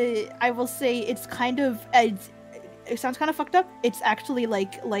 I will say it's kind of it sounds kind of fucked up. It's actually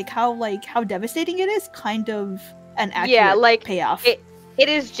like how devastating it is. Kind of an accurate payoff. It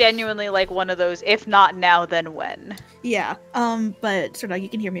is genuinely like one of those. If not now, then when? Yeah. But Serdog, you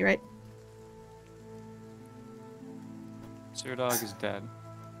can hear me, right? Sir Dog is dead.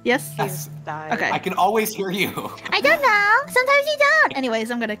 Yes. He's died. Okay. I can always hear you. I don't know. Sometimes you don't.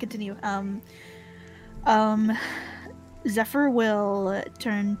 Anyways, I'm gonna continue. Zephyr will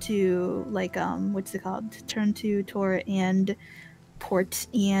turn to what's it called? Turn to Tor and Port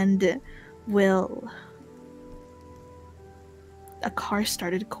and will. A car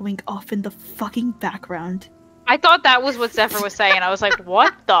started going off in the fucking background. I thought that was what Zephyr was saying. I was like,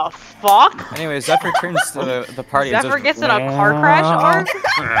 what the fuck? Anyway, Zephyr turns to the party and Zephyr says, gets in a car crash arc?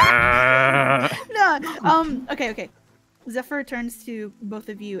 No. Okay. Zephyr turns to both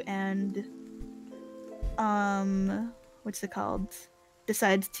of you and what's it called?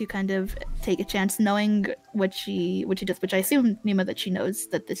 Decides to kind of take a chance, knowing what she does, which I assume, Nima, that she knows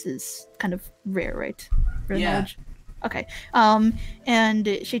that this is kind of rare, right? Rare Yeah. knowledge? Okay.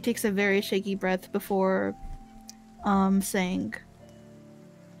 And she takes a very shaky breath before saying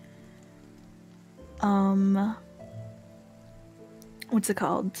what's it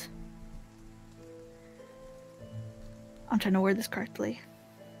called? I'm trying to word this correctly.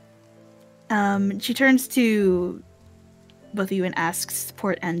 She turns to both of you and asks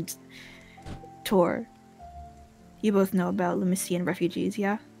Port and Tor. You both know about Lumisian refugees,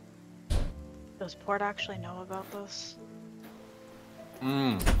 yeah? Does Port actually know about this?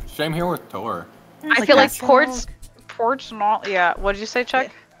 Same here with Tor. I feel like Port's not. Yeah. What did you say, Chuck?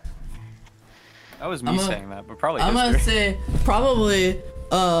 That was me saying that, but probably I'm gonna history. say probably.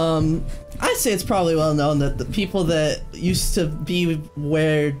 I'd say it's probably well known that the people that used to be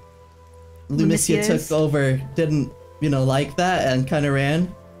where Lumisia is. took over didn't, like that and kind of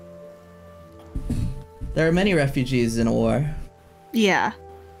ran. There are many refugees in a war. Yeah.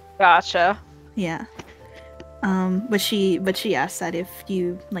 Gotcha. Yeah. But she asked that if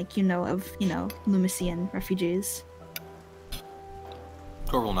you know of, Lumisian refugees.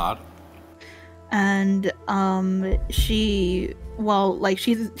 Tor will nod. And she's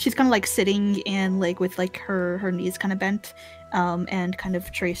kind of like sitting and with her knees kind of bent, and kind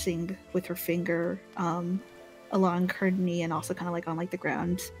of tracing with her finger along her knee and also kind of on the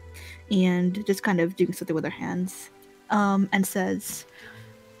ground, and just kind of doing something with her hands, and says,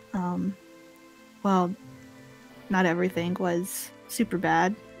 well, not everything was super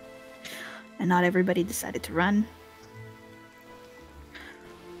bad, and not everybody decided to run.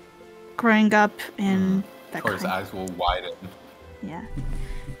 Growing up in that Tor's eyes will widen. yeah,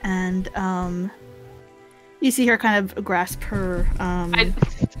 and you see her kind of grasp her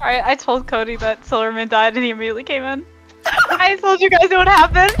I told Cody that Silverman died and he immediately came in. I told you guys what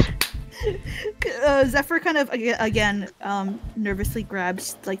happened. Zephyr kind of again nervously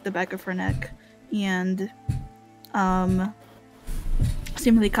grabs the back of her neck and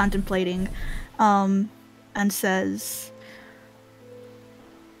seemingly contemplating and says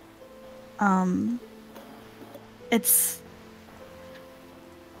it's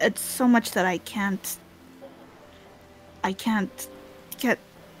so much that I can't get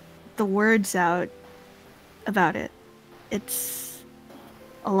the words out about it. It's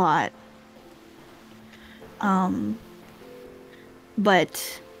a lot.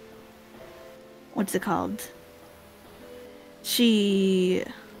 But what's it called? She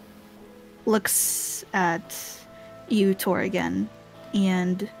looks at you, Tor, again,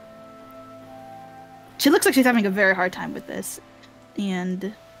 and she looks like she's having a very hard time with this.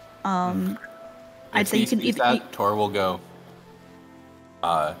 And I'd say you can either Tor will go.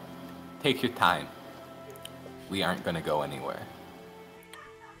 Take your time. We aren't gonna go anywhere.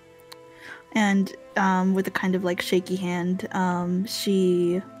 And with a kind of shaky hand,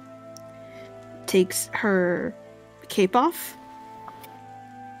 she takes her cape off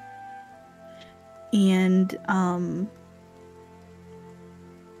and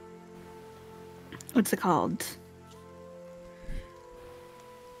what's it called?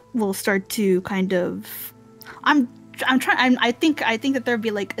 We'll start to kind of I think that there'd be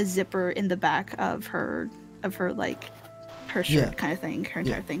a zipper in the back of her her shirt kind of thing, her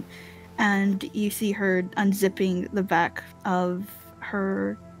entire thing. And you see her unzipping the back of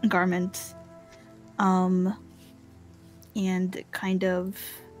her garment And kind of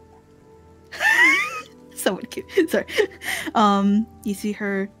somewhat cute. Sorry. You see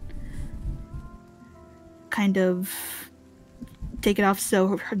her kind of take it off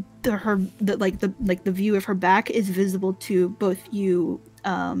so the view of her back is visible to both you,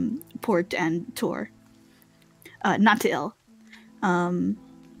 Port and Tor. Not to ill. And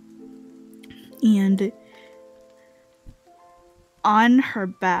on her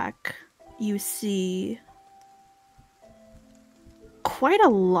back, you see quite a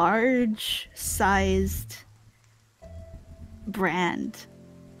large-sized brand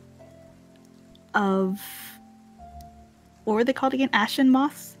of, what were they called again? Ashen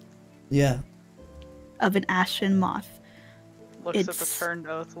moths? Yeah. Of an ashen moth. Looks at the Turned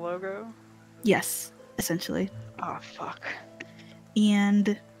Oath logo. Yes, essentially. Oh, fuck.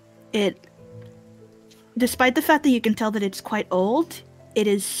 And it, despite the fact that you can tell that it's quite old, it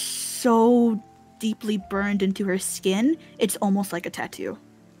is so deeply burned into her skin, it's almost like a tattoo.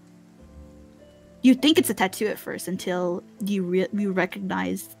 You think it's a tattoo at first until you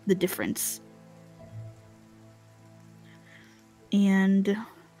recognize the difference. And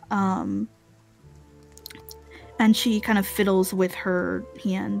she kind of fiddles with her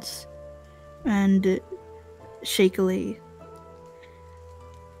hands and shakily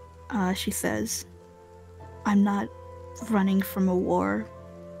she says, "I'm not running from a war."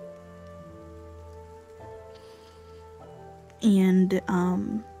 And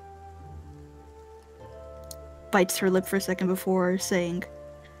bites her lip for a second before saying,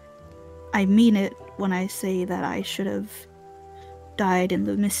 "I mean it when I say that I should have died in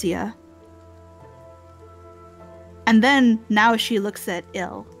Lumicia." And then now she looks at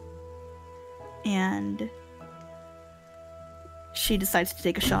Il, and she decides to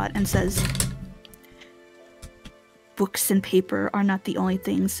take a shot and says, "Books and paper are not the only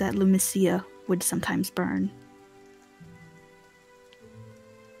things that Lumicia would sometimes burn."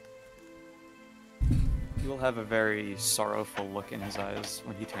 You will have a very sorrowful look in his eyes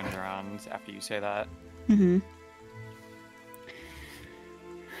when he turns around after you say that. Mm-hmm.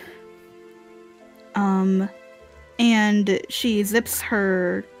 And she zips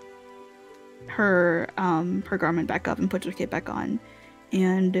her garment back up and puts her cape back on,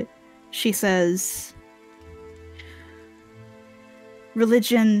 and she says,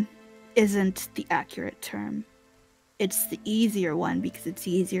 "Religion isn't the accurate term. It's the easier one because it's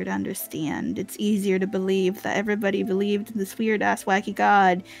easier to understand. It's easier to believe that everybody believed in this weird-ass wacky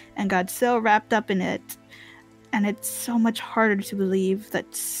god and got so wrapped up in it. And it's so much harder to believe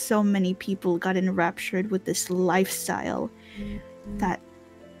that so many people got enraptured with this lifestyle that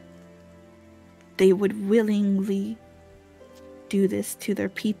they would willingly do this to their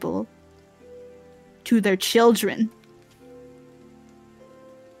people, to their children."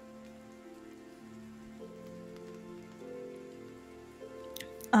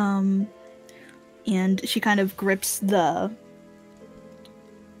 And she kind of grips the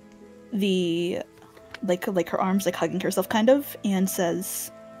like her arms, like hugging herself kind of, and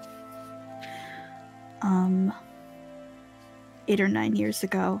says, 8 or 9 years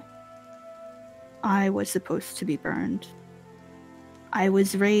ago, I was supposed to be burned. I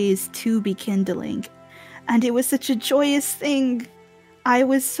was raised to be kindling, and it was such a joyous thing. I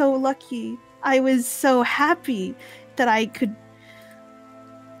was so lucky. I was so happy that I could..."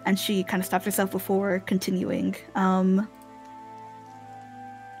 And she kind of stopped herself before continuing. "That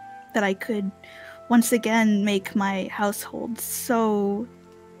I could once again make my household so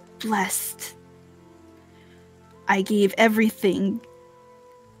blessed. I gave everything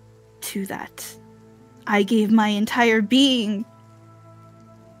to that. I gave my entire being.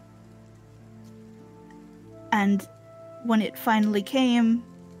 And when it finally came,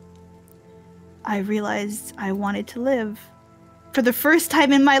 I realized I wanted to live. For the first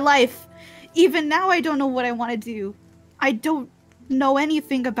time in my life. Even now I don't know what I want to do. I don't know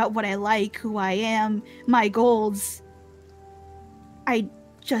anything about what I like, who I am, my goals. I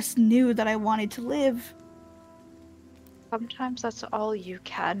just knew that I wanted to live." Sometimes that's all you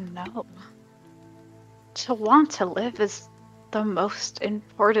can know. To want to live is the most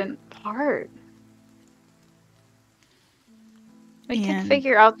important part. We can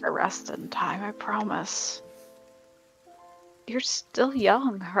figure out the rest in time, I promise. You're still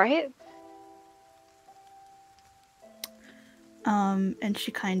young, right? And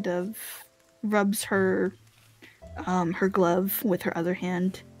she kind of rubs her glove with her other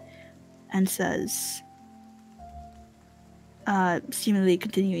hand and says, seemingly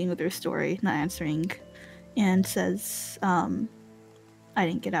continuing with her story, not answering, and says, "I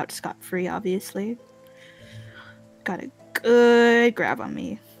didn't get out scot-free, obviously. Got a good grab on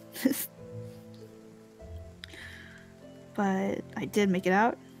me." but I did make it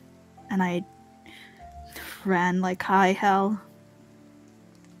out, and I ran like high hell.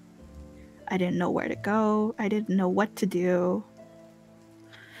 I didn't know where to go. I didn't know what to do.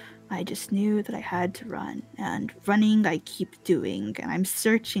 I just knew that I had to run, and running I keep doing, and I'm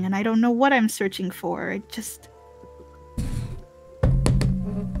searching, and I don't know what I'm searching for. It just...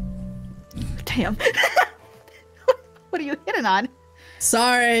 Damn. What are you hitting on?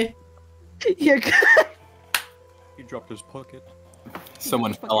 Sorry. You're good. He dropped his pocket.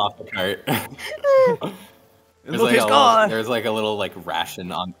 Someone fell off the cart. There's like a little like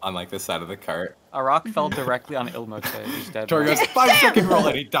ration on like the side of the cart. A rock fell directly on Ilmote. He's dead. Tor goes 5-second roll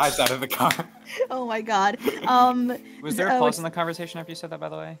and he dies out of the car. Oh my god. Was there a pause in the conversation after you said that, by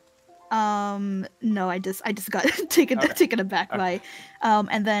the way? No, I just got taken aback by.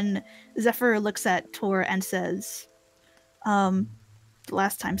 And then Zephyr looks at Tor and says, the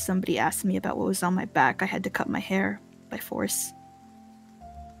last time somebody asked me about what was on my back, I had to cut my hair by force.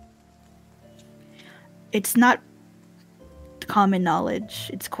 It's not common knowledge.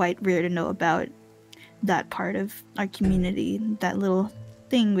 It's quite rare to know about that part of our community, that little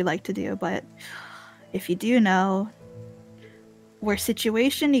thing we like to do. But if you do know, worst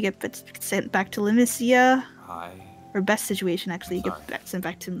situation, you get sent back to Limicia. Or best situation, actually, you get sent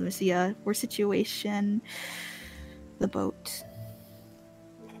back to Limicia. Worst situation, the boat.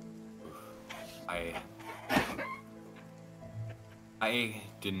 I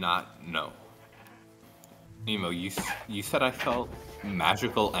did not know. Nemo, you said I felt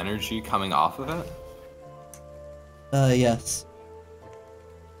magical energy coming off of it? Yes.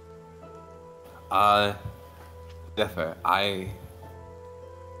 Zephyr,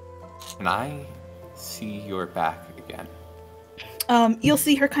 can I see your back again? You'll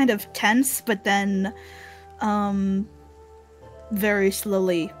see her kind of tense, but then, very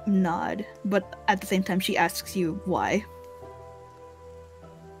slowly nod. But at the same time, she asks you why.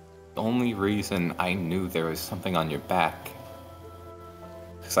 The only reason I knew there was something on your back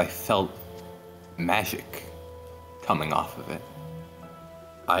because I felt magic coming off of it.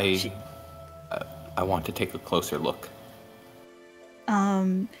 I want to take a closer look.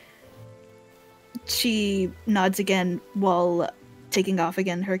 She nods again while taking off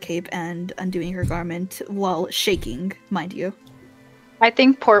again her cape and undoing her garment while shaking, mind you. I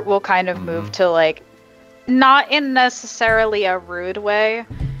think Port will kind of move to, like, not in necessarily a rude way,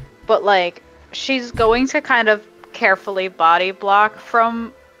 but, like, she's going to kind of carefully body block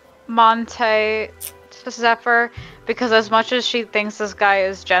from Monte to Zephyr, because as much as she thinks this guy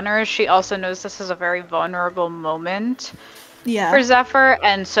is generous, she also knows this is a very vulnerable moment for Zephyr,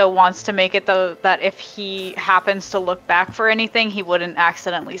 and so wants to make it though that if he happens to look back for anything, he wouldn't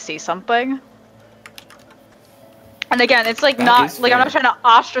accidentally see something. And again, it's like not like I'm not trying to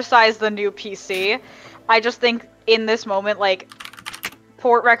ostracize the new PC. I just think in this moment, like,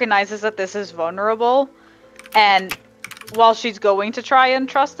 Port recognizes that this is vulnerable, and while she's going to try and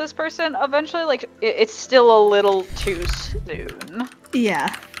trust this person, eventually, like, it's still a little too soon.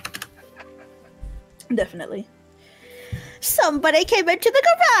 Yeah. Definitely. Somebody came into the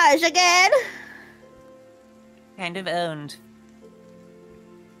garage again! Kind of owned.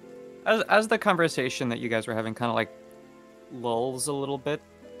 As the conversation that you guys were having kind of, like, lulls a little bit,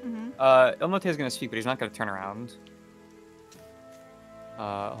 Ilmote is going to speak, but he's not going to turn around.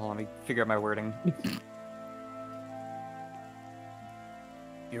 Hold on, let me figure out my wording.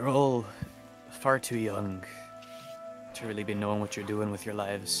 You're all far too young to really be knowing what you're doing with your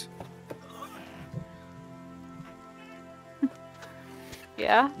lives.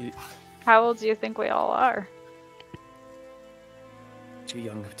 Yeah? How old do you think we all are? Too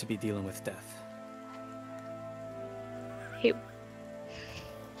young to be dealing with death. He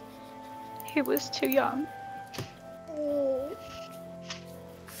was too young.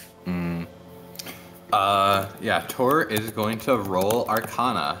 Yeah, Tor is going to roll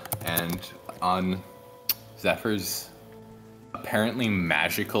Arcana, and on Zephyr's apparently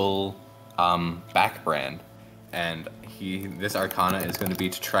magical back brand, and this Arcana is going to be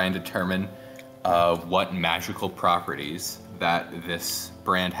to try and determine what magical properties that this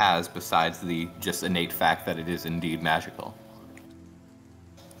brand has besides the just innate fact that it is indeed magical.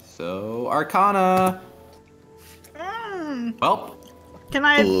 So, Arcana! Well... Can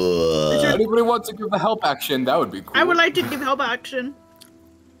I... If anybody wants to give a help action, that would be cool. I would like to give help action.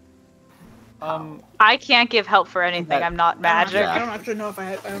 I can't give help for anything. I'm not magic. I don't actually know if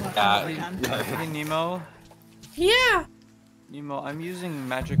I can. Hey, Nemo. Yeah. Nemo, I'm using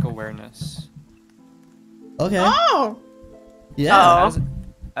magic awareness. Okay. Oh! Yeah. Oh.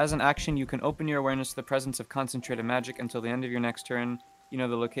 As an action, you can open your awareness to the presence of concentrated magic until the end of your next turn. You know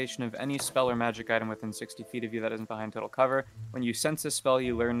the location of any spell or magic item within 60 feet of you that isn't behind total cover. When you sense a spell,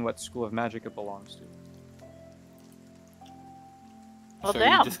 you learn what school of magic it belongs to. Well, So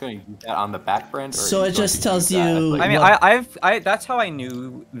damn. you're just going to use that on the back brand? Or So are it you just going to tells use that as, you- like- I mean, Well- that's how I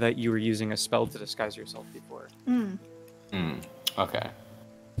knew that you were using a spell to disguise yourself before. Okay.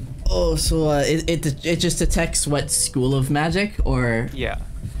 Oh, so it just detects what school of magic, or Yeah.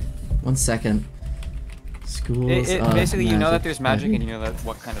 1 second. Schools It of basically, you know that magic. there's magic, and you know that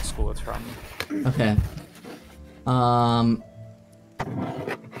what kind of school it's from. Okay.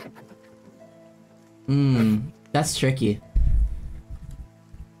 That's tricky.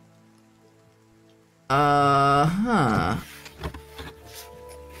 Huh.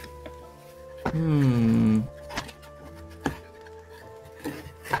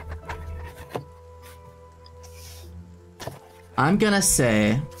 I'm gonna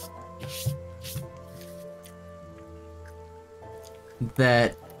say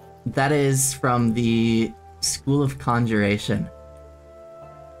that is from the School of Conjuration.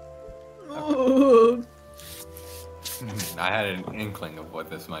 Ooh. I had an inkling of what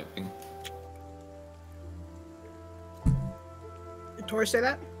this might be. Did Tor say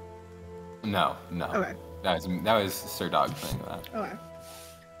that? No. Okay. That was Sir Dog saying that. Okay.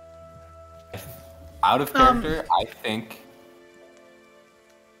 Out of character, I think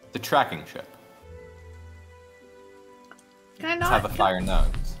the tracking ship. Can I That's how the not? fire knows.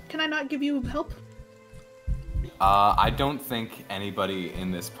 Can I not give you help? I don't think anybody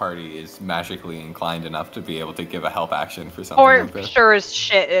in this party is magically inclined enough to be able to give a help action for something Or like this. sure as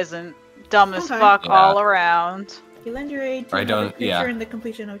shit isn't. Dumb as Okay. fuck Yeah. all around. You lend your aid to I another don't- creature yeah. in the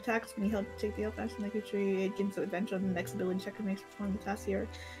completion of attacks. When you help take the help action, the creature you aid gains advantage on the next ability check and makes perform the task you're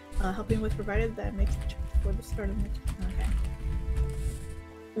helping with, provided that makes the check before the start of the okay.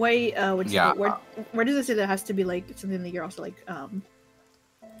 Why? Yeah, Where does it say that has to be like something that you're also like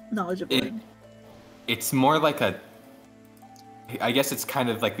knowledgeable in? It's more like I guess it's kind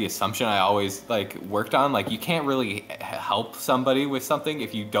of like the assumption I always like worked on. Like you can't really help somebody with something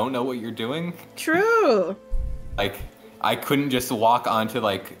if you don't know what you're doing. True. Like I couldn't just walk onto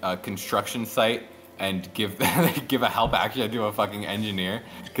like a construction site and give give a help action to a fucking engineer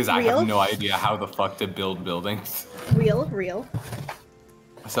because I Real? have no idea how the fuck to build buildings. Real.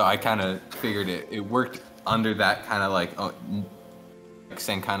 So I kind of figured it worked under that kind of like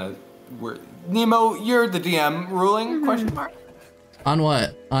same kind of word. Nemo, you're the DM ruling? Question mark. On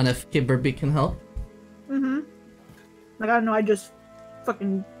what? On if Kid Burby can help? Like I don't know. I just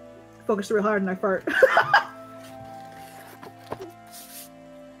fucking focus real hard and I fart.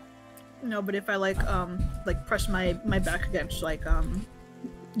 No, but if I like press my back against like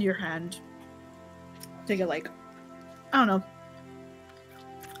your hand, take it like I don't know.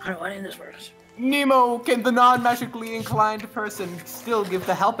 I don't know what in this works. Nemo, can the non-magically inclined person still give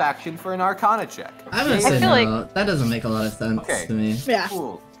the help action for an Arcana check? I'm gonna I say feel no. That doesn't make a lot of sense Okay. to me. Yeah.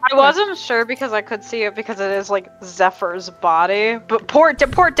 Cool. I wasn't sure because I could see it because it is like Zephyr's body, but Port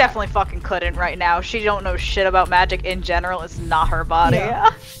definitely fucking couldn't right now. She don't know shit about magic in general. It's not her body. Yeah.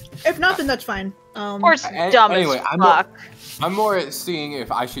 If not, then that's fine. Port's And- dumb anyway, as I'm fuck. I'm more seeing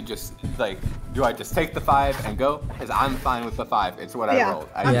if I should just like, do I just take the 5 and go? Because I'm fine with the 5. It's what Yeah. I rolled.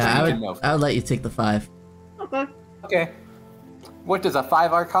 Yeah, just need to know. I would let you take the 5. Okay. Okay. What does a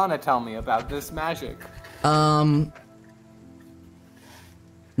 5 Arcana tell me about this magic?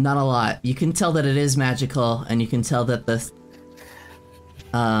 Not a lot. You can tell that it is magical, and you can tell that the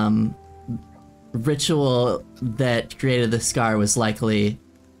ritual that created the scar was likely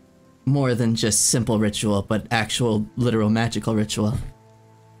more than just simple ritual, but actual literal magical ritual.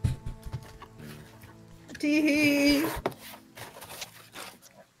 Tee.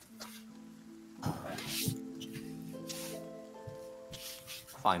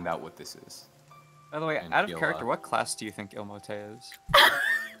 Find out what this is. By the way, And out of he'll, character, what class do you think Ilmote is?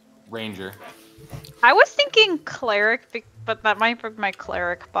 Ranger. I was thinking cleric, but that might be my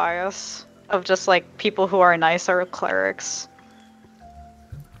cleric bias of just like people who are nice are clerics.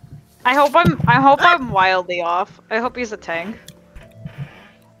 I hope I'm wildly off. I hope he's a tank.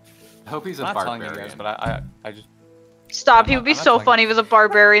 I hope he's a I'm not telling barbarian. you guys, but I just Stop, I'm he not- would be I'm not so telling funny if he was a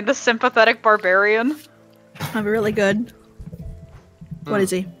barbarian, the sympathetic barbarian. I'm really good. What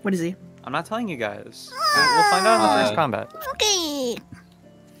is he? What is he? I'm not telling you guys. We'll find out in the first combat. Okay.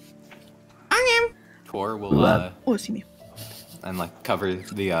 Tor will Oh, see me. and like cover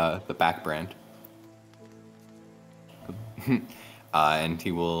the back brand. And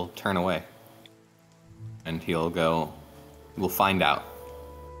he will turn away. And he'll go. We'll find out.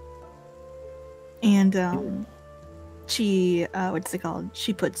 And she what's it called?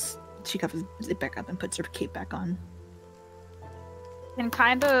 She covers it back up and puts her cape back on. Can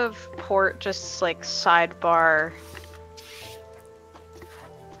kind of Port just like sidebar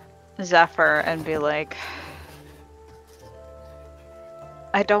Zephyr and be like,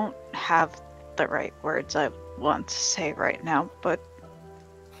 I don't have the right words I want to say right now, but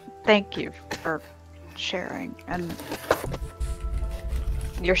thank you for sharing, and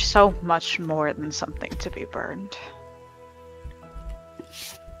you're so much more than something to be burned.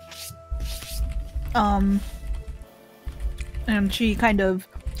 And she kind of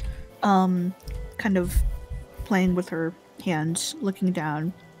playing with her hands, looking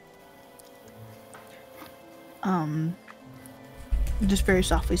down, just very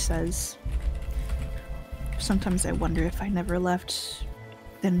softly says, sometimes I wonder if I never left,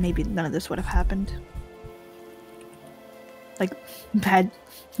 then maybe none of this would have happened. Like, bad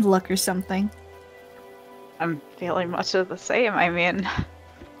luck or something. I'm feeling much of the same. I mean,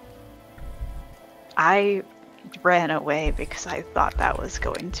 I ran away because I thought that was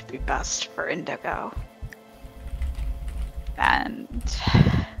going to be best for Indigo. And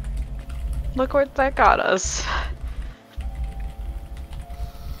look where that got us.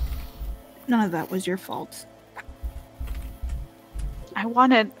 None of that was your fault. I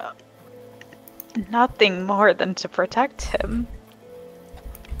wanted nothing more than to protect him.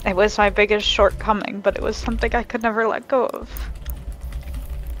 It was my biggest shortcoming, but it was something I could never let go of.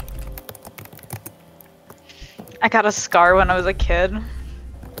 I got a scar when I was a kid.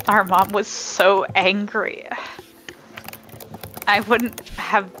 Our mom was so angry. I wouldn't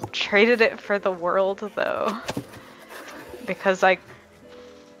have traded it for the world, though, because I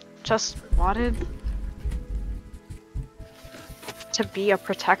just wanted to be a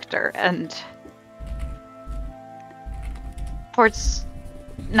protector, and Port's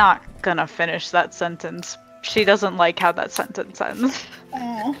not gonna finish that sentence. She doesn't like how that sentence ends.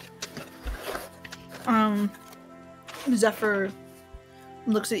 Aww. Zephyr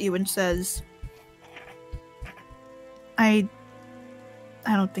looks at you and says, I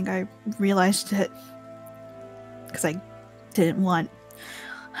don't think I realized it, because I didn't want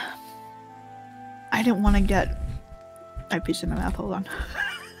to get my piece in my mouth. Hold on.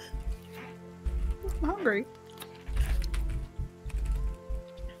 I'm hungry.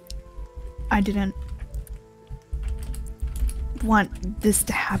 I didn't want this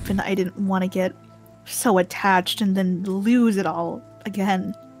to happen. I didn't want to get so attached and then lose it all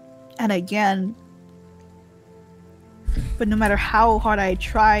again and again. But no matter how hard I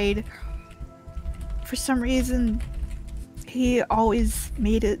tried, for some reason, he always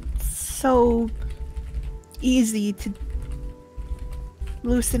made it so easy to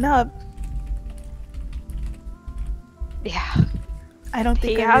loosen up. Yeah. I don't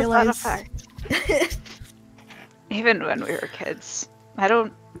think he I has realized. that effect. Even when we were kids. I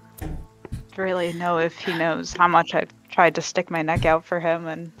don't really know if he knows how much I tried to stick my neck out for him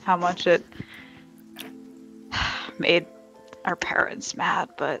and how much it made our parents mad,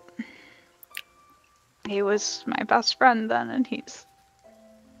 but he was my best friend then, and he's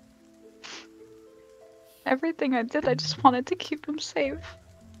everything I did. I just wanted to keep him safe.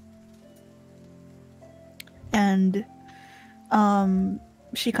 And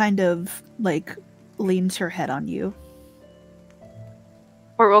she kind of like leans her head on you.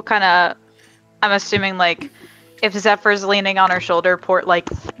 Or we'll kind of, I'm assuming, like, if Zephyr's leaning on her shoulder, Port, like,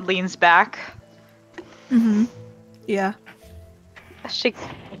 leans back. Mm-hmm. Yeah. She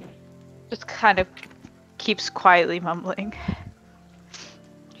just kind of keeps quietly mumbling.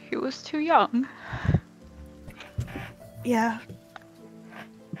 He was too young. Yeah.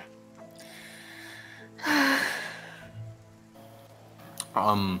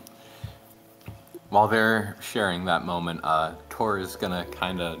 While they're sharing that moment, Tor is gonna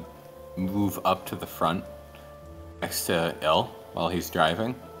kind of move up to the front next to Il while he's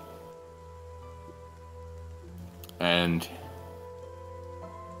driving. And you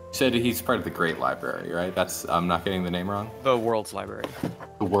said he's part of the Great Library, right? That's, I'm not getting the name wrong? The World's Library.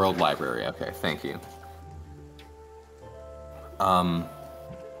 The World Library, okay, thank you. Kind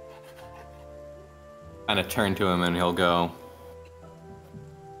of turn to him and he'll go,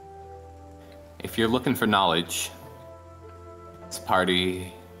 if you're looking for knowledge, this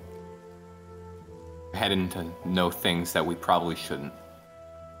party heading to know things that we probably shouldn't.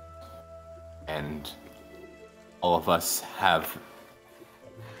 And all of us have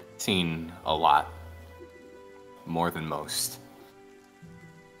seen a lot, more than most.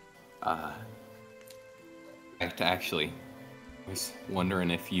 Actually, I was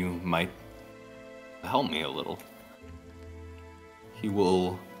wondering if you might help me a little. He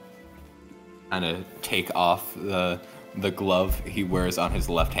will kind of take off the glove he wears on his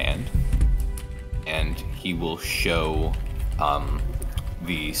left hand, and he will show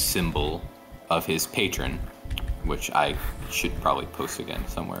the symbol of his patron, which I should probably post again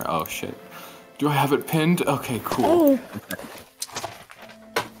somewhere. Oh shit. Do I have it pinned? Okay, cool.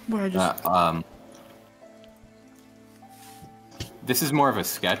 Oh. This is more of a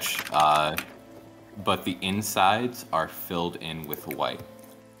sketch, but the insides are filled in with white.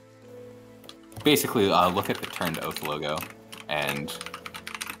 Basically, look at the Turned Oath logo, and...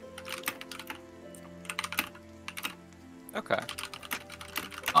 Okay.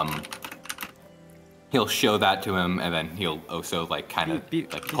 He'll show that to him, and then he'll also, like, kind of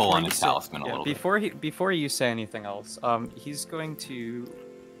pull on his talisman a little bit. Before you say anything else, he's going to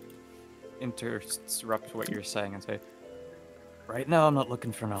interrupt what you're saying and say, right now I'm not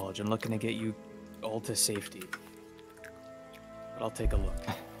looking for knowledge, I'm looking to get you all to safety. But I'll take a look.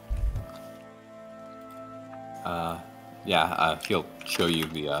 He'll show you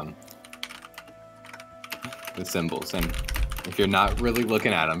the symbols, and if you're not really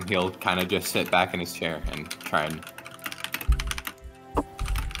looking at him, he'll kind of just sit back in his chair and try and,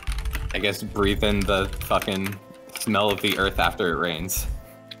 I guess, breathe in the fucking smell of the earth after it rains.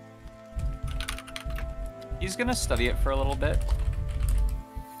 He's gonna study it for a little bit.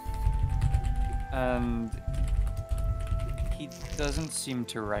 And he doesn't seem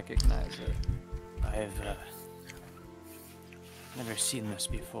to recognize it. I've never seen this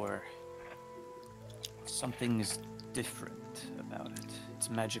before. Something's different about it. It's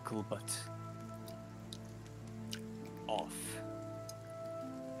magical, but off.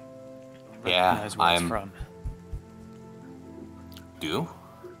 Yeah, Recognize where it's from. Do?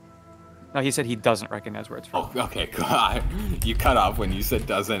 No, he said he doesn't recognize where it's from. Oh, okay, God. You cut off when you said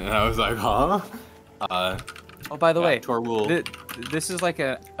doesn't, and I was like, huh? Oh, by the way, Tor will... this is like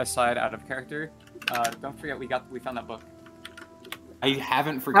a aside out of character. Don't forget we found that book. I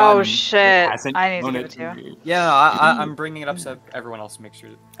haven't forgotten. Oh shit! I need to give it to you. Yeah, no, I'm bringing it up so everyone else makes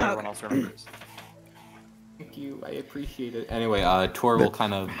sure everyone else remembers. Thank you, I appreciate it. Anyway, Tor will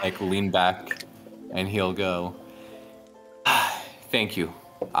kind of like lean back, and he'll go, "Thank you.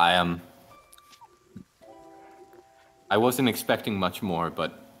 I wasn't expecting much more,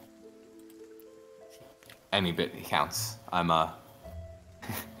 but any bit counts. I'm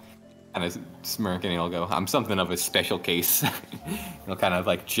kind of smirk, and he'll go, I'm something of a special case." He'll kind of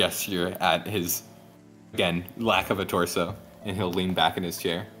like gesture at his, again, lack of a torso, and he'll lean back in his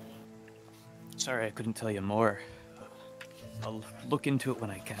chair. Sorry, I couldn't tell you more. I'll look into it when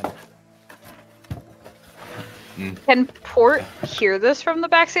I can. Can Port hear this from the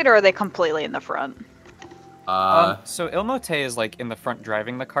backseat, or are they completely in the front? So Ilmote is like in the front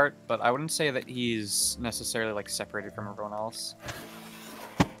driving the cart, but I wouldn't say that he's necessarily like separated from everyone else.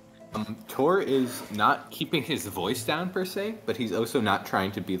 Tor is not keeping his voice down per se, but he's also not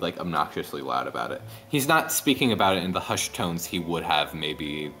trying to be like obnoxiously loud about it. He's not speaking about it in the hushed tones he would have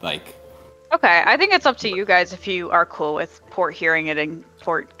maybe like... Okay, I think it's up to you guys if you are cool with Port hearing it in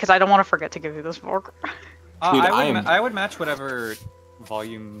Port, because I don't want to forget to give you this book. Dude, I would match whatever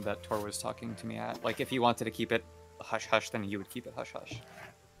volume that Tor was talking to me at. Like, if you wanted to keep it hush-hush, then you would keep it hush-hush.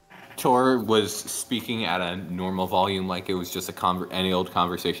 Tor was speaking at a normal volume, like it was just any old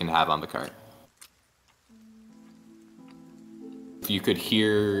conversation to have on the cart. If you could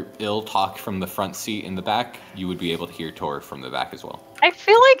hear Il talk from the front seat in the back, you would be able to hear Tor from the back as well. I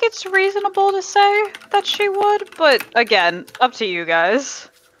feel like it's reasonable to say that she would, but again, up to you guys.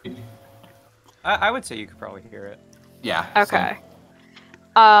 I would say you could probably hear it. Yeah. Okay.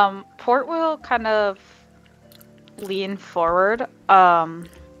 Port will kind of lean forward,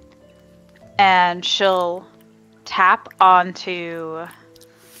 and she'll tap onto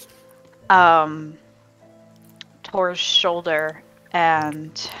Tor's shoulder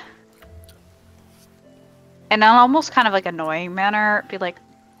and in an almost kind of like annoying manner be like,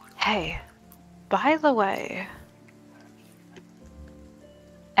 "Hey, by the way,"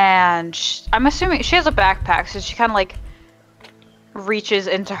 and I'm assuming she has a backpack, so she kind of like reaches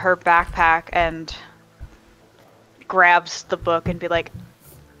into her backpack and grabs the book and be like,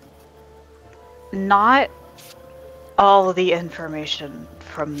 "Not all of the information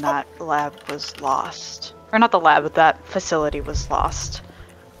from that lab was lost. Or not the lab, but that facility was lost."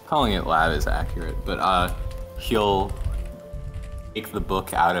 Calling it lab is accurate, but he'll take the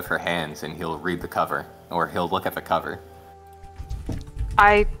book out of her hands and he'll read the cover, or he'll look at the cover.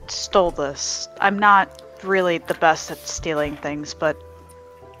 "I stole this. I'm not really the best at stealing things, but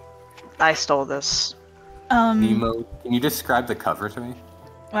I stole this." Nemo, can you describe the cover to me?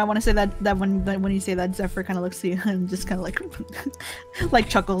 I want to say that when you say that, Zephyr kind of looks at you and just kind of like like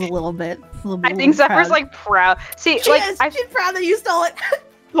chuckles a little bit. I think Zephyr's proud. like proud. See, She like is. She's proud that you stole it.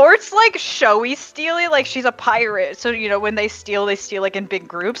 Port's like showy steely, like she's a pirate. So when they steal like in big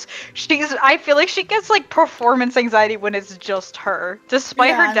groups. I feel like she gets like performance anxiety when it's just her.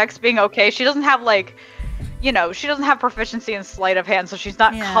 Despite her dex being okay, she doesn't have like, she doesn't have proficiency in sleight of hand, so she's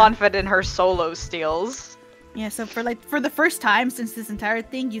not confident in her solo steals. Yeah, so for the first time since this entire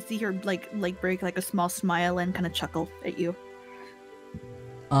thing, you see her like break like a small smile and kind of chuckle at you.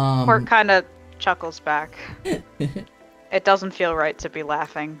 Port kind of chuckles back. It doesn't feel right to be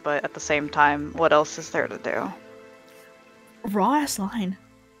laughing, but at the same time, what else is there to do? Raw ass line.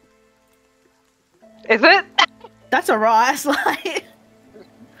 Is it? That's a raw ass line.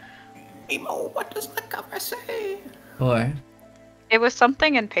 Emo, what does the cover say? Or It was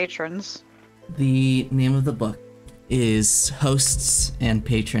something in Patrons. the name of the book is Hosts and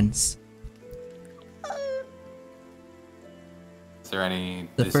Patrons. Is there any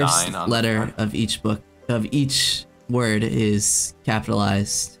The design first on letter of each book, of each word, is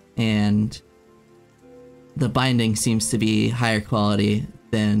capitalized, and the binding seems to be higher quality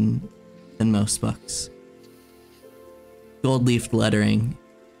than most books. Gold-leafed lettering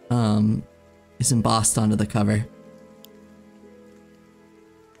is embossed onto the cover.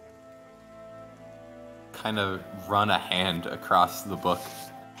 Kind of run a hand across the book,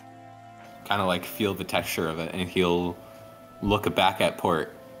 kind of like feel the texture of it, and he'll look back at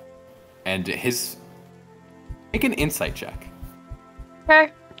Port, and make an insight check.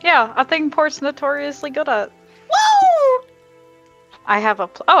 Okay. Yeah, I think Port's notoriously good at. Woo! I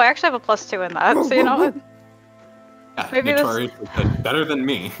actually have a +2 in that, so you know what? Yeah, Maybe this- notoriously better than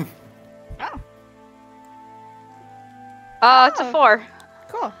me. It's a 4.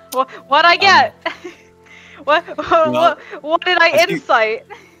 Cool. What'd I get? What did I as you- insight?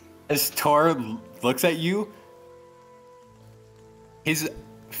 As Tor looks at you, his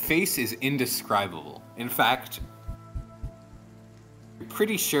face is indescribable. In fact, you're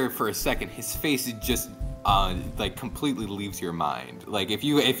pretty sure for a second his face just like completely leaves your mind. Like if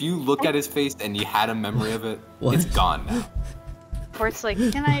you look at his face and you had a memory of it, it's gone now. Port's like,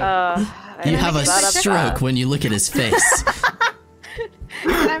 Can I? You have a make that up? stroke when you look at his face.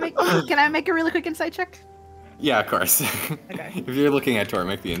 Can I make a really quick insight check? Yeah, of course. Okay. If you're looking at Tor,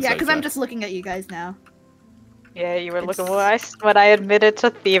 make the insight Yeah, because I'm check. just looking at you guys now. Yeah, you were looking when I admitted to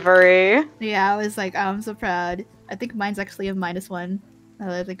thievery. Yeah, I was like, oh, I'm so proud. I think mine's actually a -1. Now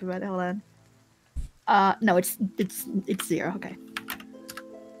that I think about it, hold on. No, it's 0. Okay.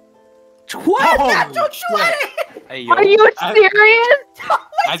 What? Oh, Natural shit. 20! Hey, yo. Are you serious?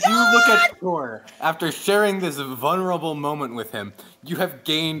 As you look at Tor, after sharing this vulnerable moment with him, you have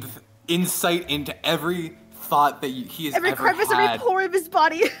gained insight into every thought that he has Every ever crevice, had. every pore of his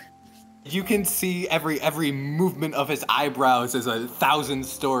body. You can see every movement of his eyebrows as 1,000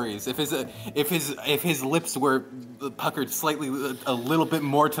 stories. If his lips were puckered slightly a little bit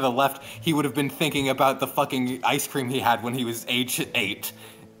more to the left, he would have been thinking about the fucking ice cream he had when he was age 8.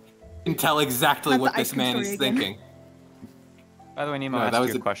 You can tell exactly Not what the ice this cream man story is again. thinking. By the way, Nemo, No, that ask was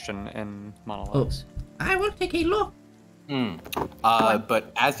you a a- question in monologues. I will take a look.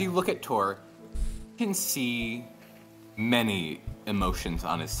 But as you look at Tor, you can see many emotions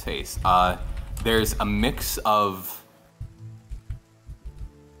on his face. There's a mix of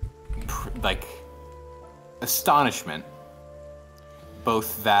like astonishment,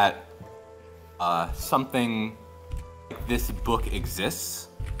 both that something like this book exists,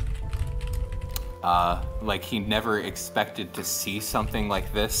 like he never expected to see something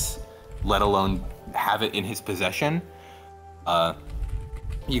like this, let alone have it in his possession.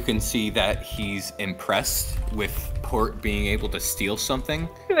 You can see that he's impressed with Port being able to steal something.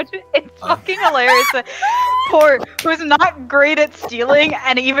 It's fucking hilarious that Port, who's not great at stealing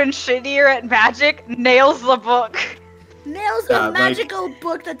and even shittier at magic, nails the book. Nails Yeah, a like- magical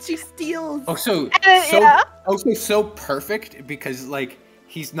book that she steals. Also, yeah. so perfect because like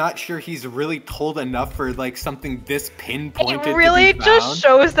he's not sure he's really told enough for like something this pinpointed. It really to be just found.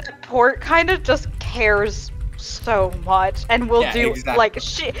 shows that Port kind of just cares so much and will Yeah, do exactly. like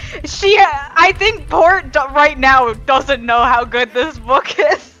she I think Port right now doesn't know how good this book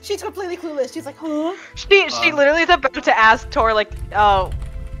is. She's completely clueless. She's like, huh? She literally is about to ask Tor like, oh,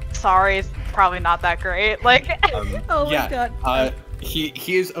 sorry, it's probably not that great. Like, Oh my yeah, god. he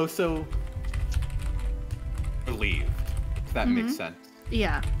is also relieved. If that makes sense.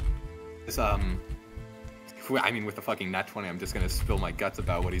 Yeah. It's, I mean, with the fucking nat 20, I'm just gonna spill my guts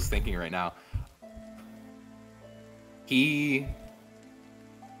about what he's thinking right now.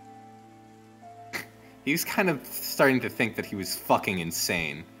 He's kind of starting to think that he was fucking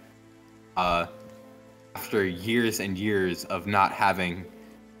insane. After years and years of not having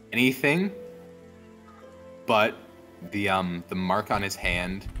anything but the mark on his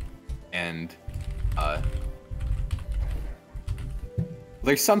hand, and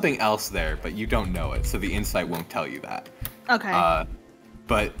there's something else there, but you don't know it, so the insight won't tell you that. Okay.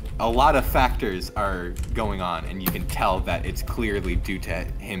 But a lot of factors are going on, and you can tell that it's clearly due to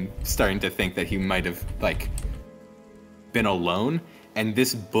him starting to think that he might have, like, been alone. And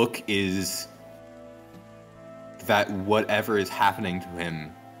this book is that whatever is happening to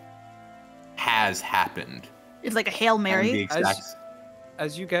him has happened. It's like a Hail Mary. The exact...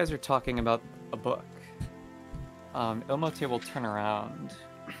 As you guys are talking about a book, Ilmote will turn around,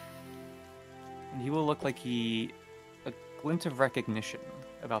 and he will look like a glint of recognition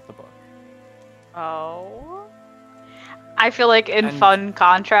about the book. Oh. I feel like in fun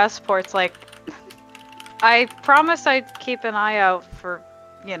contrast, Port's like, I promised I'd keep an eye out for,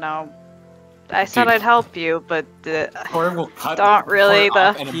 you know, I said I'd help you, but Tor will cut don't really Tor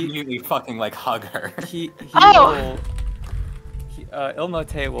off and immediately fucking like hug her.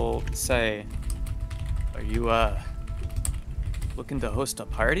 Ilmote will say, "Are you looking to host a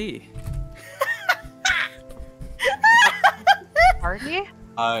party?" Party?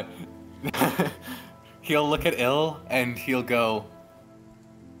 He'll look at Il and he'll go,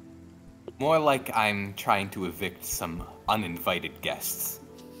 more like I'm trying to evict some uninvited guests.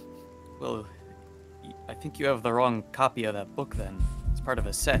 Well, I think you have the wrong copy of that book then. It's part of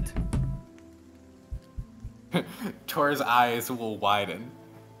a set. Tor's eyes will widen.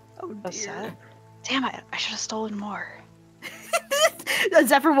 Oh dear. Damn it, I should have stolen more.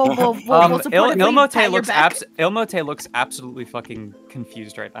 Zephyr will supportively Ilmote looks back. Ilmote looks absolutely fucking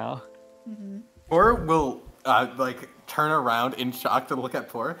confused right now. Mm-hmm. Tor will like turn around in shock to look at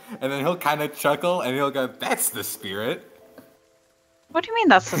Tor, and then he'll kind of chuckle and he'll go, "That's the spirit." What do you mean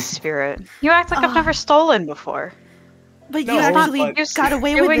that's the spirit? You act like I've never stolen before. But No, you actually but- got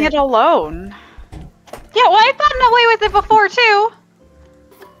away with Doing it. it alone. Yeah, well, I've gotten away with it before too.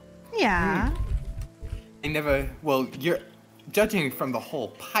 Yeah. I never. Well, you're judging from the whole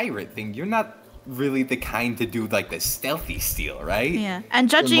pirate thing. You're not really the kind to do like the stealthy steal, right? Yeah.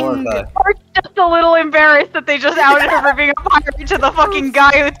 And You're more of judging. a- Or just a little embarrassed that they just outed her for being a pirate to the fucking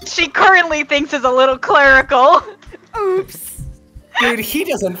guy who she currently thinks is a little clerical. Oops. Dude, he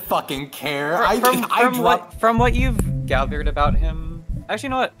doesn't fucking care. From what you've gathered about him, actually, you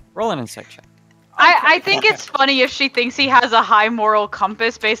know what? Roll an insight check. I think it's funny if she thinks he has a high moral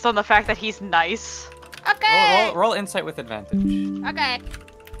compass based on the fact that he's nice. Okay. Roll insight with advantage. Okay.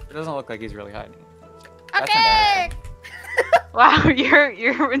 It doesn't look like he's really hiding. Okay. Wow,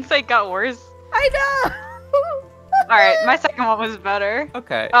 your insight got worse. I know. Alright, my second one was better.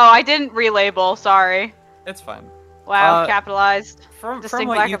 Okay, Oh, I didn't relabel, sorry. it's fine. Wow, capitalized. From Distinct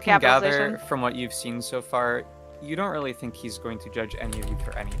what lack you of can gather, capitalization. from what you've seen so far, you don't really think he's going to judge any of you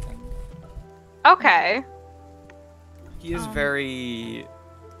for anything. Okay. He is very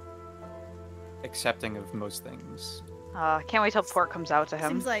accepting of most things. Can't wait till Port comes out to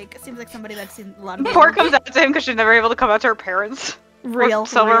him. Seems like somebody that's seen a lot of Port comes out to him because she's never able to come out to her parents. real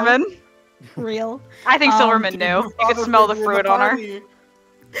Silverman. Real. I think Silverman knew. You could smell the fruit on her.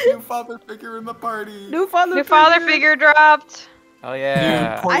 New father figure in the party. New father. New father figure dropped. Oh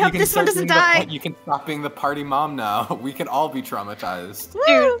yeah. Dude, Port, I you hope can this one start doesn't being the- die. You can stop being the party mom now. We can all be traumatized.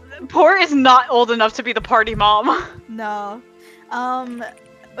 Dude, Port is not old enough to be the party mom. No.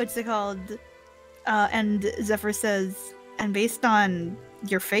 What's it called? And Zephyr says, and based on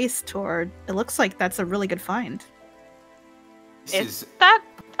your face, Tor, it looks like that's a really good find. Is that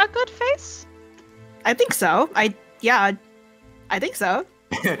a good face? I think so. I think so.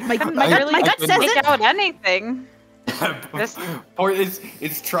 My really gut says Make it. out anything. Port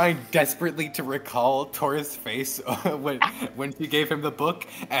is trying desperately to recall Tor's face when she gave him the book,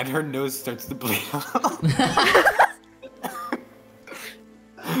 and her nose starts to bleed.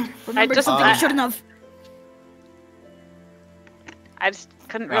 Remember just- something you shouldn't have. I just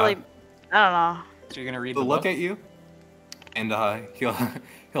couldn't really. I don't know. So you're gonna read He'll the look book? at you, and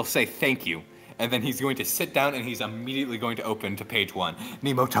he'll say thank you, and then he's going to sit down and he's immediately going to open to page 1.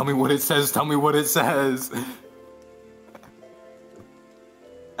 Nemo, tell me what it says. Tell me what it says.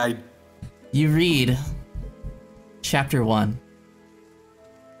 You read chapter 1.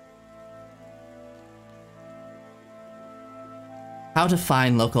 How to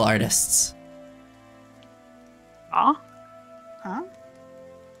find local artists. Huh? Huh?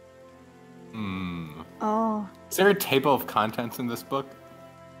 Hmm. Oh. Is there a table of contents in this book?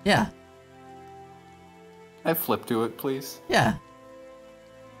 Yeah, Can I flip to it, please? yeah.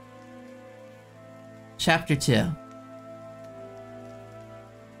 Chapter 2.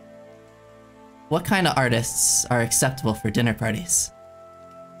 What kind of artists are acceptable for dinner parties?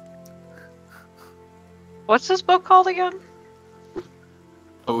 What's this book called again?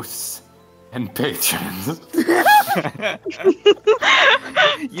 Hosts and patrons.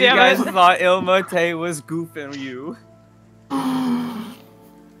 You Damn guys it. thought Ilmote was goofing you.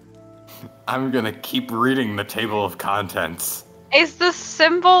 I'm gonna keep reading the table of contents. Is the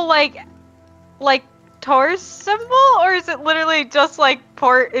symbol like Tor's symbol, or is it literally just like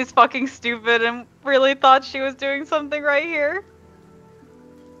Port is fucking stupid and really thought she was doing something right here?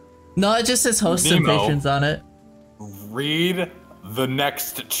 No, it just says hosts and Nemo. patrons on it. Read the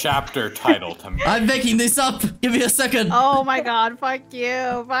next chapter title to me. I'm making this up. Give me a second. Oh my god, fuck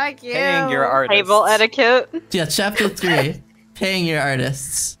you. Fuck you. Paying your artists. Table etiquette. Yeah, chapter 3. Paying your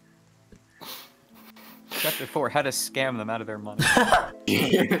artists. Chapter 4, how to scam them out of their money.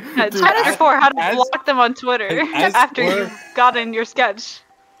 Chapter 4, how to block them on Twitter as after Tor- you got in your sketch.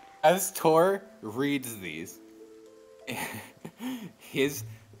 As Tor reads these, his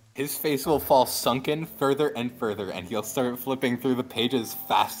face will fall sunken further and further, and he'll start flipping through the pages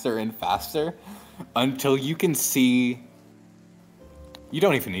faster and faster until you can see. You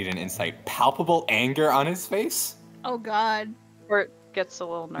don't even need an insight. Palpable anger on his face. Oh god. Or it gets a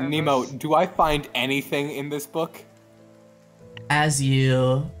little nervous. Nemo, do I find anything in this book? As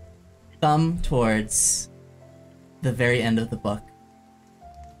you thumb towards the very end of the book,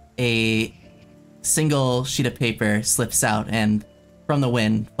 a single sheet of paper slips out and, from the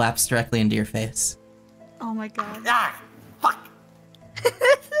wind, flaps directly into your face. Oh my god. Ah, fuck.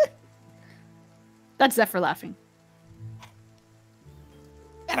 That's Zephyr laughing.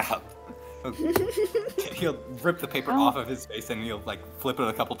 He'll rip the paper off of his face and he'll like flip it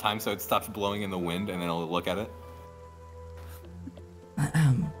a couple times so it stops blowing in the wind, and then he'll look at it.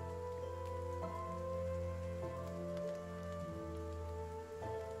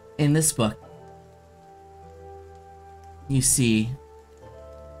 In this book, you see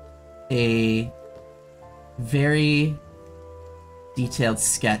a very detailed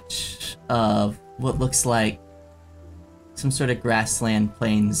sketch of what looks like some sort of grassland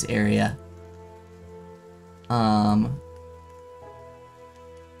plains area.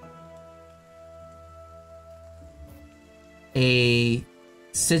 A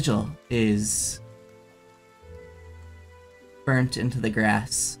sigil is burnt into the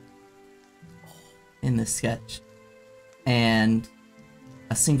grass in this sketch, and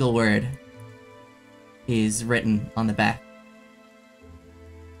a single word is written on the back.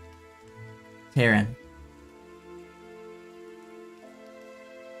 Terran.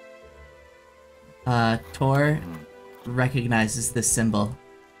 Tor recognizes this symbol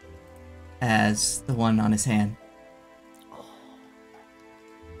as the one on his hand.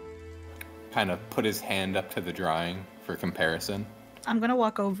 Kind of put his hand up to the drawing for comparison. I'm gonna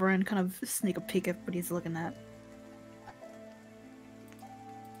walk over and kind of sneak a peek at what he's looking at.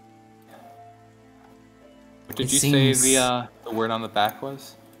 What did It you say seems- the word on the back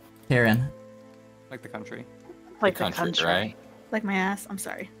was? Terran. Like the country. Like The country, right? Like my ass. I'm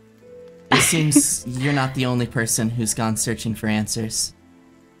sorry. It seems you're not the only person who's gone searching for answers.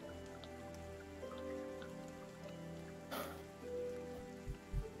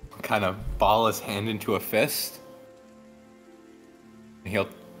 Kind of ball his hand into a fist. He'll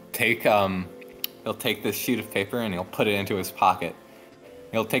take this sheet of paper and he'll put it into his pocket.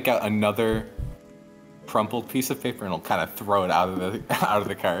 He'll take out another crumpled piece of paper and he'll kind of throw it out of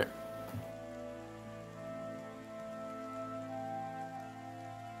the cart.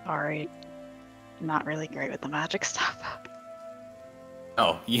 Sorry. Not really great with the magic stuff.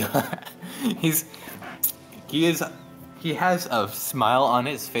 Oh, yeah. He has a smile on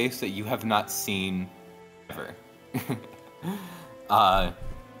his face that you have not seen ever.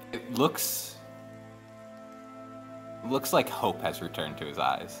 It looks like hope has returned to his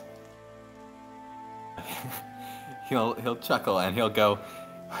eyes. He'll chuckle and he'll go,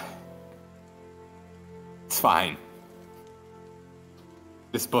 "It's fine.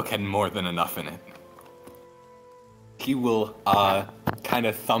 This book had more than enough in it." He will kind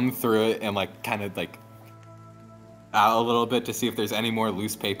of thumb through it and kind of out a little bit to see if there's any more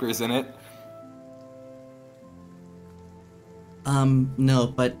loose papers in it. No,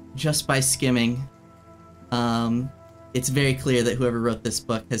 but just by skimming, it's very clear that whoever wrote this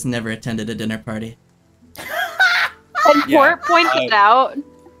book has never attended a dinner party. And Port pointed out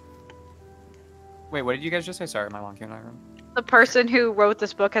Wait, what did you guys just say? Sorry, my mom came in my room. the person who wrote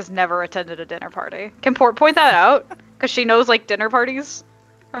this book has never attended a dinner party. Can Port point that out? Because she knows dinner parties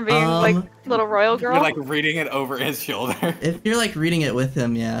from being little royal girl. You're reading it over his shoulder. If you're reading it with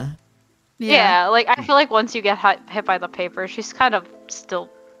him, yeah. Yeah, I feel like once you get hit by the paper, she's kind of still,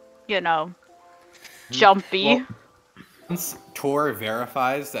 jumpy. Well, once Tor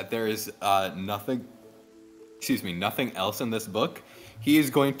verifies that there is nothing nothing else in this book, he is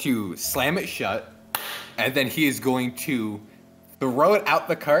going to slam it shut, and then he is going to throw it out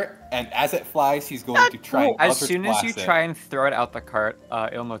the cart, and as it flies, he's going to try and As soon as blast you it. try and throw it out the cart,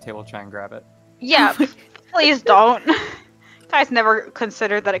 Ilmote will try and grab it. Yeah, please don't. Guys never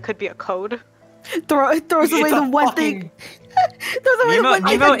considered that it could be a code. Throws away It's the a one fucking- thing. Throws away the one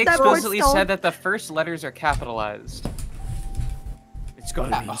thing Nemo that board explicitly stole. said that the first letters are capitalized. It's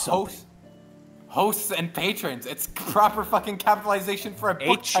gotta mean something. Hosts and patrons. It's proper fucking capitalization for a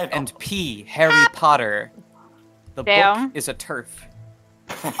book H title. and P, Harry Potter. The Damn. book is a turf.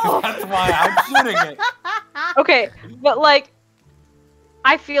 That's why I'm shooting it. Okay, but like,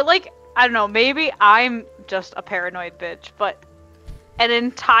 I feel like, I don't know, maybe I'm just a paranoid bitch, but an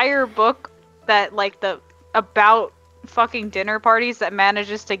entire book that, like, about fucking dinner parties that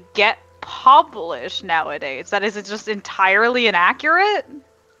manages to get published nowadays, that is just entirely inaccurate?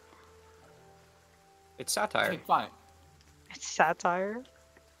 It's satire. Okay, fine. It's satire.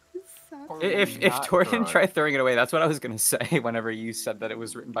 If Tor didn't try throwing it away, that's what I was gonna say. Whenever you said that it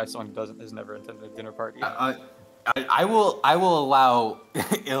was written by someone who has never attended a dinner party. I will allow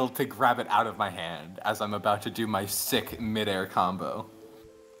Il to grab it out of my hand as I'm about to do my sick midair combo.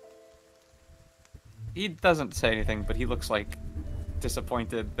 He doesn't say anything, but he looks like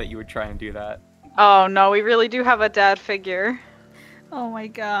disappointed that you would try and do that. Oh no, we really do have a dad figure. Oh my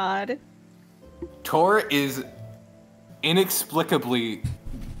god. Tor is inexplicably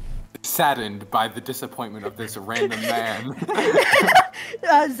saddened by the disappointment of this random man.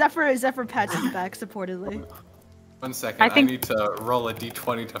 Zephyr pats his back supportively. 1 second, I think- I need to roll a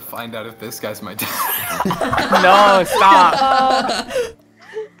d20 to find out if this guy's my dad. No, stop!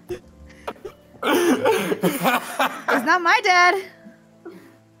 It's not my dad.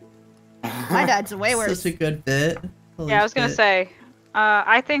 My dad's way worse. Such a good bit. Holy Yeah, I was gonna shit. say,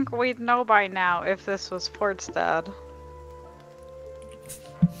 I think we'd know by now if this was Port's dad.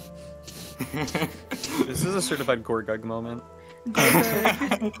 This is a certified Gorgug moment.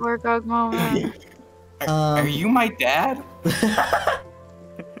 Gorgug moment. Are you my dad?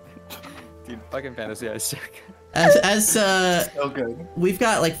 Dude, fucking fantasy is sick. So good. We've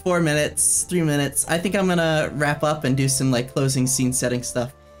got like 4 minutes, 3 minutes. I think I'm gonna wrap up and do some like closing scene setting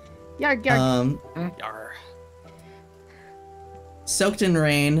stuff. Yarg, yarg. Yar. Soaked in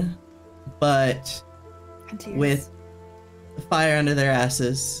rain, but And tears. with fire under their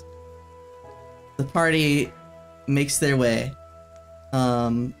asses, the party makes their way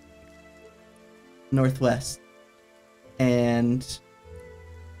northwest, and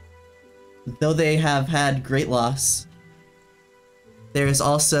though they have had great loss, there is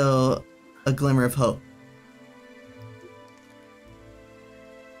also a glimmer of hope.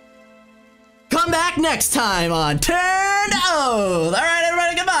 Come back next time on Turned Oath! Alright,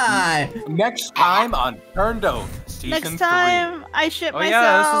 everybody, goodbye! Next time on Turned Oath, season Next time, I shit Oh myself.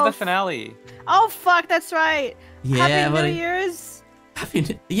 yeah, this is the finale. Oh fuck, that's right. Yeah, Happy buddy. New Year's.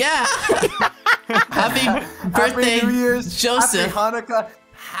 Yeah! Happy birthday, Happy New Year's, Joseph! Happy Hanukkah.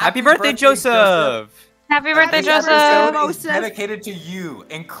 Happy birthday, Joseph! Happy birthday, This Joseph! episode is Joseph. dedicated to you,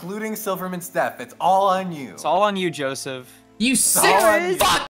 including Silverman's death. It's all on you. It's all on you, Joseph. You all sick on you. fuck!